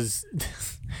scene, because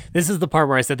this is the part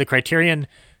where I said the Criterion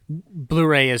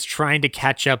Blu-ray is trying to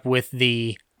catch up with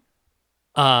the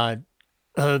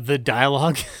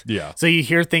dialogue. Yeah. So you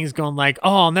hear things going like,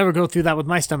 "Oh, I'll never go through that with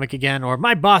my stomach again," or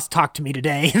 "My boss talked to me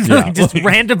today." Like just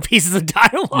random pieces of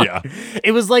dialogue. Yeah.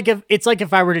 It was like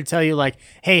if I were to tell you like,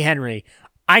 "Hey Henry,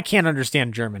 I can't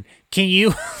understand German. Can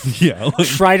you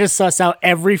try to suss out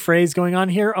every phrase going on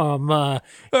here?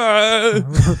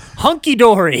 Hunky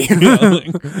dory.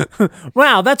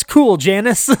 Wow, that's cool,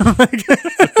 Janice."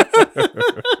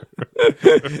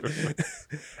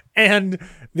 And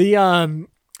the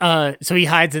so he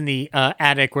hides in the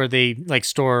attic where they like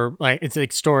store, like it's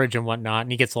like storage and whatnot,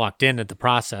 and he gets locked in at the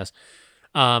process.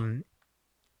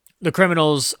 The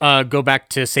criminals go back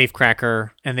to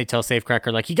Safecracker, and they tell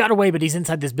Safecracker, like, he got away, but he's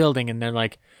inside this building. And they're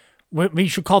like, we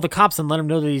should call the cops and let him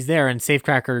know that he's there. And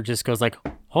Safecracker just goes like,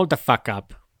 hold the fuck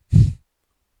up.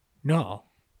 No.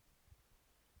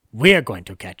 We're going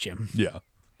to catch him. Yeah.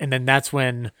 And then that's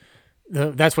when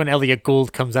Elliot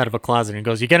Gould comes out of a closet and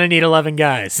goes, "You're going to need 11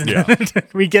 guys." Yeah.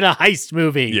 We get a heist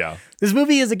movie. Yeah. This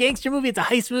movie is a gangster movie. It's a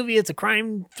heist movie. It's a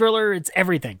crime thriller. It's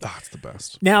everything. That's the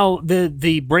best. Now,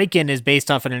 the break-in is based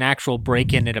off of an actual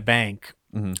break-in at a bank.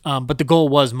 Mm-hmm. But the goal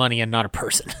was money and not a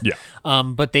person. Yeah.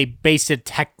 But they based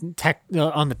it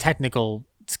on the technical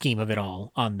scheme of it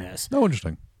all on this. Oh,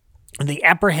 interesting. And they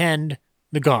apprehend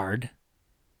the guard.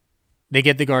 They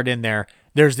get the guard in there.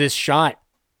 There's this shot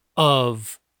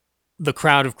of the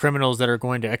crowd of criminals that are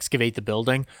going to excavate the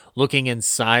building, looking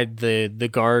inside the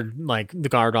guard, like the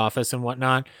guard office and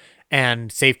whatnot. And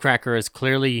Safecracker is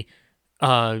clearly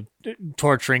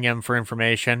torturing him for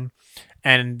information.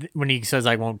 And when he says,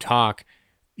 "I won't talk,"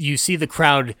 you see the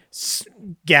crowd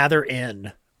gather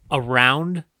in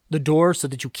around the door so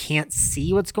that you can't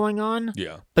see what's going on.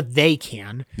 Yeah. But they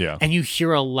can. Yeah. And you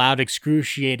hear a loud,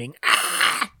 excruciating,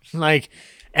 "Ah!" Like,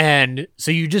 and so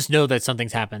you just know that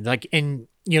something's happened. Like,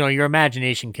 your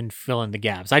imagination can fill in the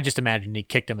gaps. I just imagined he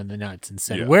kicked him in the nuts and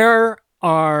said, "Where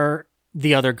are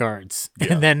the other guards?"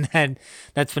 Yeah. And then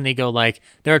that's when they go like,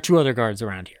 "There are 2 other guards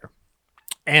around here."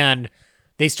 And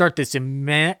they start this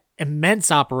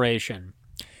immense operation.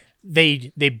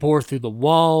 They bore through the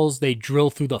walls. They drill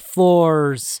through the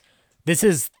floors. This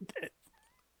is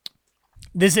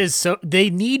so, they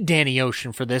need Danny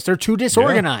Ocean for this. They're too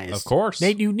disorganized. Yeah, of course.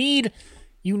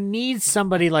 You need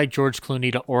somebody like George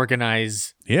Clooney to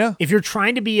organize. Yeah. If you're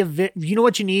trying to be you know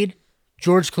what you need?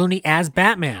 George Clooney as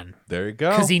Batman. There you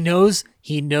go. Because he knows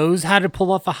how to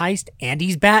pull off a heist, and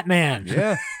he's Batman.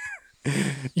 Yeah.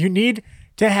 You need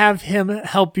to have him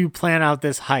help you plan out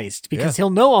this heist, because he'll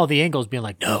know all the angles, being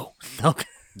like, no.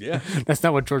 Yeah. That's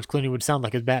not what George Clooney would sound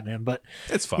like as Batman, but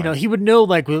it's fine. He would know,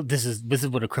 like, well, this is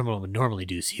what a criminal would normally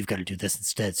do, so you've got to do this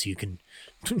instead so you can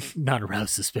not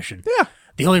arouse suspicion. Yeah.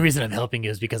 The only reason I'm helping you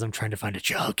is because I'm trying to find a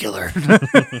child killer.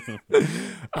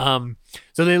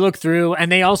 So they look through,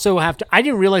 and they also have to, I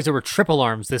didn't realize there were triple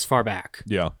arms this far back.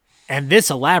 Yeah. And this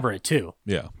elaborate too.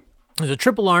 Yeah. The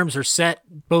triple arms are set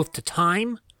both to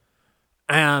time,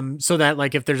 so that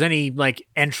like if there's any like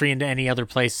entry into any other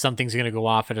place, something's going to go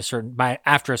off at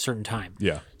after a certain time.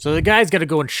 Yeah. So the guy's got to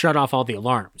go and shut off all the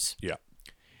alarms. Yeah.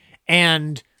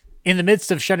 And in the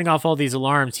midst of shutting off all these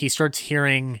alarms, he starts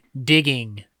hearing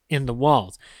digging in the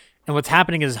walls. And what's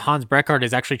happening is Hans Breckhardt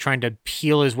is actually trying to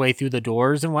peel his way through the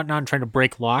doors and whatnot and trying to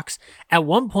break locks. At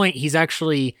one point, he's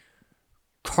actually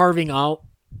carving out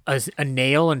a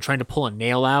nail and trying to pull a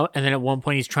nail out. And then at one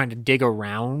point, he's trying to dig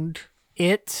around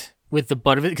it with the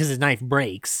butt of it because his knife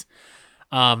breaks.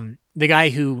 The guy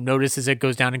who notices it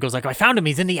goes down and goes like, "I found him.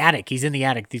 He's in the attic. He's in the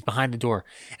attic. He's behind the door."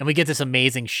 And we get this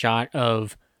amazing shot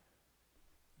of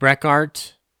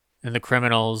Breckhardt and the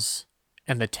criminals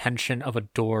and the tension of a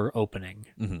door opening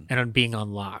and being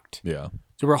unlocked. Yeah.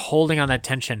 So we're holding on that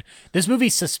tension. This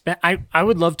movie I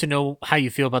would love to know how you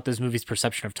feel about this movie's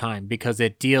perception of time, because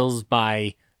it deals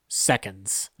by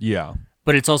seconds. Yeah.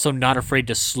 But it's also not afraid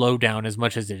to slow down as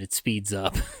much as it speeds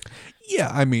up. Yeah,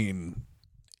 I mean,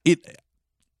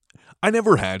 I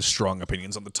never had strong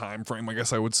opinions on the time frame, I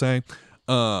guess I would say.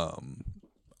 I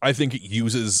think it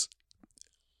uses...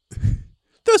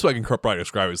 That's what I can probably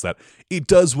describe is that it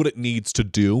does what it needs to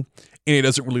do, and it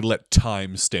doesn't really let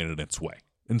time stand in its way.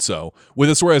 And so, with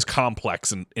a story as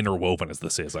complex and interwoven as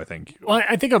this is, I think... Well,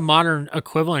 I think a modern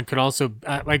equivalent could also,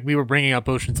 like we were bringing up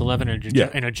Ocean's 11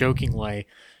 in a joking way,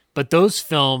 But those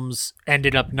films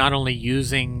ended up not only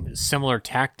using similar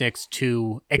tactics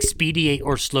to expedite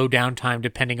or slow down time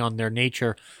depending on their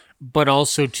nature, but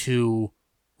also to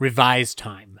revise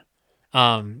time.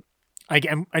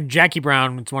 Jackie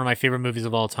Brown, it's one of my favorite movies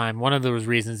of all time. One of those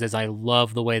reasons is I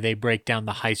love the way they break down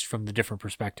the heist from the different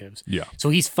perspectives. Yeah. So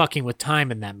he's fucking with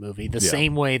time in that movie, the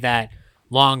same way that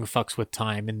Long fucks with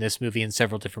time in this movie in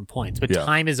several different points. But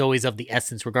time is always of the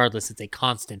essence regardless. It's a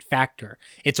constant factor.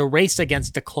 It's a race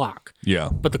against the clock. Yeah.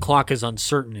 But the clock is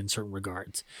uncertain in certain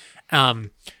regards.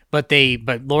 But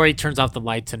Laurie turns off the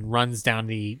lights and runs down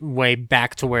the way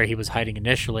back to where he was hiding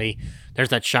initially. There's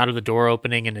that shot of the door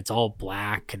opening and it's all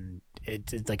black and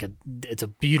it's a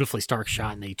beautifully stark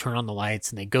shot, and they turn on the lights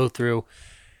and they go through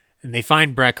and they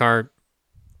find Breckhart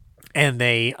and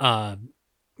they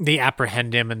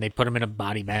apprehend him and they put him in a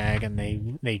body bag and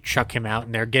they chuck him out,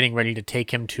 and they're getting ready to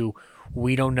take him to,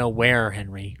 we don't know where,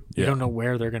 Henry. We don't know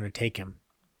where they're going to take him.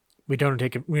 We don't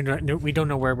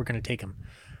know where we're going to take him.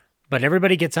 But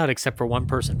everybody gets out except for one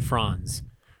person, Franz,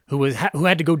 who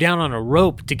had to go down on a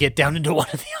rope to get down into one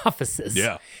of the offices.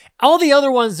 Yeah. All the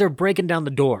other ones, they're breaking down the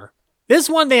door. This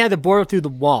one, they had to bore through the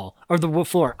wall or the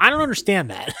floor. I don't understand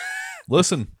that.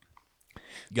 Listen,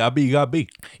 you gotta be.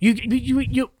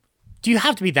 Do you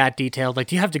have to be that detailed? Like,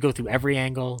 do you have to go through every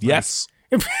angle? Yes.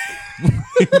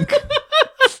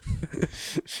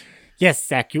 Yes,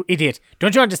 Zach, you idiot.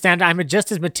 Don't you understand? I'm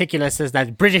just as meticulous as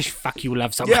that British fuck you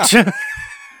love so much.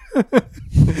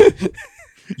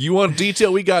 You want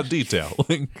detail? We got detail.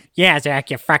 Yeah,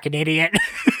 Zach, you fucking idiot.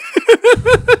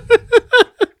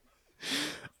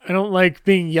 I don't like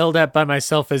being yelled at by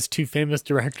myself as two famous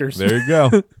directors. There you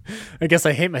go. I guess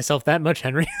I hate myself that much,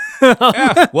 Henry.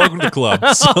 Yeah, welcome to the club.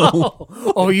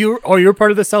 So. You're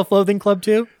part of the self-loathing club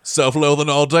too? Self-loathing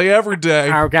all day, every day.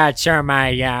 Oh God, sure am I.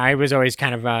 Yeah, I was always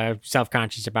kind of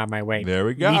self-conscious about my weight. There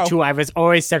we go. Me too. I was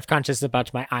always self-conscious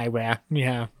about my eyewear.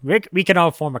 Yeah, we can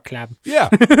all form a club. Yeah.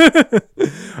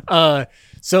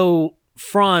 So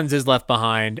Franz is left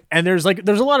behind, and there's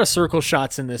a lot of circle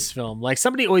shots in this film, like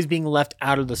somebody always being left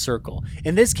out of the circle.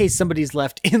 In this case, somebody's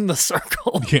left in the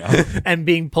circle and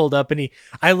being pulled up. And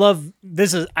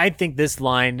I think this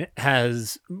line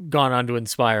has gone on to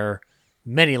inspire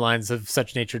many lines of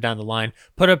such nature down the line.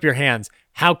 Put up your hands.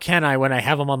 How can I when I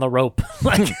have him on the rope?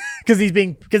 Like, because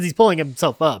he's pulling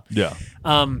himself up. Yeah.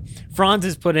 Franz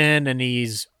is put in and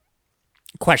he's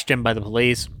questioned by the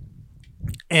police,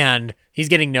 and he's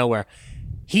getting nowhere.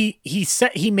 He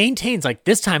maintains, like,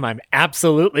 this time I'm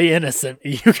absolutely innocent.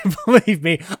 You can believe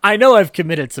me. I know I've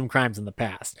committed some crimes in the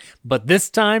past, but this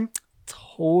time,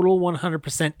 total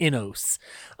 100% innos.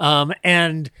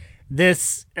 And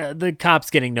this, the cop's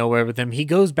getting nowhere with him. He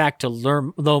goes back to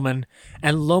Lohman,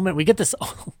 and Lohman, we get this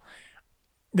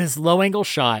this low angle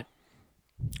shot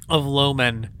of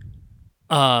Lohman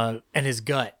and his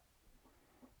gut.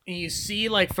 And you see,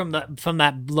 like, from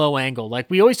that low angle, like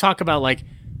we always talk about, like,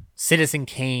 Citizen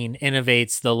Kane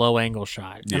innovates the low angle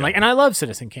shot. And I love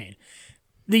Citizen Kane.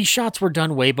 These shots were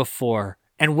done way before,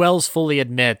 and Wells fully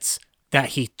admits that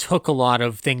he took a lot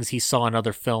of things he saw in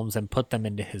other films and put them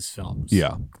into his films.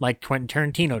 Yeah. Like Quentin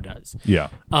Tarantino does. Yeah.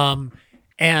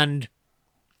 And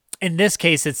in this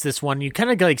case, it's this one, you kind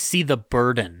of like see the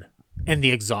burden and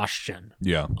the exhaustion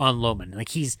on Lohman. Like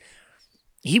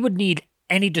he would need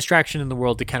any distraction in the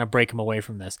world to kind of break him away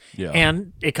from this. Yeah.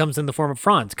 And it comes in the form of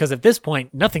Franz, because at this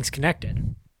point, nothing's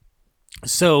connected.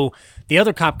 So the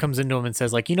other cop comes into him and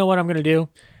says, like, you know what I'm going to do?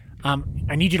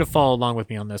 I need you to follow along with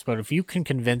me on this, but if you can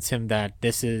convince him that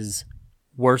this is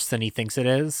worse than he thinks it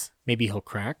is, maybe he'll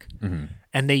crack. Mm-hmm.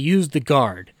 And they used the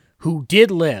guard, who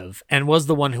did live and was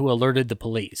the one who alerted the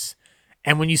police.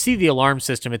 And when you see the alarm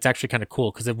system, it's actually kind of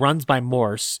cool because it runs by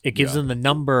Morse. It gives them the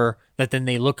number that then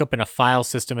they look up in a file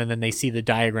system, and then they see the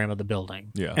diagram of the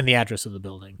building and the address of the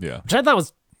building. Yeah. Which I thought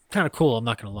was kind of cool. I'm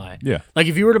not going to lie. Yeah. Like,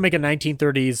 if you were to make a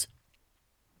 1930s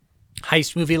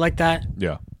heist movie like that,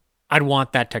 I'd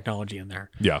want that technology in there.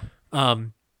 Yeah.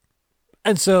 And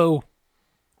so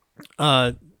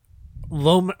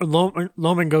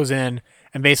Lohman goes in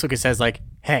and basically says, like,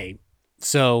 hey,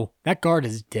 so that guard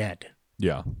is dead.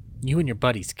 Yeah. You and your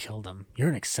buddies killed him. You're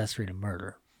an accessory to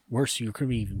murder. Worse, you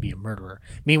could even be a murderer.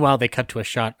 Meanwhile, they cut to a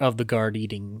shot of the guard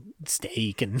eating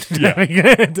steak, and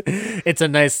it's a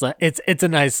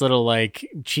nice little, like,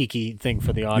 cheeky thing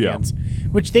for the audience,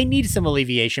 which they need some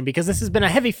alleviation because this has been a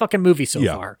heavy fucking movie so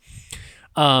far.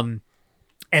 And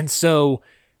so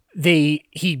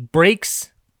he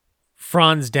breaks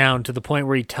Franz down to the point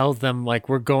where he tells them, like,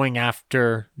 we're going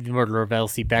after the murderer of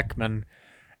Elsie Beckman,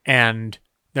 and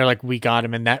they're like, we got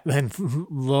him. And then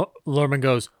Lohman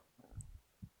goes,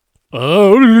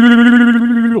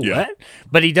 oh, what?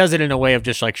 But he does it in a way of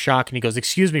just like shock, and he goes,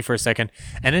 excuse me for a second.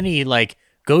 And then he like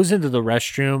goes into the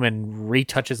restroom and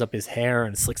retouches up his hair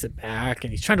and slicks it back.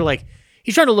 And he's trying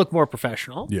to look more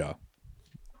professional. Yeah.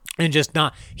 And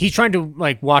he's trying to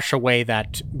like wash away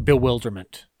that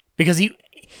bewilderment, because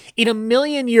in a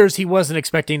million years, he wasn't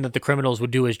expecting that the criminals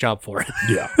would do his job for him.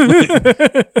 Yeah.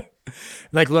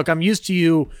 Like, look, I'm used to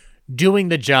you doing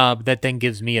the job that then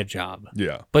gives me a job.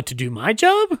 Yeah. But to do my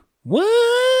job?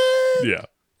 What? Yeah.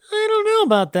 I don't know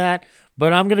about that,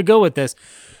 but I'm going to go with this.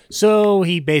 So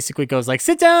he basically goes like,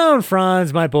 sit down,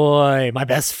 Franz, my boy, my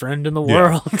best friend in the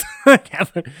world.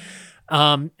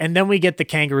 And then we get the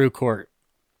kangaroo court,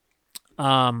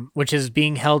 which is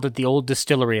being held at the old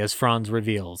distillery, as Franz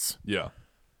reveals. Yeah.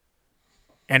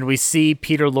 And we see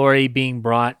Peter Lorre being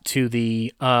brought to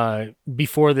the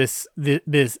before this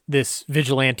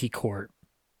vigilante court.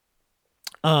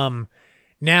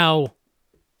 Now,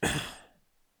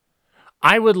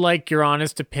 I would like your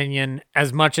honest opinion,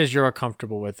 as much as you're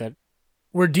comfortable with it.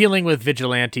 We're dealing with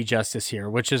vigilante justice here,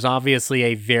 which is obviously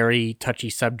a very touchy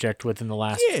subject within the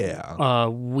last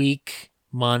week,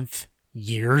 month,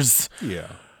 years.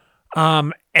 Yeah.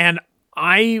 And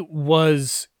I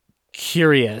was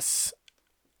curious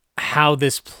how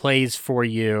this plays for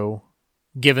you,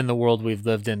 given the world we've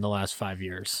lived in the last 5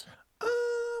 years.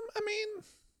 I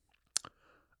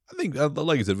think,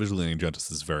 like I said, vigilante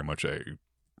justice is very much a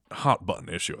hot button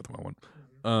issue at the moment.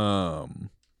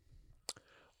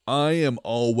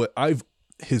 I've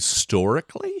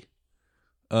historically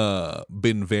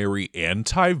been very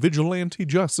anti-vigilante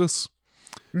justice.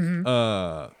 Mm-hmm.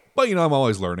 But I'm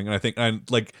always learning, and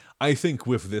I think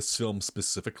with this film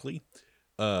specifically,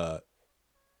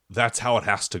 that's how it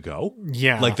has to go.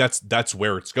 Yeah, like that's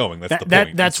where it's going. That's the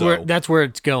point. That's where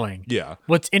it's going. Yeah.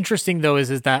 What's interesting though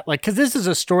is that like, because this is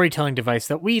a storytelling device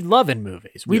that we love in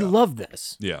movies. We love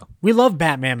this. Yeah. We love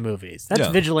Batman movies. That's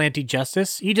vigilante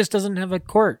justice. He just doesn't have a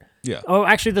court. Yeah. Oh,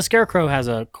 actually, the Scarecrow has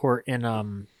a court in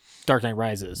Dark Knight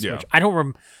Rises. Yeah. Which I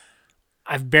don't.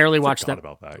 I've barely watched that.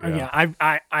 About that.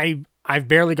 Yeah. I've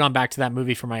barely gone back to that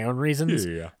movie for my own reasons.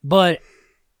 Yeah. But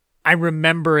I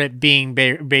remember it being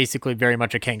basically very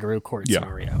much a kangaroo court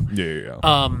scenario. Yeah.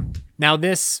 Now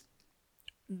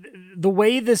the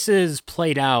way this is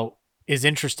played out is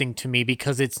interesting to me,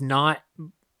 because it's not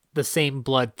the same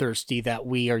bloodthirsty that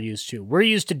we are used to. We're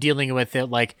used to dealing with it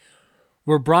like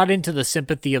we're brought into the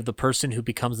sympathy of the person who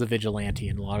becomes the vigilante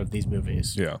in a lot of these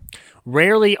movies. Yeah.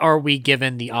 Rarely are we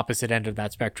given the opposite end of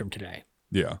that spectrum today.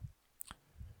 Yeah.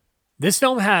 This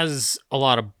film has a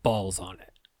lot of balls on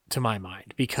it, to my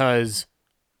mind, because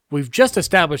we've just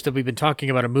established that we've been talking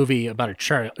about a movie about a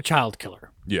child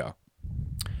killer. Yeah.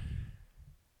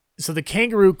 So the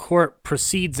kangaroo court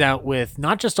proceeds out with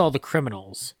not just all the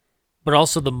criminals, but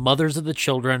also the mothers of the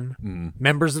children,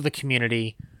 members of the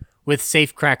community, with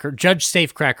Judge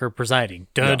Safecracker presiding.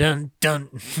 Dun dun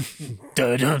dun,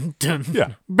 dun dun dun.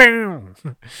 Yeah. Boom.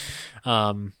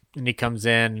 And he comes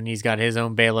in and he's got his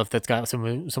own bailiff that's got some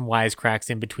wisecracks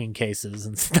in between cases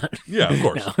and stuff. Yeah, of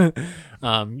course.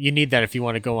 You need that if you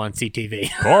want to go on CTV.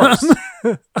 Of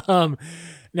course.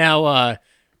 Now,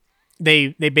 they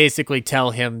basically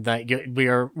tell him that we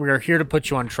are here to put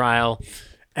you on trial,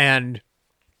 and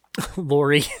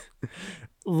Lorre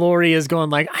is going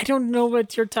like, I don't know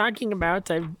what you're talking about.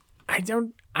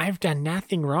 I've done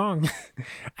nothing wrong.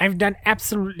 I've done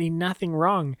absolutely nothing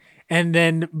wrong. And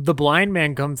then the blind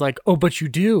man comes like, oh, but you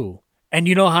do. And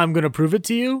you know how I'm going to prove it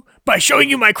to you? By showing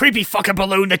you my creepy fucking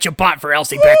balloon that you bought for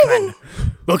Elsie Beckman.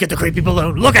 Look at the creepy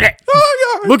balloon. Look at it.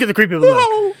 Oh, yeah. Look at the creepy balloon.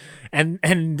 Oh.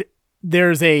 And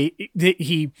there's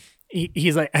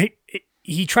he's like,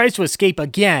 he tries to escape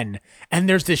again. And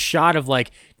there's this shot of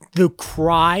like the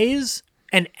cries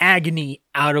and agony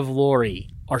out of Lorre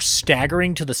are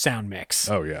staggering to the sound mix.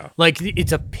 Oh, yeah. Like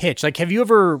it's a pitch. Like, have you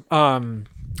ever,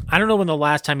 I don't know when the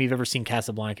last time you've ever seen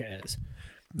Casablanca is.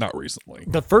 Not recently.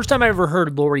 The first time I ever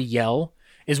heard Lorre yell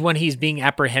is when he's being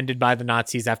apprehended by the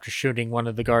Nazis after shooting one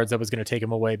of the guards that was going to take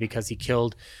him away because he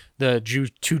killed the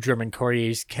two German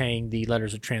couriers carrying the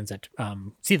letters of transit.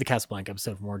 See the Casablanca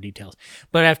episode for more details.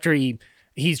 But after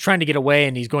he's trying to get away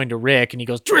and he's going to Rick and he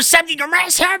goes, "Do something, you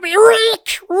must have me,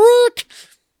 Rick."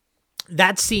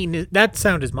 That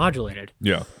sound is modulated.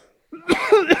 Yeah.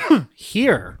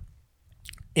 Here,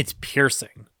 it's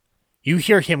piercing. You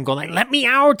hear him go like, let me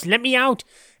out.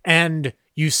 And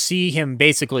you see him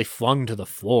basically flung to the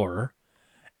floor.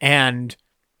 And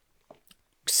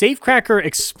Safecracker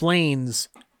explains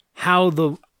how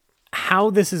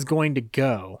this is going to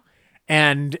go.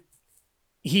 And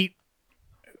he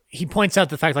points out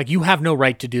the fact, like, you have no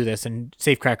right to do this. And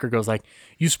Safecracker goes like,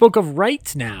 you spoke of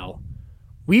rights now.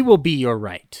 We will be your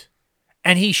right.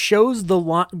 And he shows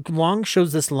Long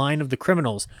shows this line of the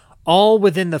criminals all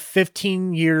within the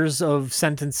 15 years of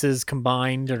sentences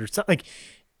combined or something. Like,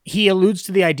 he alludes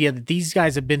to the idea that these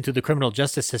guys have been through the criminal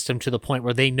justice system to the point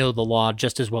where they know the law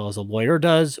just as well as a lawyer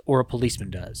does or a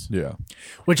policeman does. Yeah.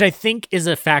 Which I think is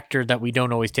a factor that we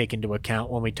don't always take into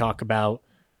account when we talk about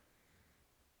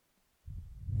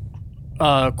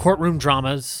courtroom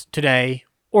dramas today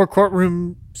or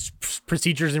courtroom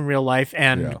procedures in real life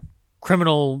and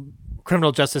criminal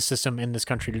justice system in this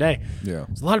country today. Yeah.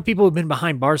 There's a lot of people who've been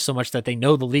behind bars so much that they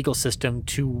know the legal system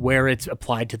to where it's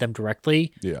applied to them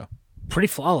directly. Yeah. Pretty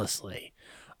flawlessly.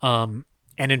 And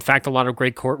in fact, a lot of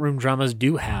great courtroom dramas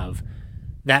do have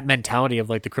that mentality of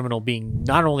like the criminal being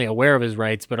not only aware of his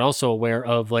rights, but also aware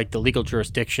of like the legal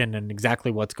jurisdiction and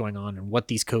exactly what's going on and what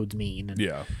these codes mean. And,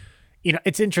 you know,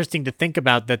 it's interesting to think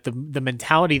about that the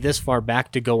mentality this far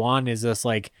back to go on is this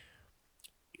like,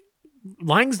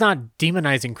 Lang's not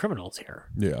demonizing criminals here.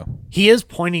 Yeah. He is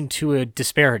pointing to a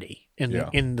disparity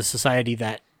in the society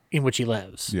in which he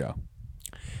lives. Yeah.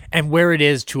 And where it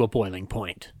is to a boiling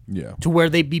point. Yeah. To where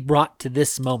they be brought to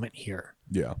this moment here.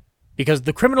 Yeah. Because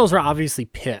the criminals are obviously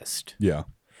pissed. Yeah.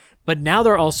 But now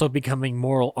they're also becoming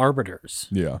moral arbiters.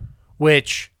 Yeah.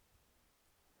 Which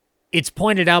it's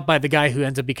pointed out by the guy who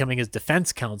ends up becoming his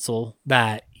defense counsel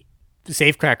that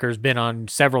Safecracker's been on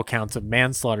several counts of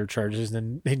manslaughter charges,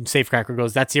 and Safecracker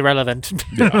goes, "That's irrelevant."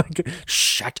 Yeah.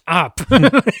 Shut up.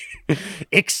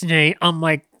 Ixnay, I'm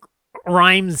like,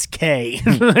 rhymes K.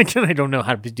 I don't know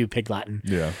how to do Pig Latin.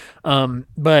 Yeah.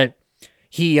 But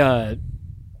he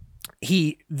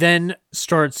then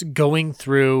starts going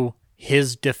through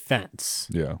his defense.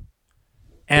 Yeah.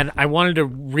 And I wanted to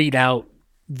read out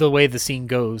the way the scene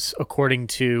goes according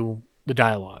to the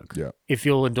dialogue. Yeah. If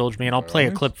you'll indulge me, and I'll play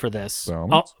a clip for this.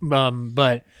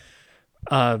 But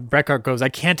Breckhart goes, "I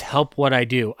can't help what I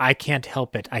do. I can't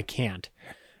help it. I can't."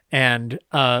 And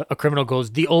a criminal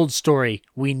goes, "The old story.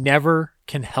 We never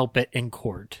can help it in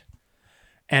court."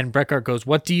 And Breckhart goes,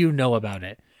 "What do you know about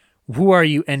it? Who are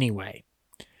you anyway?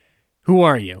 Who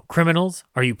are you? Criminals?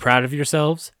 Are you proud of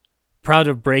yourselves? Proud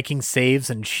of breaking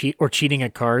saves and cheating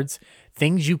at cards?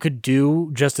 Things you could do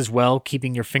just as well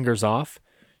keeping your fingers off?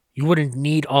 You wouldn't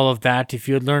need all of that if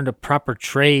you had learned a proper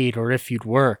trade or if you'd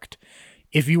worked.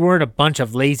 If you weren't a bunch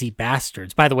of lazy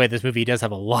bastards." By the way, this movie does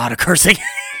have a lot of cursing.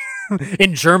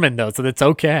 In German, though, so that's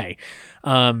okay.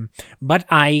 "But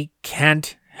I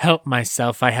can't help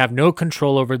myself. I have no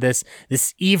control over this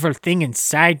evil thing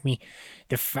inside me.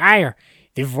 The fire,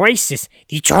 the voices,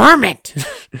 the torment."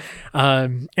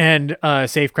 And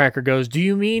Safecracker goes, "Do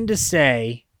you mean to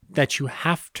say that you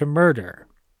have to murder?"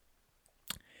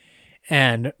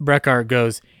 And Breckhart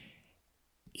goes,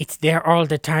 "It's there all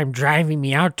the time, driving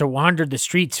me out to wander the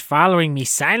streets, following me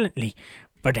silently.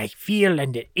 But I feel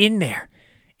in there.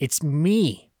 It's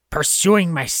me,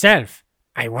 pursuing myself.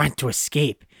 I want to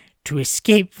escape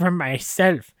from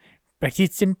myself. But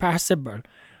it's impossible.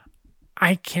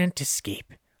 I can't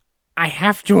escape. I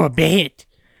have to obey it.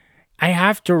 I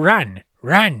have to run.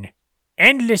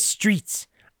 Endless streets.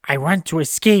 I want to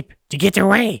escape, to get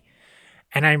away.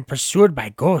 And I'm pursued by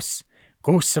ghosts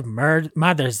of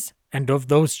mothers and of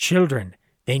those children.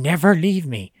 They never leave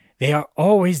me. They are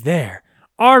always there.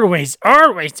 Always.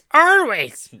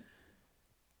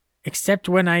 Except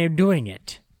when I am doing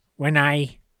it. Then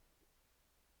I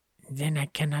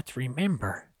cannot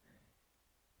remember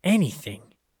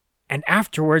anything. And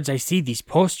afterwards I see these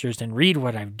posters and read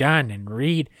what I've done and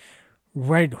read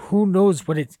who knows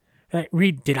what it's...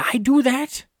 read, did I do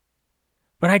that?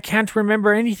 But I can't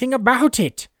remember anything about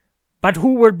it. But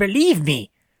who would believe me?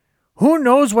 Who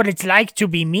knows what it's like to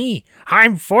be me? How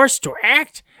I'm forced to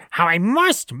act? How I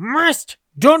must,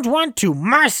 don't want to,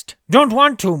 must.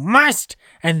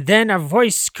 And then a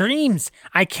voice screams,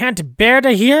 I can't bear to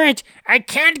hear it. I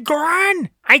can't go on.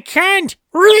 I can't.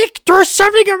 Rick, there's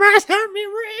something about me,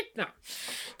 Rick. No.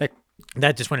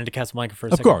 That just went into Casablanca for a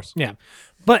second. Of course. Yeah.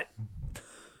 But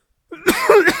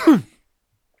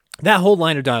that whole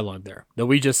line of dialogue there that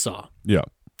we just saw. Yeah.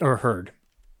 Or heard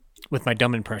with my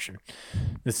dumb impression.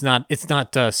 It's not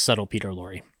subtle, Peter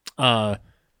Lorre.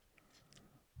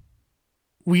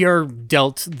 We are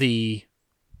dealt the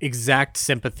exact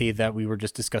sympathy that we were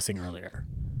just discussing earlier.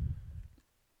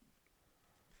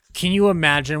 Can you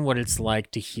imagine what it's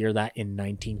like to hear that in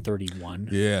 1931?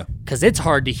 Yeah. Because it's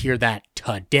hard to hear that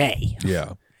today.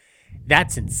 Yeah.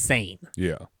 That's insane.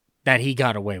 Yeah. That he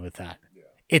got away with that. Yeah.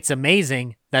 It's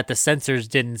amazing that the censors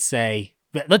didn't say,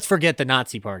 let's forget the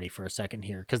Nazi Party for a second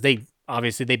here, because they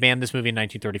banned this movie in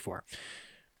 1934.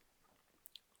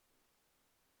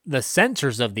 The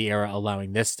censors of the era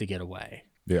allowing this to get away.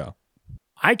 Yeah.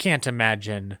 I can't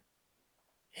imagine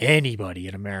anybody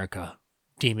in America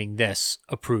deeming this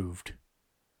approved.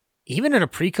 Even in a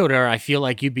pre-code era, I feel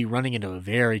like you'd be running into a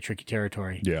very tricky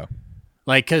territory. Yeah.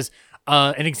 Like, because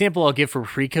an example I'll give for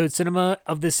pre-code cinema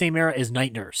of the same era is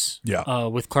Night Nurse. Yeah.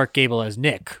 With Clark Gable as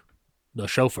Nick, the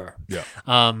chauffeur. Yeah.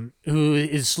 Who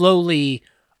is slowly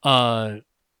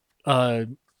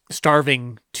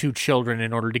starving two children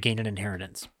in order to gain an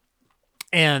inheritance.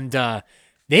 And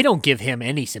they don't give him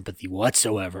any sympathy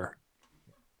whatsoever.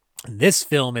 This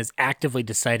film is actively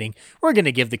deciding, we're going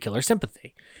to give the killer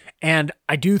sympathy. And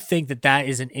I do think that that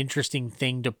is an interesting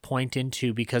thing to point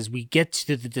into, because we get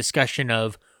to the discussion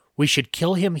of, we should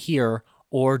kill him here,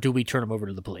 or do we turn him over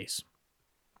to the police?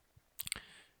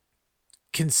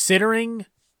 Considering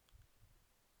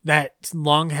that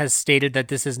Long has stated that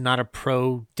this is not a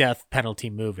pro-death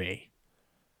penalty movie,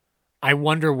 I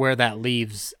wonder where that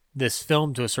leaves this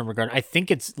film to a certain regard. I think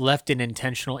it's left in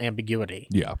intentional ambiguity.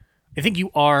 Yeah. I think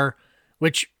you are,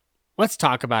 which, let's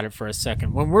talk about it for a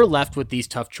second. When we're left with these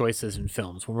tough choices in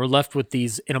films, when we're left with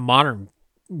these in a modern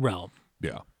realm,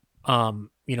 yeah,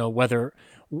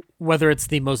 whether it's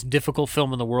the most difficult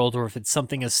film in the world, or if it's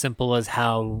something as simple as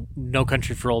how No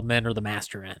Country for Old Men or The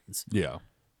Master ends. Yeah.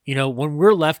 When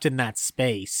we're left in that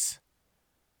space,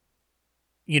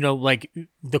 like,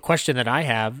 the question that I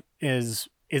have is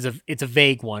it's a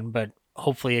vague one, but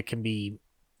hopefully it can be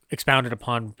expounded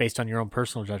upon based on your own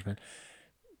personal judgment.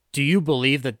 Do you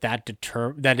believe that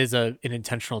that is an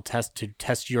intentional test to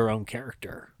test your own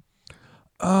character?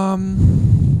 I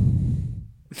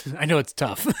know it's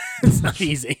tough. It's not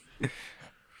easy.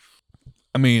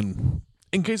 I mean,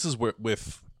 in cases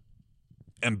with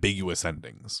ambiguous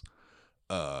endings,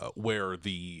 where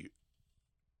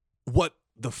what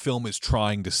the film is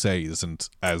trying to say isn't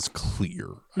as clear,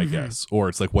 I guess, or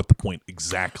it's like what the point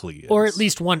exactly is, or at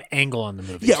least one angle on the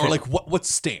movie. Yeah, or like what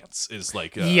stance is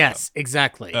like. Yes,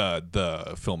 exactly.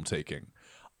 The film taking,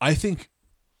 I think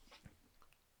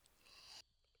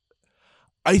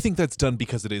that's done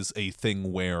because it is a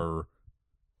thing where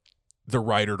the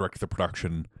writer, director, the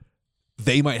production,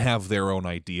 they might have their own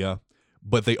idea,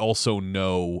 but they also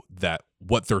know that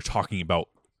what they're talking about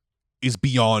is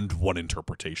beyond one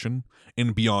interpretation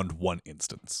and beyond one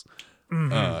instance.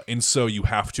 Mm-hmm. And so you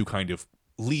have to kind of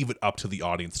leave it up to the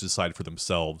audience to decide for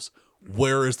themselves,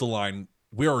 where is the line?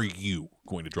 Where are you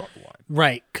going to draw the line?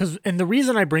 Right. And the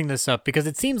reason I bring this up, because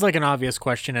it seems like an obvious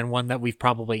question and one that we've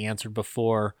probably answered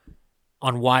before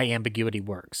on why ambiguity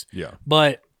works. Yeah.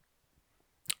 But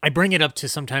I bring it up to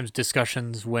sometimes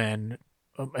discussions when,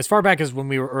 as far back as when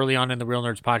we were early on in the Real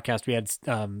Nerds podcast, we had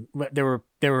there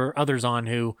were others on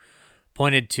who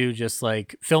pointed to just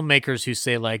like filmmakers who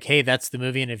say like, hey, that's the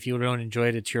movie, and if you don't enjoy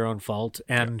it, it's your own fault.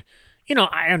 And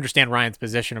I understand Ryan's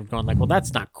position of going like, well,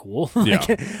 that's not cool.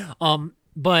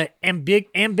 But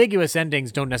ambiguous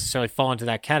endings don't necessarily fall into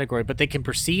that category, but they can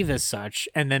perceive as such,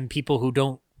 and then people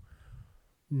who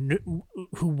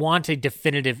want a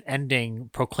definitive ending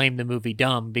proclaim the movie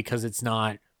dumb because it's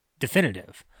not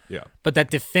definitive. Yeah. But that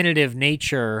definitive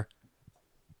nature,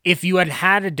 if you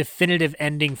had a definitive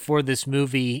ending for this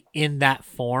movie in that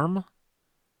form,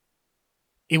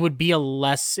 it would be a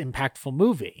less impactful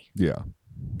movie. Yeah.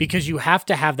 Because you have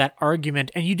to have that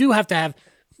argument, and you do have to have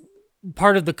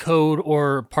part of the code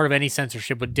or part of any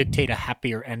censorship would dictate a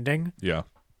happier ending. Yeah.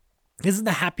 This is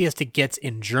the happiest it gets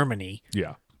in Germany.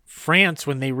 Yeah. France,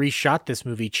 when they reshot this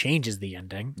movie, changes the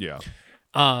ending. Yeah.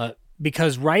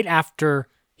 Because right after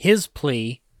his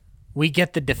plea, we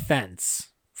get the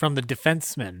defense from the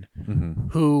defenseman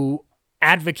who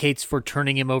advocates for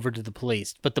turning him over to the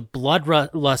police. But the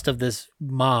bloodlust of this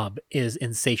mob is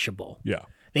insatiable. Yeah.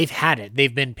 They've had it.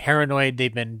 They've been paranoid.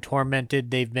 They've been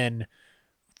tormented. They've been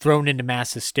thrown into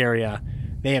mass hysteria.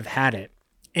 They have had it.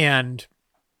 And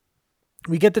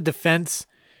we get the defense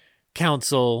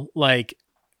counsel like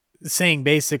saying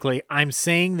basically, I'm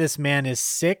saying this man is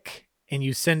sick, and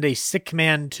you send a sick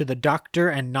man to the doctor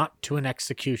and not to an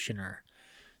executioner.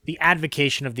 The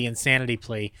advocation of the insanity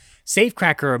plea.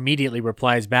 Safecracker immediately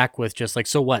replies back with just like,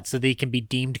 so what? So they can be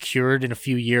deemed cured in a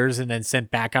few years and then sent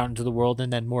back out into the world,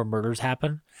 and then more murders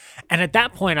happen? And at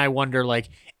that point, I wonder, like,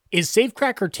 is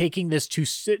Safecracker taking this to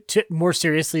more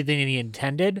seriously than he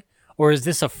intended? Or is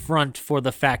this a front for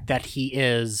the fact that he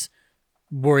is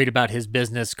worried about his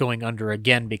business going under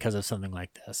again because of something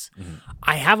like this? Mm-hmm.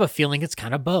 I have a feeling it's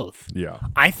kind of both. Yeah.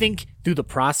 I think through the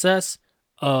process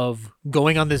of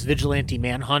going on this vigilante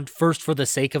manhunt, first for the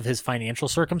sake of his financial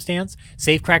circumstance,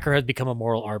 Safecracker has become a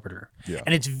moral arbiter. Yeah.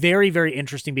 And it's very, very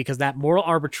interesting because that moral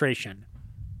arbitration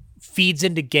feeds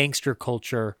into gangster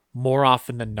culture more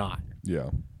often than not. Yeah.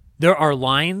 There are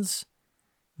lines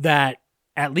that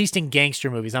at least in gangster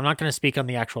movies, I'm not going to speak on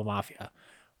the actual mafia,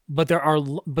 but there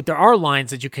are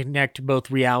lines that you connect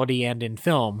both reality and in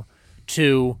film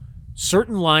to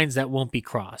certain lines that won't be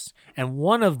crossed. And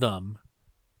one of them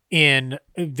in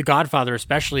The Godfather,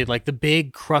 especially, like the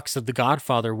big crux of The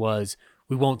Godfather was,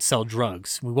 we won't sell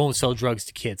drugs. We won't sell drugs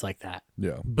to kids like that.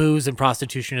 Yeah. Booze and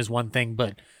prostitution is one thing,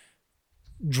 but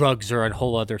drugs are a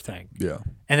whole other thing. Yeah.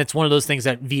 And it's one of those things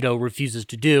that Vito refuses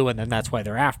to do, and then that's why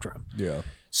they're after him. Yeah.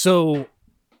 So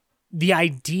the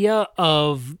idea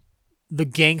of the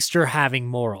gangster having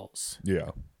morals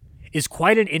is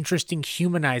quite an interesting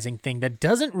humanizing thing that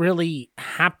doesn't really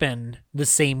happen the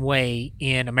same way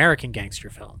in American gangster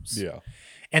films. Yeah.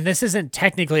 And this isn't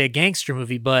technically a gangster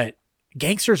movie, but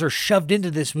gangsters are shoved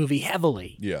into this movie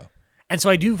heavily. Yeah. And so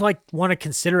I do want to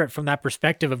consider it from that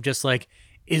perspective of just like,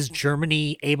 is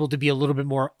Germany able to be a little bit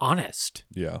more honest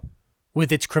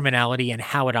with its criminality and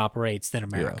how it operates than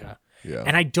America? Yeah.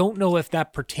 And I don't know if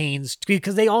that pertains to,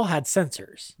 because they all had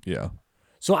censors. Yeah.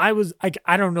 So I was like,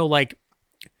 I don't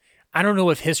know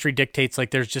if history dictates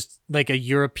like there's just like a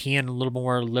European, a little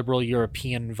more liberal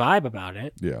European vibe about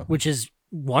it. Yeah. Which is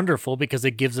wonderful because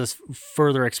it gives us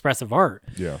further expressive art.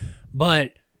 Yeah.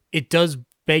 But it does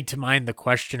beg to mind the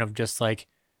question of just like,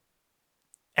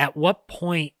 at what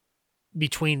point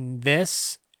between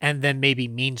this and then maybe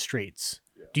Mean Streets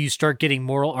do you start getting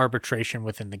moral arbitration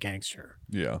within the gangster?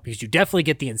 Yeah. Because you definitely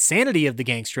get the insanity of the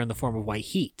gangster in the form of White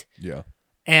Heat. Yeah.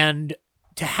 And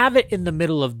to have it in the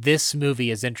middle of this movie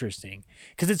is interesting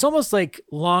because it's almost like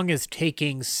Long is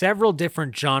taking several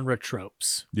different genre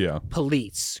tropes. Yeah.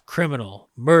 Police, criminal,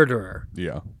 murderer.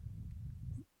 Yeah.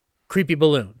 Creepy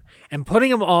balloon. And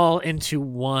putting them all into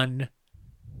one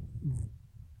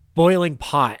boiling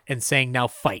pot and saying, now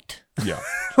fight. Yeah.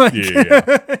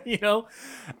 You know?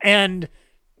 And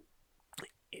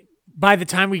by the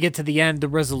time we get to the end, the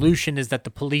resolution is that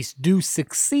the police do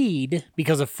succeed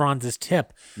because of Franz's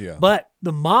tip. Yeah. But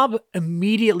the mob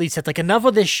immediately said, like, enough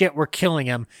of this shit, we're killing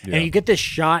him. Yeah. And you get this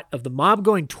shot of the mob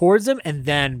going towards him and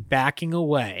then backing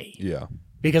away. Yeah.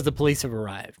 Because the police have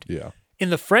arrived. Yeah. In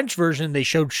the French version, they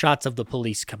showed shots of the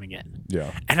police coming in.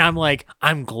 Yeah. And I'm like,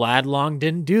 I'm glad Long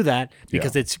didn't do that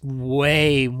because it's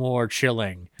way more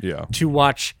chilling to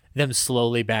watch them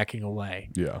slowly backing away.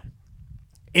 Yeah.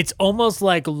 It's almost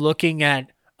like looking at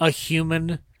a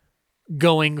human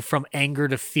going from anger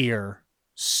to fear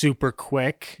super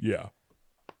quick. Yeah.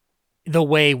 The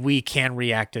way we can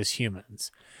react as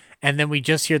humans. And then we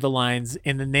just hear the lines,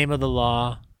 in the name of the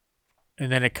law,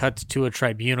 and then it cuts to a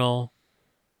tribunal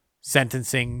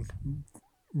sentencing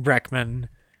Breckman,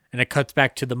 and it cuts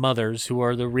back to the mothers who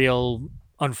are the real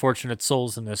unfortunate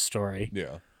souls in this story.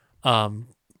 Yeah.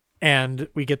 And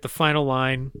we get the final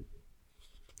line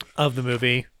of the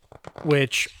movie,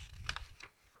 which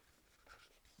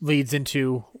leads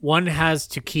into, one has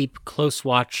to keep close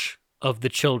watch of the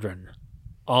children,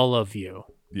 all of you.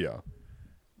 Yeah.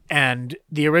 And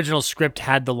the original script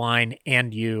had the line,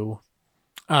 and you.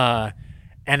 And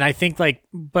I think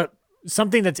but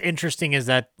something that's interesting is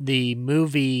that the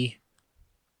movie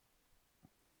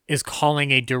is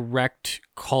calling a direct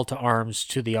call to arms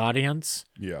to the audience.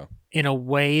 Yeah. In a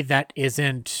way that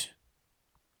isn't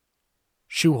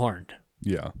shoehorned.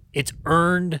 Yeah. It's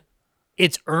earned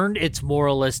its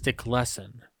moralistic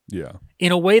lesson. Yeah.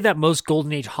 In a way that most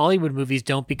Golden Age Hollywood movies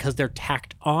don't, because they're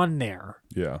tacked on there.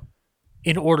 Yeah.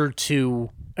 In order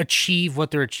to achieve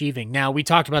what they're achieving. Now, we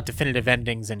talked about definitive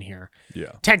endings in here.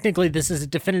 Yeah. Technically, this is a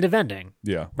definitive ending.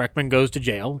 Yeah. Breckman goes to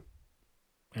jail.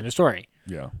 End of story.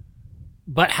 Yeah.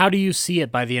 But how do you see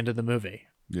it by the end of the movie?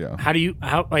 Yeah.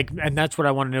 And that's what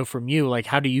I want to know from you. Like,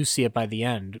 how do you see it by the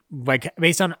end? Like,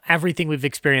 based on everything we've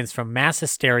experienced, from mass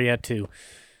hysteria to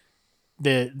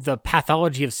the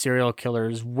pathology of serial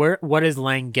killers, what is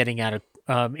Lang getting at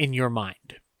in your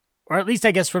mind? Or at least,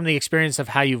 I guess, from the experience of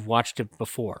how you've watched it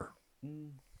before.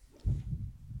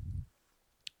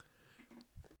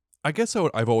 I guess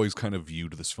I've always kind of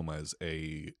viewed this film as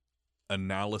a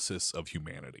analysis of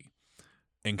humanity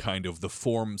and kind of the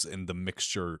forms and the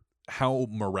mixture, how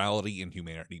morality and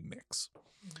humanity mix.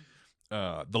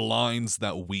 The lines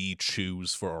that we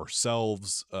choose for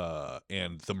ourselves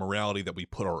and the morality that we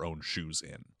put our own shoes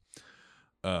in,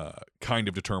 kind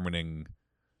of determining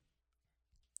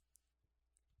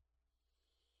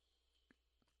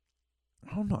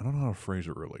I don't know how to phrase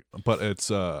it really, but it's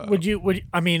would you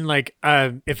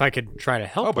if I could try to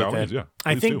help with it, means, yeah.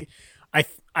 I think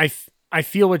I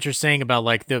feel what you're saying about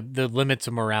like the limits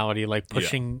of morality, like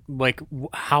pushing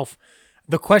how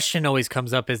the question always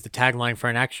comes up is the tagline for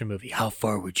an action movie: how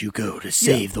far would you go to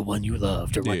save the one you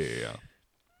loved? Or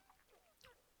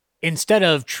instead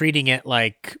of treating it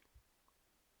like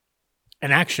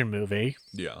an action movie.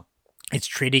 Yeah. It's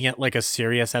treating it like a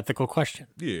serious ethical question.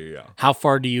 Yeah. How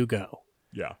far do you go?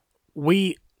 Yeah.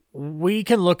 We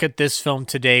can look at this film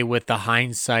today with the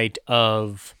hindsight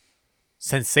of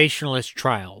sensationalist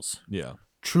trials. Yeah.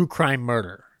 True crime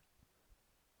murder.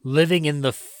 Living in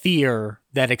the fear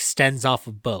that extends off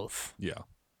of both. Yeah.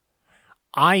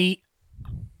 I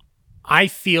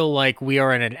feel like we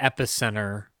are in an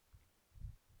epicenter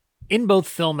in both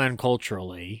film and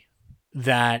culturally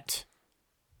that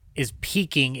is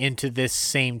peeking into this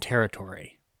same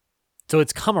territory. So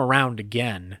it's come around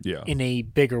again in a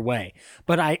bigger way.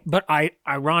 But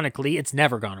ironically, it's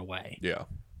never gone away. Yeah.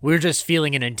 We're just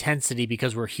feeling an intensity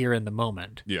because we're here in the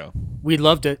moment. Yeah. I'd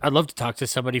love to talk to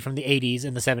somebody from the 80s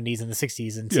and the 70s and the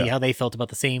 60s and see how they felt about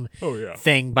the same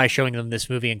thing by showing them this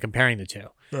movie and comparing the two.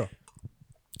 Yeah.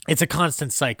 It's a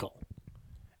constant cycle.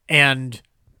 And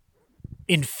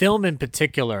in film in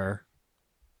particular,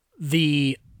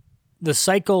 the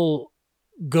cycle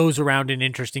goes around in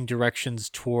interesting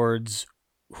directions towards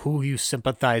who you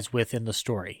sympathize with in the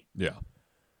story. Yeah.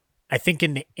 I think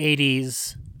in the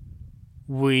 80s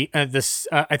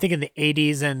I think in the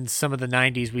 80s and some of the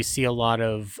 90s we see a lot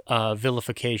of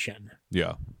vilification.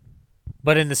 Yeah.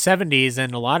 But in the 70s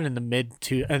and a lot in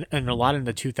the and a lot in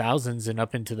the 2000s and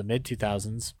up into the mid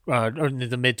 2000s or in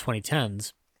the mid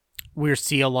 2010s, we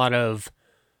see a lot of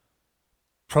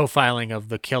profiling of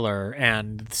the killer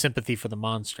and sympathy for the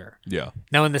monster. Yeah.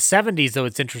 Now in the 70s, though,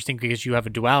 it's interesting because you have a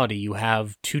duality. You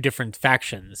have two different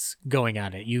factions going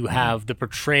at it. You have the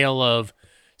portrayal of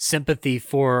sympathy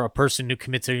for a person who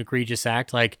commits an egregious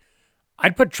act. Like,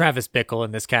 I'd put Travis Bickle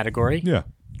in this category. Yeah.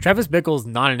 Travis Bickle's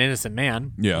not an innocent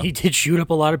man. Yeah. He did shoot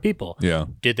up a lot of people. Yeah.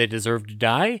 Did they deserve to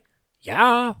die?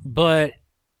 Yeah, but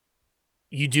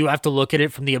you do have to look at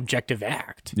it from the objective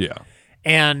act. Yeah.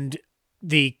 And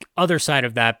the other side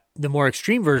of that, the more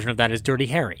extreme version of that, is Dirty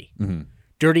Harry. Mm-hmm.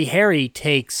 Dirty Harry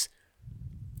takes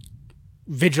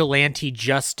vigilante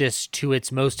justice to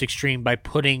its most extreme by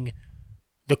putting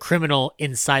the criminal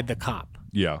inside the cop.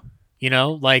 Yeah. You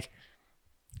know, like,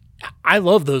 I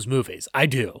love those movies. I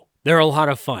do. They're a lot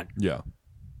of fun. Yeah.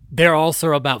 They're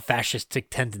also about fascistic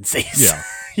tendencies. Yeah.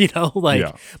 You know,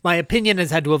 like, my opinion has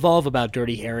had to evolve about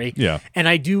Dirty Harry. Yeah. And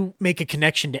I do make a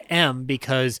connection to M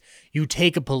because you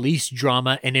take a police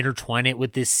drama and intertwine it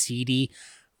with this seedy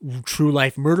true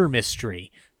life murder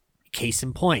mystery. Case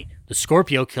in point, the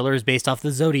Scorpio killer is based off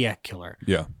the Zodiac killer.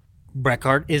 Yeah.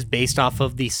 Brechart is based off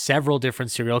of the several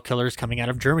different serial killers coming out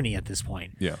of Germany at this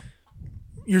point. Yeah.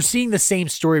 You're seeing the same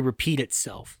story repeat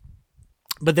itself.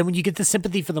 But then when you get the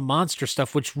sympathy for the monster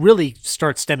stuff, which really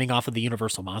starts stemming off of the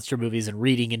Universal monster movies and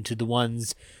reading into the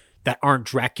ones that aren't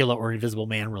Dracula or Invisible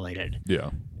Man related. Yeah.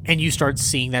 And you start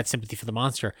seeing that sympathy for the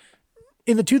monster.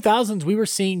 In the 2000s, we were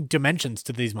seeing dimensions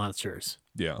to these monsters.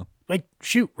 Yeah. Like,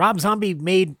 shoot, Rob Zombie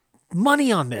made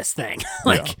money on this thing.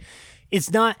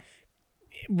 It's not...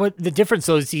 But the difference,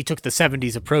 though, is he took the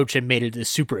 70s approach and made it a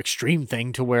super extreme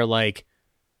thing to where, like,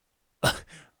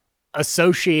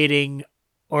 associating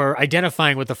or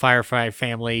identifying with the Firefly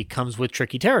family comes with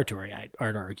tricky territory,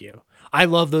 I'd argue. I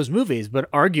love those movies, but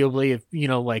arguably,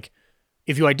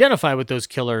 if you identify with those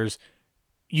killers,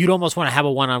 you'd almost want to have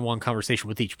a one-on-one conversation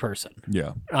with each person.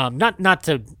 Yeah. I'm not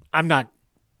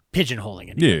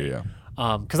pigeonholing anybody. Yeah.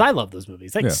 Because I love those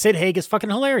movies. Like, Yeah. Sid Haig is fucking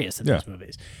hilarious in those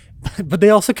movies. But they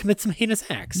also commit some heinous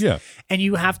acts. Yeah. And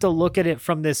you have to look at it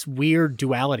from this weird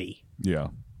duality Yeah.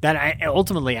 that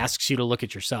ultimately asks you to look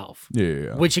at yourself.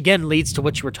 Yeah. Which, again, leads to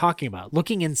what you were talking about.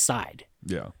 Looking inside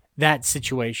Yeah. that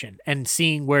situation and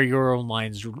seeing where your own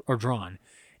lines are drawn.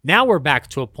 Now we're back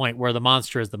to a point where the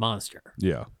monster is the monster.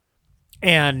 Yeah.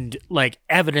 And, like,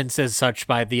 evidence as such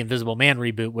by the Invisible Man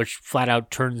reboot, which flat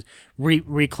out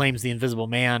reclaims the Invisible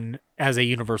Man as a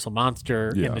universal monster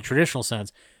in the traditional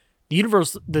sense. The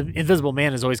Invisible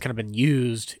Man has always kind of been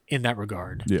used in that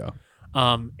regard. Yeah.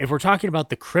 If we're talking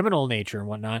about the criminal nature and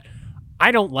whatnot,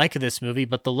 I don't like this movie,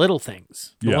 but The Little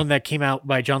Things, the one that came out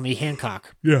by John Lee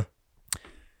Hancock. Yeah.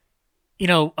 You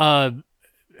know,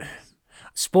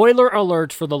 spoiler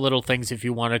alert for The Little Things if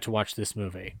you wanted to watch this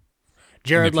movie.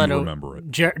 Jared Leto. Remember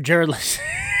it. Jared Leto.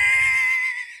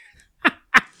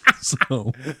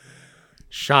 So,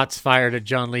 shots fired at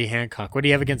John Lee Hancock. What do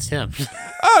you have against him?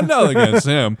 Nothing against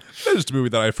him. It's just a movie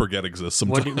that I forget exists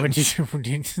sometimes.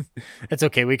 That's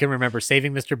okay. We can remember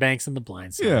Saving Mr. Banks and The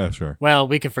Blind Side. Yeah, sure. Well,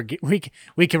 we can forget.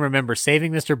 We can remember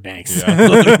Saving Mr. Banks.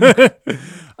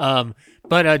 Yeah.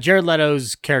 But Jared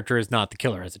Leto's character is not the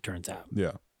killer, as it turns out.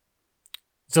 Yeah.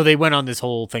 So they went on this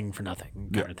whole thing for nothing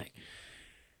kind of thing.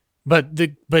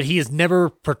 But he is never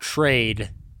portrayed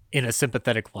in a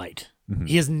sympathetic light. Mm-hmm.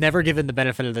 He is never given the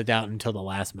benefit of the doubt until the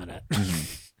last minute.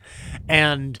 Mm-hmm.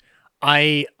 And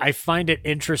I find it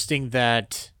interesting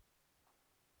that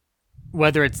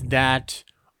whether it's that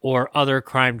or other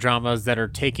crime dramas that are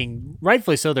taking,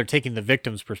 rightfully so, they're taking the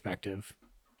victim's perspective,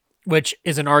 which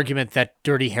is an argument that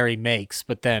Dirty Harry makes,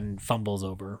 but then fumbles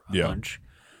over a bunch.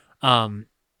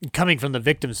 Coming from the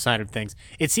victim's side of things,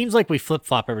 it seems like we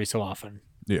flip-flop every so often.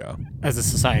 Yeah. As a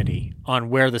society on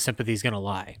where the sympathy is going to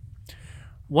lie.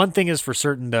 One thing is for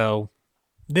certain, though,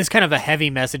 this kind of a heavy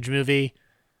message movie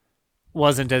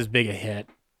wasn't as big a hit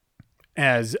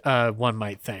as one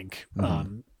might think.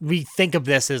 We think of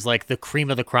this as like the cream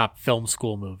of the crop film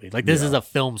school movie. Like this is a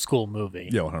film school movie.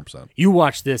 Yeah, 100%. You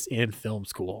watch this in film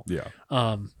school. Yeah.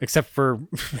 Except for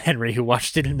Henry, who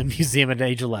watched it in the museum at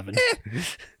age 11.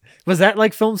 Was that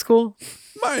like film school?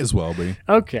 Might as well be.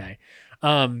 Okay.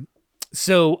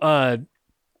 So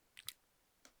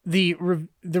the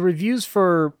reviews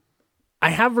for, I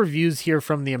have reviews here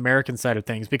from the American side of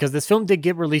things because this film did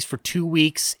get released for 2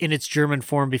 weeks in its German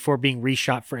form before being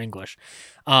reshot for English.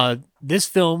 This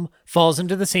film falls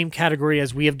into the same category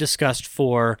as we have discussed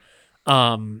for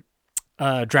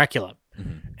Dracula.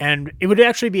 Mm-hmm. And it would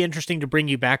actually be interesting to bring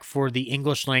you back for the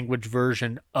English language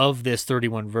version of this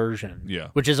 31 version,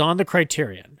 which is on the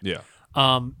Criterion. Yeah.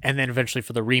 And then eventually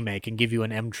for the remake and give you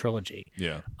an M trilogy.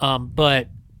 Yeah. But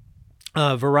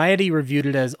Variety reviewed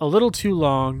it as a little too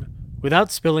long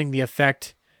without spilling the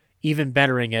effect, even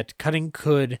bettering it. Cutting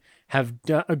could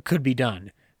be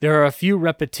done. There are a few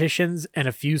repetitions and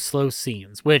a few slow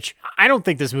scenes, which I don't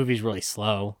think this movie is really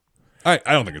slow. I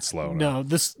don't think it's slow. No,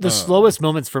 the slowest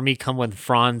moments for me come when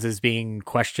Franz is being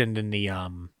questioned in the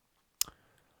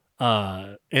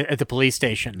at the police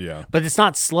station. Yeah. But it's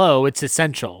not slow, it's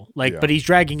essential. But he's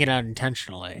dragging it out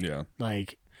intentionally. Yeah.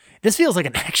 Like this feels like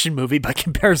an action movie by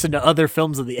comparison to other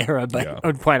films of the era,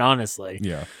 but quite honestly.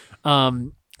 Yeah.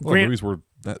 Movies was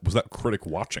that critic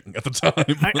watching at the time?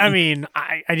 I mean,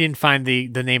 I didn't find the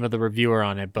name of the reviewer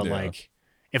on it, but like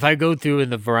if I go through in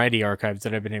the Variety archives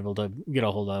that I've been able to get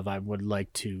a hold of, I would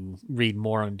like to read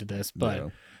more into this.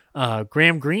 But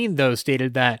Graham Greene, though,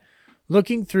 stated that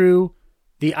looking through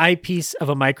the eyepiece of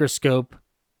a microscope,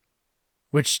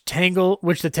 which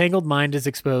the tangled mind is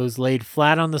exposed, laid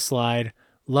flat on the slide,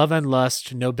 love and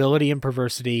lust, nobility and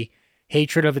perversity,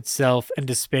 hatred of itself, and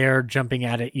despair jumping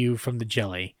at you from the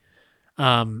jelly.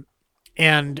 And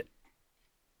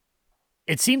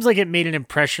it seems like it made an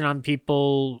impression on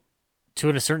people to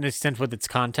a certain extent with its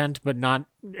content, but not,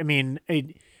 I mean,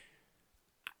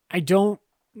 I don't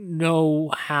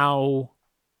know how,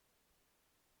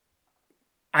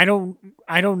 I don't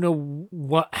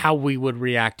know how we would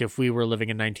react if we were living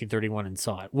in 1931 and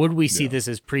saw it. Would we see this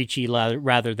as preachy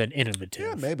rather than innovative?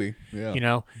 Yeah, maybe. Yeah. You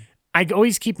know, I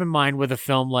always keep in mind with a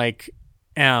film like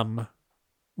M,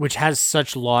 which has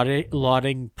such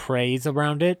lauding praise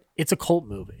around it, it's a cult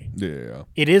movie. Yeah.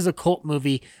 It is a cult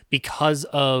movie because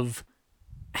of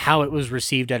how it was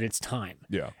received at its time.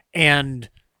 Yeah. And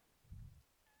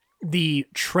the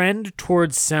trend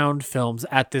towards sound films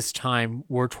at this time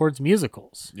were towards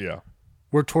musicals. Yeah.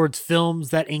 Were towards films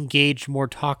that engaged more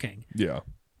talking. Yeah.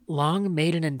 Long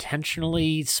made an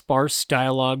intentionally sparse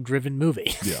dialogue-driven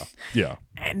movie. Yeah. Yeah.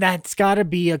 And that's got to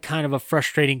be a kind of a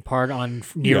frustrating part on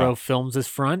Nero Films'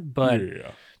 front. But,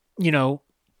 you know,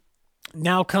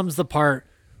 now comes the part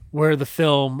where the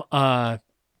film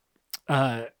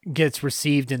gets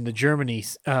received in the Germany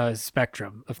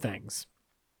spectrum of things.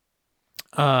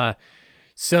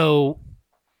 So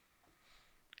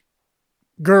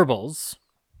Goebbels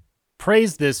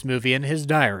praised this movie in his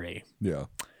diary. Yeah.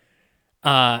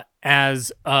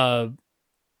 As a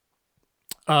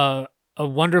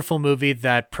wonderful movie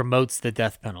that promotes the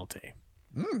death penalty.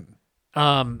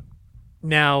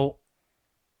 Now,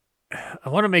 I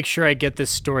want to make sure I get this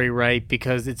story right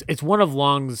because it's one of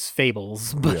Long's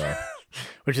fables, but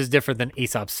which is different than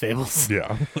Aesop's fables.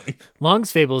 Yeah.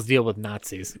 Long's fables deal with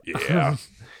Nazis. Yeah.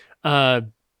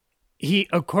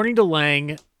 According to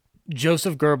Lang,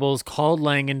 Joseph Goebbels called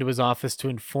Lang into his office to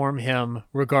inform him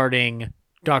regarding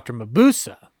Dr.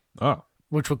 Mabuse,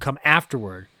 which would come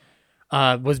afterward,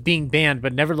 was being banned,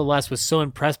 but nevertheless was so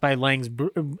impressed by Lang's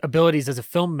abilities as a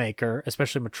filmmaker,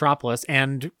 especially Metropolis,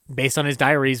 and based on his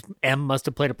diaries, M must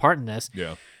have played a part in this,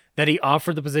 that he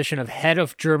offered the position of head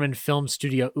of German film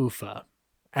studio UFA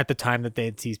at the time that they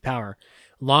had seized power.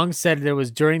 Long said it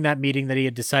was during that meeting that he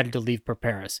had decided to leave for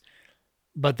Paris,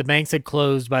 but the banks had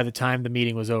closed by the time the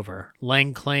meeting was over.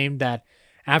 Lang claimed that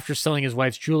after selling his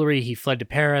wife's jewelry, he fled to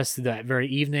Paris that very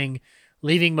evening,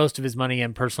 leaving most of his money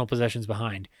and personal possessions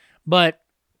behind. But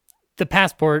the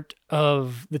passport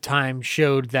of the time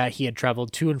showed that he had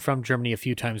traveled to and from Germany a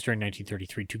few times during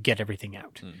 1933 to get everything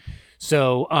out.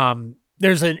 So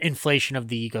there's an inflation of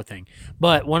the ego thing.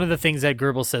 But one of the things that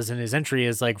Goebbels says in his entry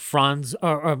is like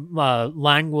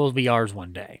Lang will be ours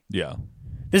one day. Yeah.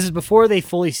 This is before they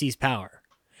fully seize power.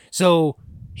 So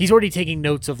he's already taking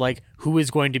notes of like who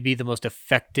is going to be the most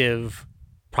effective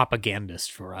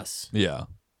propagandist for us. Yeah.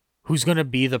 Who's going to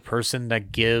be the person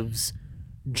that gives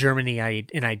Germany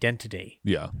an identity.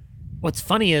 Yeah. What's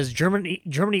funny is Germany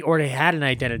already had an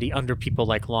identity under people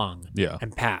like Lang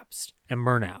and Pabst and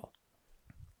Murnau.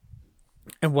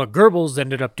 And what Goebbels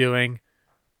ended up doing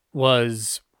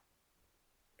was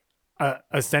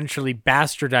essentially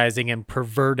bastardizing and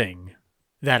perverting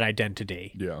that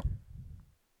identity. Yeah.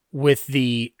 With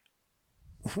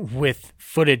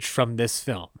footage from this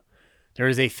film. There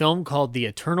is a film called The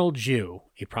Eternal Jew,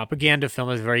 a propaganda film,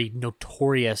 a very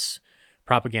notorious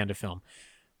propaganda film.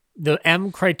 The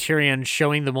M Criterion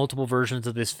showing the multiple versions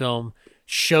of this film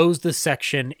shows the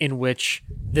section in which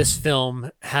this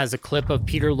film has a clip of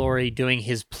Peter Lorre doing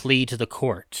his plea to the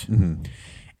court. Mm-hmm.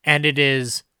 And it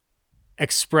is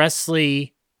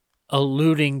expressly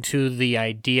alluding to the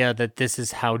idea that this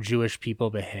is how Jewish people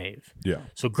behave. Yeah.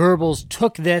 So Goebbels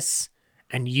took this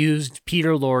and used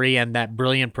Peter Lorre and that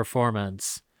brilliant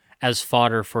performance as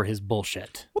fodder for his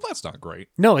bullshit. Well, that's not great.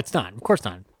 No, it's not. Of course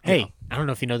not. Hey, I don't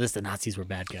know if you know this, the Nazis were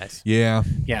bad guys. Yeah.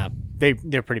 Yeah,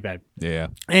 they're pretty bad. Yeah.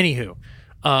 Anywho,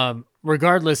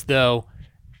 regardless though,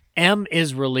 M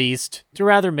is released to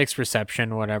rather mixed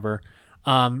reception, whatever.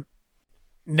 So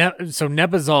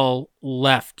Nebenzol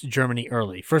left Germany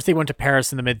early. First they went to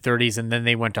Paris in the mid-30s, and then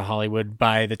they went to Hollywood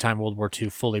by the time World War II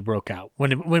fully broke out.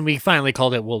 When we finally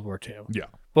called it World War II. Yeah.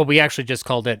 But we actually just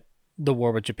called it the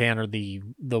war with Japan, or the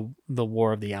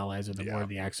war of the Allies, or the war of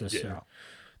the Axis, or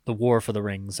the war for the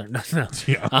rings, or no.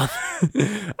 Yeah.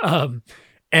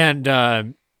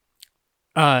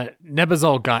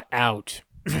 Nebenzol got out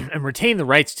and retained the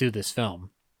rights to this film.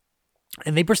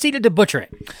 And they proceeded to butcher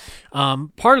it.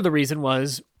 Part of the reason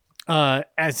was,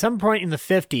 at some point in the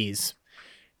 50s,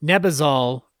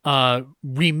 Nebenzol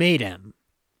remade him,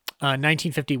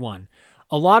 1951.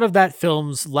 A lot of that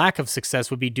film's lack of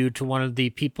success would be due to one of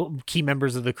the key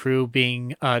members of the crew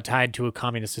being tied to a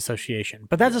communist association.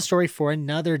 But that's a story for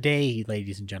another day,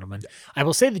 ladies and gentlemen. I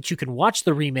will say that you can watch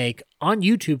the remake on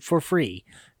YouTube for free.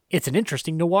 It's an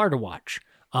interesting noir to watch.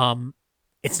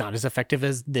 It's not as effective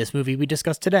as this movie we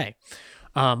discussed today.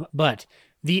 But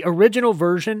the original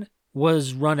version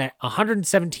was run at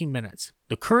 117 minutes.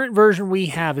 The current version we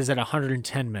have is at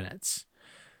 110 minutes.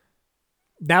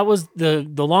 That was the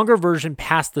longer version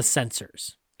past the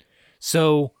censors.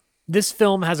 So this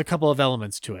film has a couple of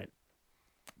elements to it.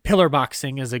 Pillar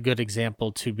boxing is a good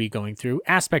example to be going through.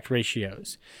 Aspect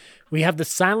ratios. We have the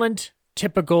silent,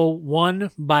 typical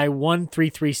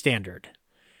 1:133 standard.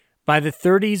 By the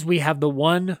 30s, we have the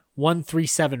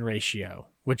 1:137 ratio,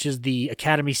 which is the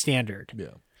Academy standard.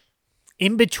 Yeah.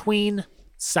 In between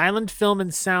silent film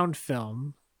and sound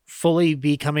film fully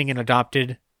becoming an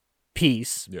adopted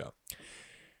piece,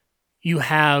 you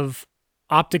have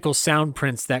optical sound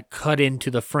prints that cut into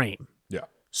the frame. Yeah.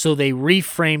 So they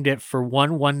reframed it for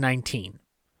 1:119.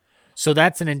 So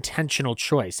that's an intentional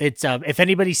choice. It's if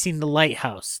anybody's seen The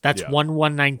Lighthouse, that's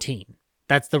 1:119.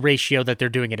 That's the ratio that they're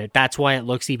doing it at. That's why it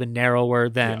looks even narrower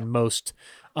than most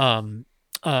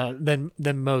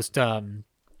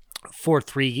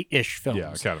 4:3-ish films.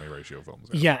 Yeah, Academy ratio films.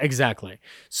 Yeah, exactly.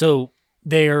 So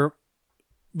there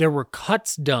were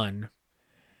cuts done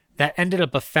that ended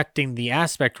up affecting the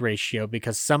aspect ratio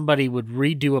because somebody would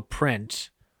redo a print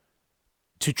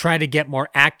to try to get more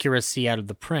accuracy out of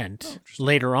the print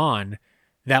later on.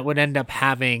 That would end up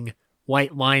having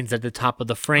white lines at the top of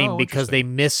the frame because they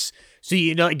miss. So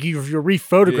you're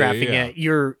rephotographing it,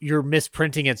 you're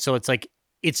misprinting it, so it's like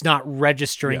it's not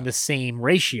registering the same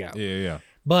ratio. Yeah.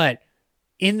 But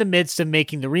in the midst of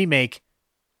making the remake,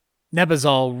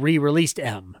 Nebenzol re-released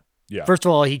M. Yeah. First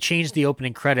of all, he changed the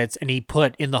opening credits and he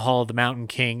put "In the Hall of the Mountain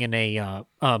King" in the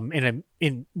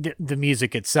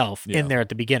music itself in there at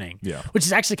the beginning. Yeah. Which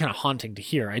is actually kind of haunting to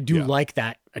hear. I do like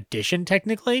that addition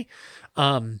technically.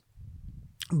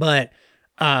 But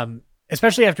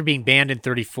especially after being banned in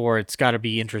 34, it's got to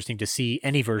be interesting to see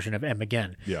any version of M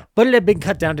again. Yeah. But it had been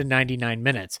cut down to 99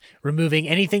 minutes, removing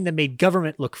anything that made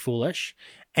government look foolish,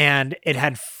 and it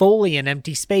had Foley and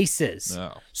empty spaces.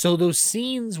 Oh. So those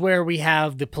scenes where we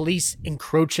have the police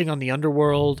encroaching on the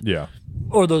underworld,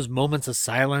 or those moments of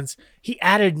silence, he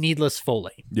added needless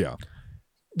Foley. Yeah.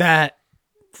 That,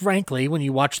 frankly, when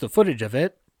you watch the footage of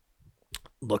it,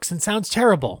 looks and sounds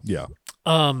terrible. Yeah.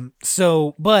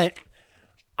 But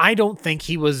I don't think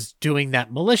he was doing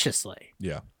that maliciously.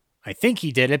 Yeah. I think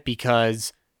he did it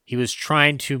because he was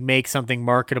trying to make something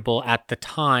marketable at the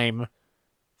time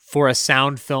for a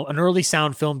sound film, an early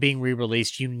sound film being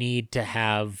re-released, you need to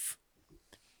have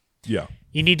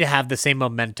the same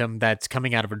momentum that's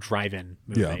coming out of a drive-in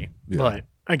movie. Yeah. But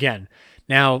again,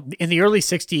 now in the early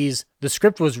 60s, the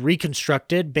script was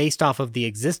reconstructed based off of the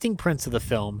existing prints of the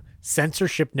film,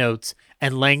 censorship notes,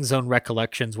 and Lang's own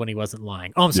recollections when he wasn't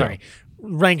lying. Oh, I'm sorry.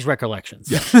 Lang's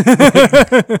recollections.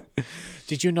 Yeah.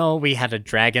 Did you know we had a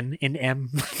dragon in M?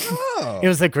 Oh. It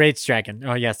was the Great Dragon.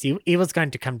 Oh, yes. He was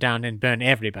going to come down and burn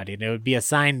everybody. And it would be a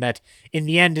sign that in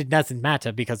the end, it doesn't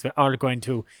matter because we're all going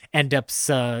to end up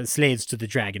slaves to the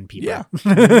dragon people. Yeah.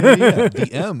 The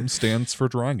M stands for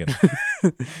dragon.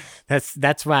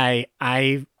 That's why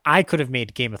I could have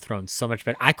made Game of Thrones so much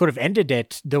better. I could have ended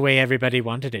it the way everybody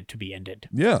wanted it to be ended.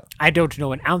 Yeah. I don't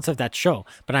know an ounce of that show,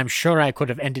 but I'm sure I could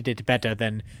have ended it better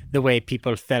than the way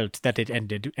people felt that it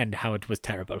ended and how it was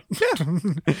terrible. Yeah.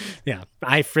 Yeah.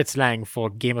 I Fritz Lang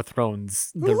for Game of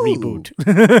Thrones, the reboot.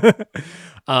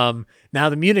 Now,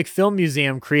 the Munich Film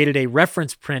Museum created a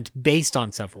reference print based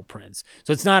on several prints.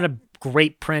 So it's not a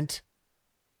great print,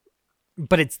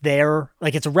 but it's there.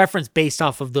 Like, it's a reference based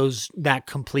off of that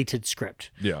completed script,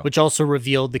 which also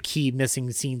revealed the key missing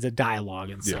scenes of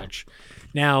dialogue and such.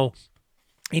 Now,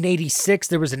 in 86,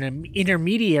 there was an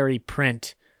intermediary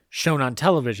print shown on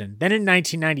television. Then in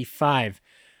 1995,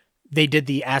 they did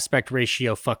the aspect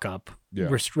ratio fuck-up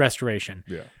restoration.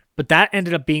 Yeah. But that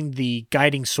ended up being the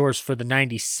guiding source for the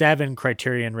 97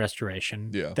 Criterion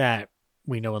restoration that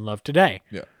we know and love today.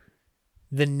 Yeah.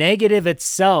 The negative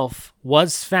itself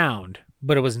was found,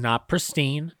 but it was not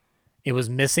pristine. It was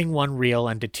missing one reel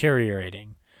and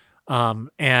deteriorating.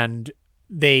 And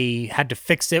they had to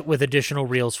fix it with additional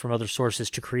reels from other sources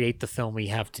to create the film we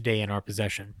have today in our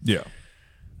possession. Yeah.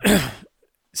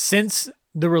 Since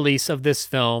the release of this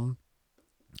film,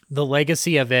 the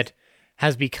legacy of it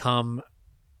has become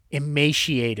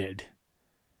emaciated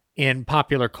in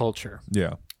popular culture.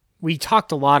 Yeah. We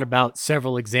talked a lot about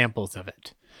several examples of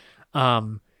it.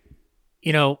 I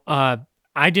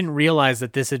didn't realize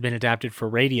that this had been adapted for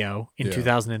radio in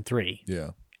 2003. Yeah.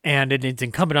 And it's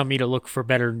incumbent on me to look for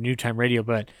better new time radio,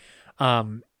 but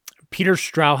Peter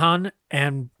Strauhan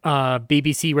and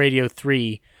BBC Radio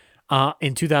 3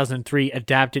 in 2003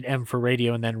 adapted M for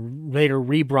radio and then later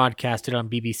rebroadcasted on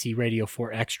BBC Radio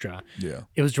 4 Extra. Yeah.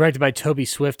 It was directed by Toby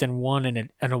Swift and won an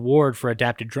award for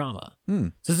adapted drama.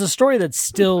 So it's a story that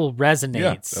still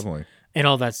resonates definitely. And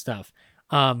all that stuff.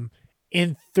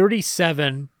 In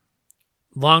 37,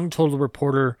 Long told a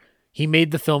reporter he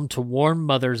made the film to warn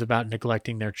mothers about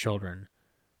neglecting their children.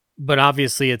 But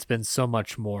obviously it's been so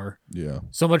much more. Yeah.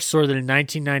 So much so that in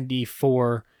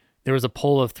 1994, there was a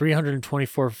poll of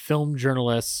 324 film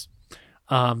journalists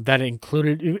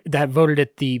that voted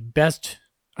it the best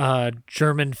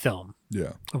German film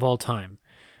of all time.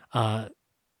 I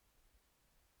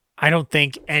don't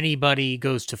think anybody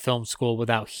goes to film school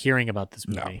without hearing about this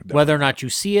movie. No, whether or not you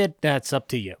see it, that's up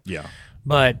to you. Yeah.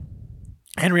 But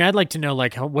Henry, I'd like to know,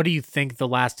 what do you think the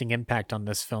lasting impact on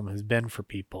this film has been for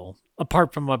people,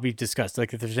 apart from what we've discussed?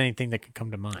 Like, if there's anything that could come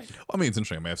to mind. I mean, it's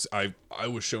interesting. I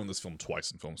was shown this film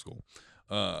twice in film school.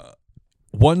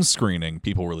 One screening,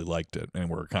 people really liked it, and it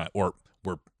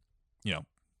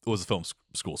was a film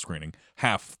school screening.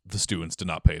 Half the students did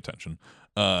not pay attention,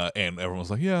 and everyone was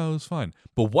like, "Yeah, it was fine."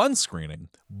 But one screening,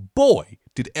 boy,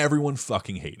 did everyone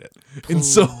fucking hate it. And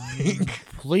so,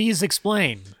 please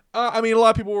explain. I mean, a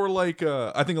lot of people were like,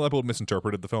 I think a lot of people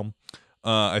misinterpreted the film.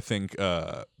 I think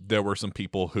there were some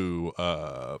people who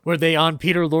were they on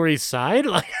Peter Lorre's side?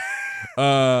 No,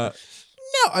 I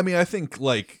mean, I think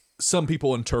some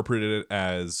people interpreted it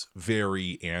as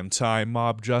very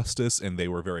anti-mob justice, and they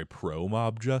were very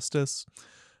pro-mob justice.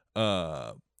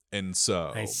 And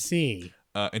so I see.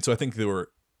 And so I think there were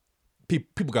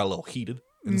people got a little heated,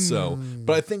 and so.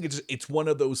 But I think it's one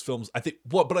of those films.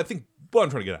 But I think what I'm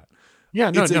trying to get at. Yeah,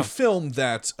 it's a film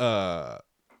that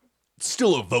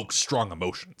still evokes strong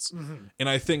emotions. Mm-hmm. And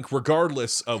I think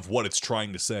regardless of what it's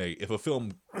trying to say, if a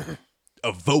film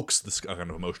evokes this kind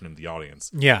of emotion in the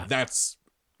audience, that's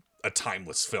a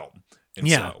timeless film. And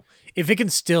so, if it can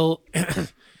still...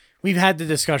 We've had the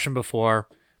discussion before.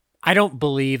 I don't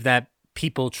believe that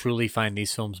people truly find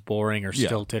these films boring or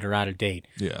stilted or out of date.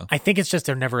 Yeah. I think it's just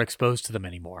they're never exposed to them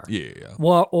anymore. Yeah.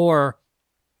 Well, or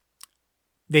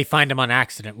they find them on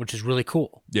accident, which is really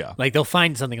cool. Yeah. Like, they'll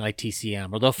find something like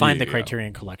TCM, or they'll find the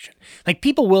Criterion Collection. Like,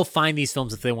 people will find these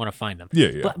films if they want to find them.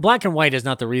 Yeah. Black and white is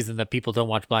not the reason that people don't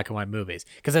watch black and white movies.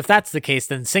 Because if that's the case,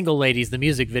 then Single Ladies, the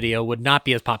music video, would not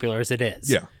be as popular as it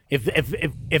is. Yeah.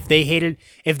 If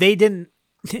they didn't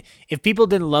if people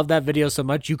didn't love that video so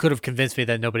much, you could have convinced me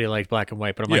that nobody liked black and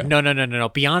white. But I'm like, no.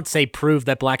 Beyonce proved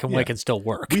that black and white can still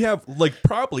work. We have like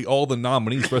probably all the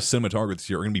nominees for best cinematography this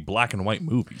year are going to be black and white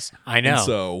movies. I know. And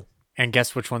so, and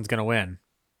guess which one's going to win?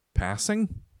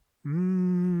 Passing?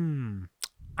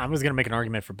 I was going to make an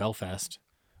argument for Belfast.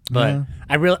 But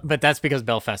but that's because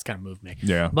Belfast kind of moved me.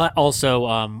 Yeah. But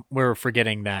also, we're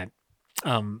forgetting that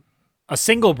a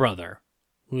single brother,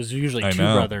 who's usually two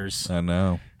brothers,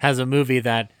 has a movie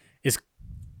that is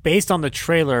based on the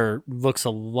trailer, looks a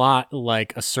lot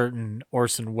like a certain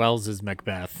Orson Welles'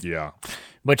 Macbeth. Yeah.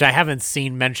 Which I haven't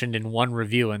seen mentioned in one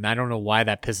review, and I don't know why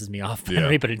that pisses me off,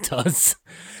 Henry, but it does.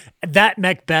 That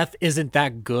Macbeth isn't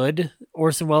that good,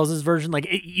 Orson Welles' version. Like,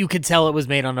 you could tell it was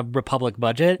made on a Republic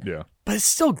budget. Yeah. But it's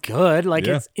still good. Like,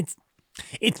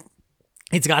 it's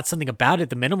got something about it,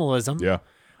 the minimalism. Yeah.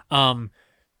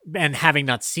 And having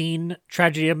not seen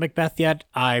Tragedy of Macbeth yet,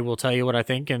 I will tell you what I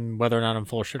think and whether or not I'm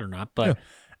full of shit or not. But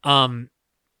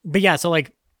yeah, so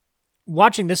like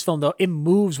watching this film though, it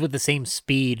moves with the same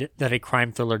speed that a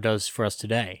crime thriller does for us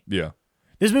today. Yeah.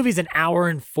 This movie's an hour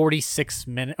and 46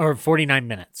 minutes or 49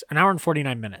 minutes. An hour and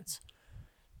 49 minutes.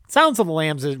 Silence of the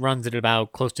Lambs runs at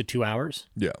about close to 2 hours.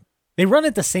 Yeah. They run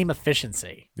at the same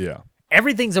efficiency. Yeah.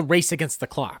 Everything's a race against the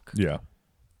clock. Yeah.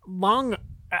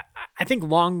 I think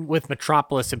Long with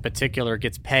Metropolis in particular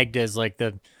gets pegged as like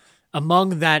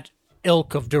among that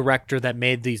ilk of director that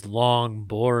made these long,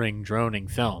 boring, droning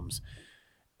films.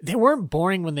 They weren't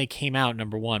boring when they came out,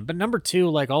 number one. But number two,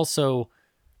 like also,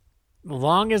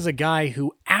 Long is a guy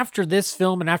who, after this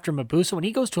film and after Mabusa, when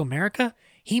he goes to America,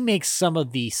 he makes some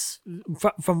of these,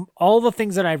 from all the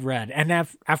things that I've read, and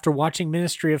after watching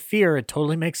Ministry of Fear, it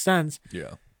totally makes sense.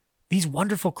 Yeah. These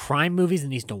wonderful crime movies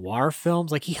and these noir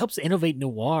films, like he helps innovate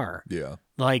noir. Yeah.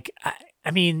 Like,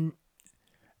 I mean,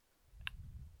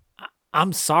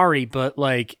 I'm sorry, but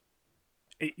like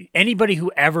anybody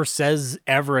who ever says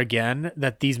ever again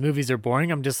that these movies are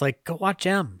boring, I'm just like, go watch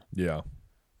M. Yeah.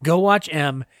 Go watch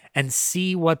M and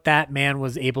see what that man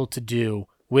was able to do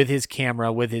with his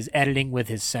camera, with his editing, with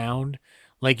his sound.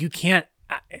 Like you can't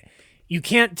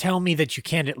tell me that you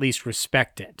can't at least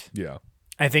respect it. Yeah.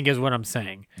 I think is what I'm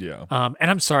saying. Yeah.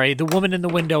 And I'm sorry, The Woman in the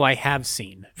Window I have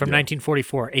seen from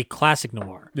 1944, a classic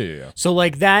noir. Yeah. So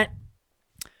like that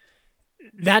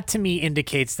to me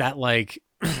indicates that like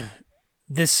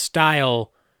this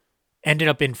style ended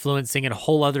up influencing a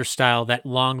whole other style that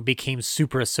Long became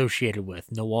super associated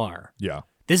with, noir. Yeah.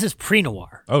 This is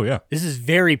pre-noir. Oh yeah. This is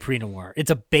very pre-noir.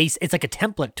 It's like a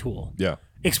template tool. Yeah.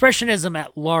 Expressionism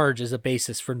at large is a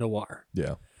basis for noir.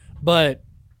 Yeah. But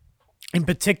in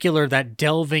particular, that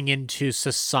delving into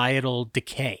societal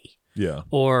decay. Yeah.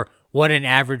 Or what an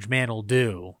average man will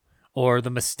do, or the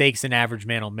mistakes an average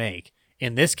man will make.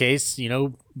 In this case,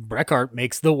 Breckhart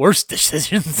makes the worst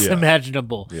decisions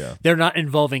imaginable. Yeah. They're not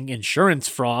involving insurance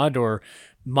fraud or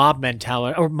mob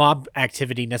mentality or mob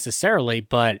activity necessarily,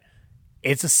 but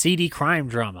it's a seedy crime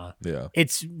drama. Yeah.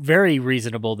 It's very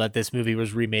reasonable that this movie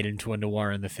was remade into a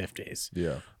noir in the 50s.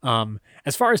 Yeah.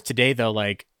 As far as today though,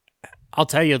 like I'll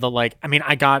tell you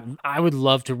I would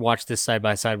love to watch this side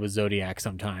by side with Zodiac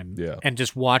sometime. Yeah. And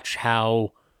just watch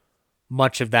how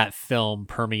much of that film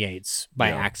permeates by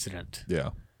accident.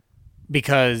 Yeah.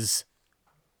 Because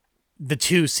the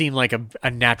two seem like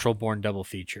a natural born double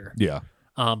feature. Yeah.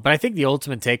 But I think the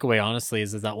ultimate takeaway, honestly,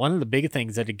 is that one of the big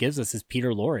things that it gives us is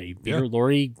Peter Lorre. Peter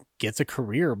Lorre gets a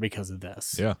career because of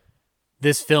this. Yeah.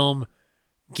 This film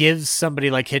gives somebody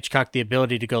like Hitchcock the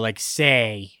ability to go like,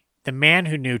 say, the man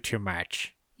who knew too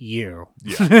much, you.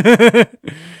 Yeah.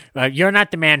 You're not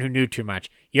the man who knew too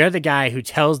much. You're the guy who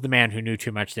tells the man who knew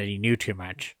too much that he knew too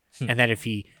much. And that if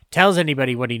he tells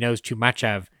anybody what he knows too much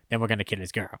of, then we're going to kill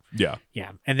his girl. Yeah.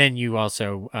 Yeah. And then you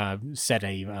also set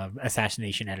a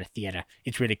assassination at a theater.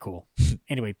 It's really cool.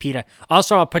 Anyway, Peter,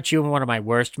 also I'll put you in one of my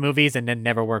worst movies and then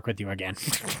never work with you again.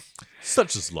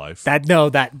 Such is life.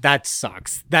 That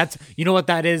sucks. You know what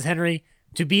that is, Henry?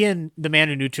 To be in The Man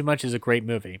Who Knew Too Much is a great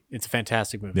movie. It's a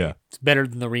fantastic movie. Yeah. It's better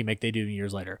than the remake they do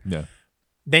years later. Yeah.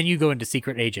 Then you go into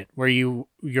Secret Agent, where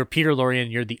you're Peter Lorre and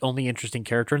you're the only interesting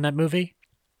character in that movie.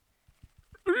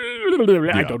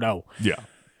 I don't know. Yeah.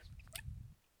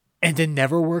 And then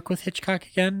never work with Hitchcock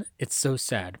again. It's so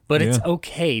sad. But it's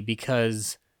okay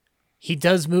because he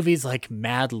does movies like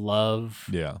Mad Love.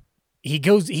 Yeah. He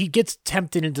gets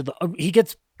pegged into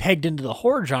the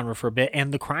horror genre for a bit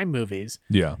and the crime movies.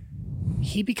 Yeah.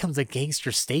 He becomes a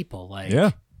gangster staple.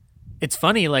 Like, it's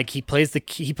funny. Like he plays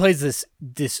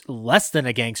this less than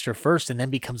a gangster first, and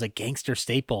then becomes a gangster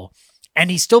staple,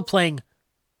 and he's still playing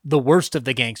the worst of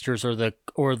the gangsters or the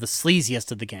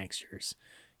sleaziest of the gangsters.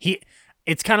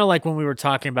 it's kind of like when we were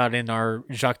talking about in our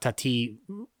Jacques Tati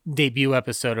debut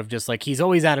episode of just like, he's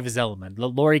always out of his element. The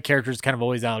Laurie character is kind of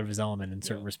always out of his element in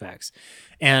certain respects.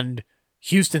 And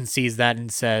Huston sees that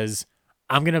and says,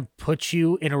 I'm going to put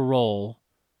you in a role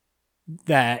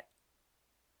that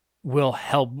will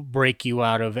help break you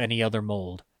out of any other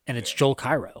mold. And it's Joel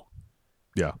Cairo.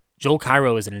 Yeah. Joel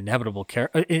Cairo is an indelible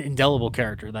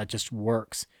character that just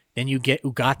works. Then you get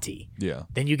Ugati. Yeah.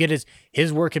 Then you get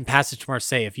his work in Passage to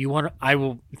Marseille. If you want, I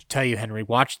will tell you, Henry,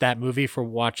 watch that movie for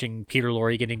watching Peter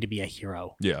Lorre getting to be a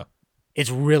hero. Yeah. It's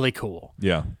really cool.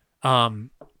 Yeah. And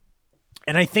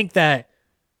I think that,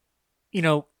 you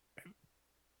know,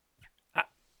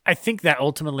 I think that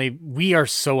ultimately we are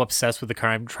so obsessed with the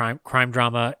crime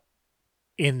drama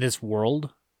in this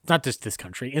world, not just this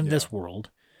country, in this world,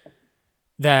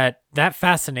 that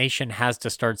fascination has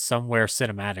to start somewhere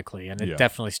cinematically, and it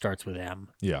definitely starts with M.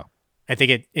 Yeah. I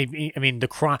think I mean, the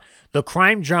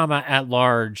crime drama at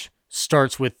large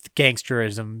starts with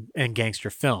gangsterism and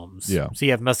gangster films. Yeah. So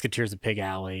you have Musketeers of Pig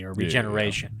Alley or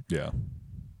Regeneration. Yeah.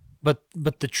 But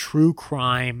the true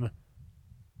crime,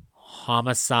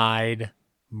 homicide,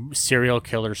 serial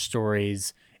killer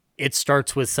stories, it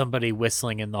starts with somebody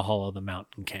whistling in the Hall of the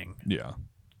Mountain King. Yeah.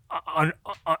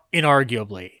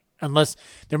 Inarguably. Unless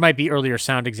there might be earlier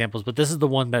sound examples, but this is the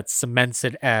one that cements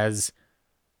it as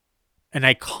an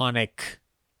iconic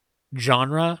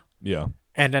genre. Yeah.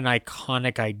 And an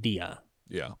iconic idea.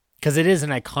 Yeah. Because it is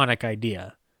an iconic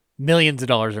idea. Millions of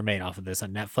dollars are made off of this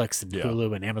on Netflix and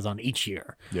Hulu and Amazon each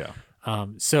year. Yeah.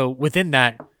 So within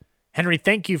that, Henry,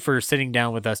 thank you for sitting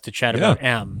down with us to chat about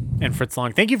M and Fritz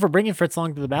Lang. Thank you for bringing Fritz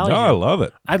Lang to the Valley. No, I love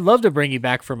it. I'd love to bring you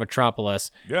back for Metropolis.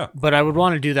 Yeah. But I would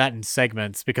want to do that in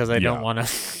segments because I don't want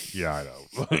to. Yeah, I know.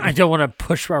 I don't want to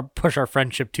push our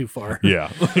friendship too far.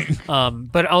 Yeah.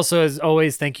 But also, as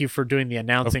always, thank you for doing the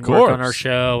announcing work on our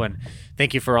show, and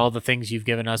thank you for all the things you've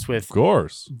given us with. Of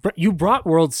course. You brought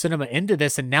world cinema into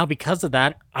this, and now because of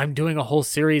that, I'm doing a whole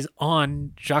series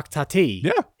on Jacques Tati.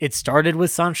 Yeah. It started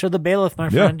with Sancho the Bailiff, my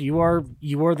friend. You are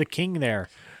the king there.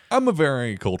 I'm a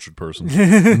very cultured person,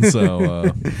 and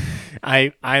so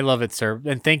I love it, sir,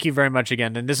 and thank you very much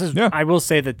again. And this is I will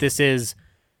say that this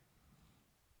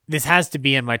has to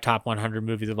be in my top 100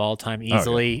 movies of all time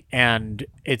easily, and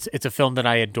it's a film that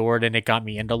I adored, and it got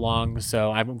me into Long,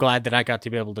 so I'm glad that I got to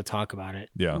be able to talk about it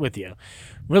with you.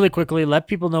 Really quickly, let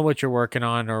people know what you're working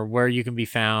on or where you can be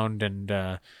found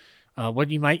and what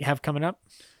you might have coming up.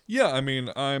 Yeah, I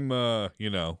mean, I'm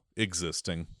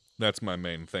existing. That's my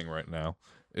main thing right now.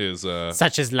 Is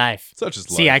such as life.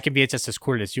 See, I can be just as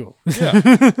cool as you. Yeah.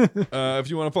 If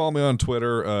you want to follow me on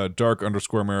Twitter,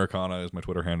 dark_Americana is my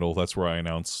Twitter handle. That's where I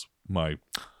announce my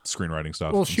screenwriting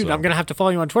stuff. Well, shoot, I'm gonna have to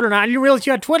follow you on Twitter now. I didn't realize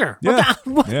you had Twitter. Yeah.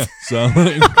 What? Yeah.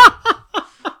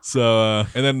 So,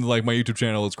 and then like my YouTube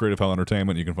channel is Creative Hell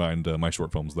Entertainment. You can find my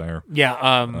short films there. Yeah,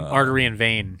 Artery and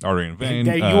Vein. Artery and Vein.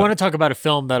 You want to talk about a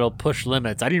film that'll push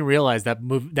limits? I didn't realize that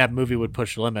movie would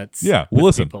push limits. Yeah, well,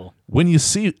 listen. When you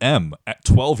see M at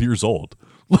 12 years old,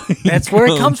 that's where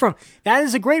it comes from. That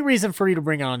is a great reason for you to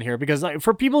bring it on here because,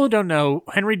 for people who don't know,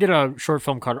 Henry did a short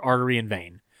film called Artery and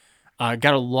Vein.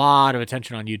 Got a lot of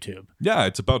attention on YouTube. Yeah,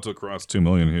 it's about to cross 2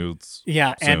 million views.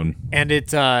 Yeah, soon. and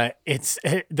it's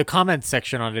the comment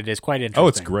section on it is quite interesting. Oh,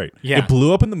 it's great. Yeah, it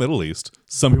blew up in the Middle East.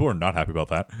 Some people are not happy about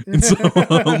that. And so,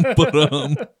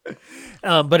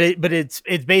 but it's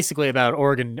basically about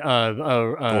organ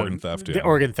theft. Yeah. The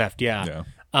organ theft. Yeah.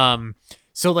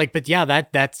 So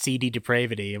that seedy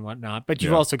depravity and whatnot. But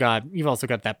you've also got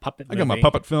that puppet movie. I got my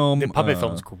puppet film. The puppet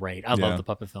film's great. I love the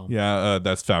puppet film. Yeah,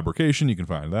 that's Fabrication. You can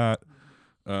find that.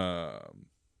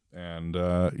 And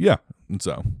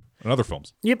so and other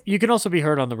films. Yep, you can also be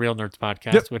heard on the Real Nerds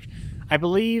podcast, which I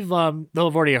believe they'll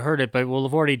have already heard it, but we'll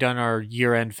have already done our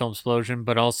year-end film explosion,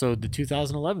 but also the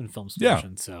 2011 film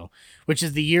explosion. So, which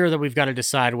is the year that we've got to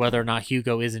decide whether or not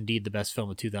Hugo is indeed the best film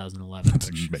of 2011.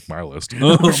 Which make my list.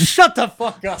 Shut the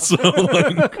fuck up! So,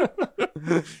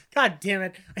 God damn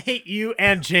it! I hate you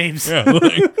and James. Yeah.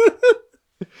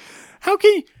 How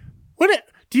can you?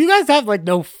 Do you guys have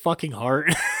no fucking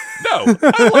heart? No,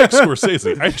 I like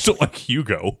Scorsese. I just don't like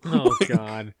Hugo. Oh,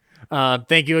 God.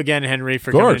 Thank you again, Henry,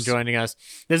 for coming and joining us.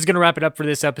 This is going to wrap it up for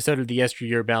this episode of the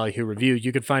Yesteryear Ballyhoo Review.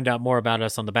 You can find out more about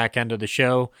us on the back end of the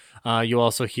show. You'll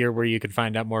also hear where you can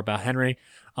find out more about Henry.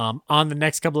 On the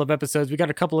next couple of episodes, we got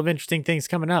a couple of interesting things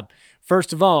coming up.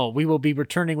 First of all, we will be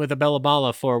returning with Abella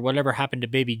Bala for Whatever Happened to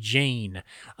Baby Jane.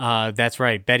 That's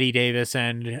right. Betty Davis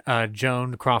and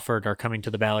Joan Crawford are coming to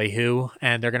the Ballyhoo,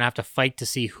 and they're going to have to fight to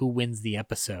see who wins the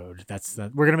episode.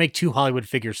 We're going to make two Hollywood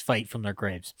figures fight from their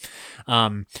graves.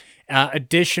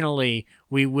 Additionally,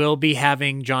 We will be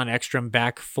having John Ekstrom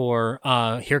back for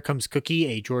Here Comes Cookie,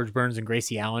 a George Burns and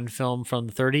Gracie Allen film from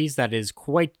the 30s that is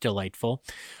quite delightful.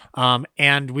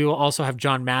 And we will also have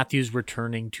John Matthews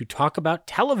returning to talk about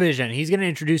television. He's going to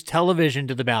introduce television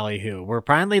to the Ballyhoo. We're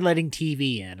finally letting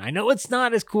TV in. I know it's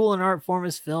not as cool an art form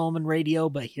as film and radio,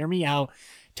 but hear me out.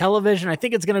 Television, I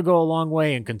think it's going to go a long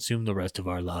way and consume the rest of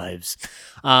our lives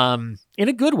in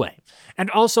a good way. And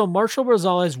also, Marshall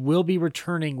Rosales will be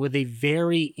returning with a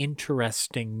very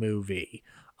interesting movie,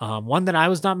 one that I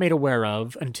was not made aware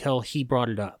of until he brought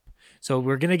it up. So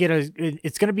we're going to get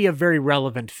it's going to be a very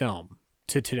relevant film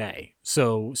to today.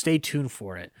 So stay tuned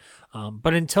for it.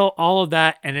 But until all of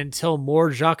that, and until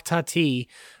more Jacques Tati,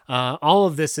 all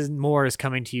of this and more is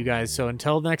coming to you guys. So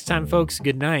until next time, folks,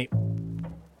 good night.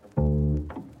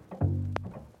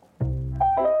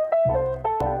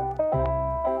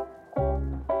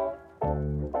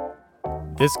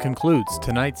 This concludes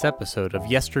tonight's episode of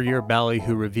Yesteryear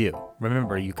Ballyhoo Review.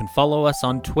 Remember, you can follow us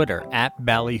on Twitter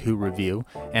 @Ballyhoo Review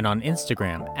and on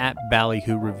Instagram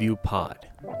 @Ballyhoo Review Pod.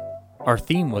 Our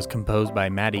theme was composed by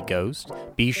Matty Ghost.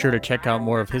 Be sure to check out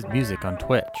more of his music on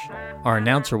Twitch. Our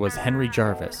announcer was Henry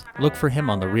Jarvis. Look for him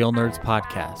on the Real Nerds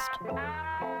podcast.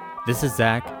 This is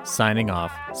Zach, signing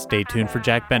off. Stay tuned for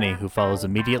Jack Benny, who follows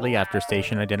immediately after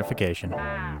station identification.